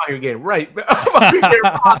 See, I'm out here getting right. I'm out here getting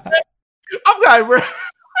right. I'm out here.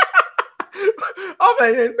 Oh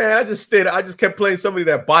man, I just kept playing somebody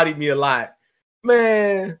that bodied me a lot.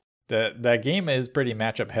 Man. That game is pretty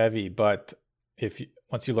matchup heavy, but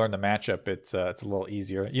once you learn the matchup, it's a little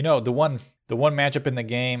easier. You know, the one matchup in the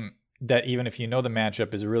game that even if you know the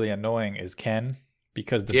matchup is really annoying is Ken,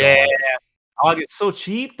 because the dog is so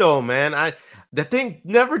cheap though, man. The thing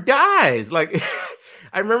never dies. Like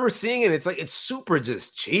I remember seeing it. It's like it's super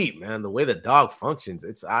just cheap, man. The way the dog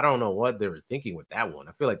functions, I don't know what they were thinking with that one.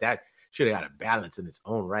 I feel like that should have got a balance in its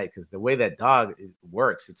own right, because the way that dog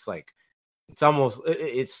works, it's like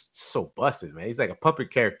it's so busted, man. He's like a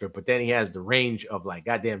puppet character, but then he has the range of like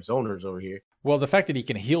goddamn zoners over here. Well, the fact that he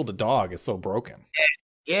can heal the dog is so broken.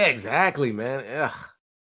 Yeah, exactly, man. Ugh.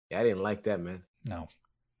 Yeah, I didn't like that, man. No.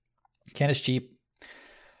 Ken is cheap.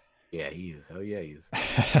 Yeah, he is. Hell yeah, he is.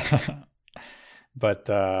 But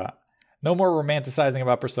no more romanticizing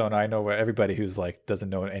about Persona. I know everybody who's like doesn't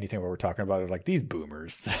know anything what we're talking about is like, these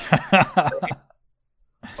boomers.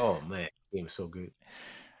 Oh man, game's so good.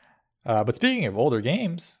 But speaking of older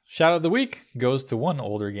games, shout out of the week goes to one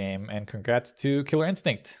older game, and congrats to Killer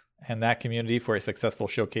Instinct and that community for a successful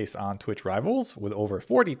showcase on Twitch Rivals with over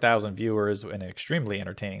 40,000 viewers and an extremely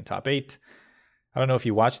entertaining top 8. I don't know if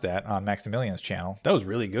you watched that on Maximilian's channel. That was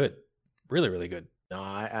really good. Really, really good. No,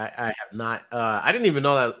 I have not. I didn't even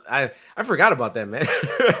know that. I forgot about that, man.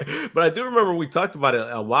 But I do remember we talked about it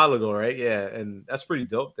a while ago, right? Yeah, and that's pretty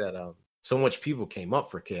dope that so much people came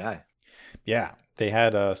up for KI. Yeah, they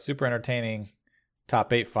had a super entertaining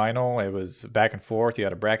top 8 final. It was back and forth. You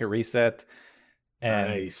had a bracket reset. And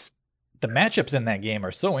nice. The matchups in that game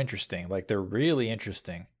are so interesting. Like, they're really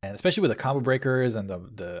interesting. And especially with the combo breakers and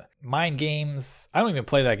the mind games. I don't even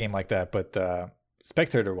play that game like that, but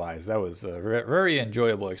spectator-wise, that was a very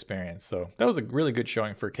enjoyable experience. So that was a really good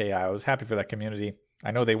showing for KI. I was happy for that community.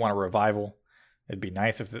 I know they want a revival. It'd be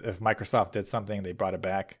nice if Microsoft did something, they brought it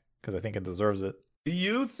back, because I think it deserves it. Do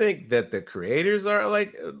you think that the creators are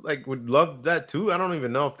like would love that too? I don't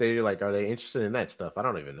even know if they're like, are they interested in that stuff? I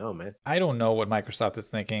don't even know, man. I don't know what Microsoft is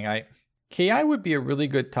thinking. KI would be a really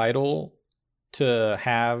good title to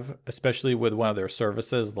have, especially with one of their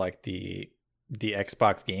services like the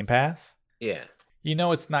Xbox Game Pass. Yeah. You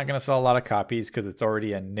know, it's not going to sell a lot of copies because it's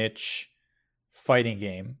already a niche fighting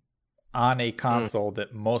game on a console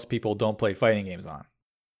that most people don't play fighting games on.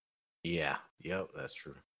 Yeah. Yep, that's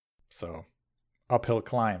true. So, uphill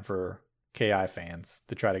climb for KI fans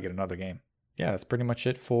to try to get another game. Yeah, that's pretty much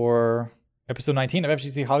it for episode 19 of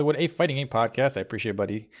FGC Hollywood, a fighting game podcast. I appreciate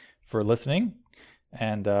everybody for listening.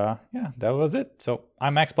 And yeah, that was it. So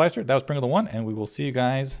I'm Max Pleister. That was Pringle the One, and we will see you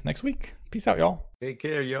guys next week. Peace out, y'all. Take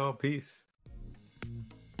care, y'all. Peace.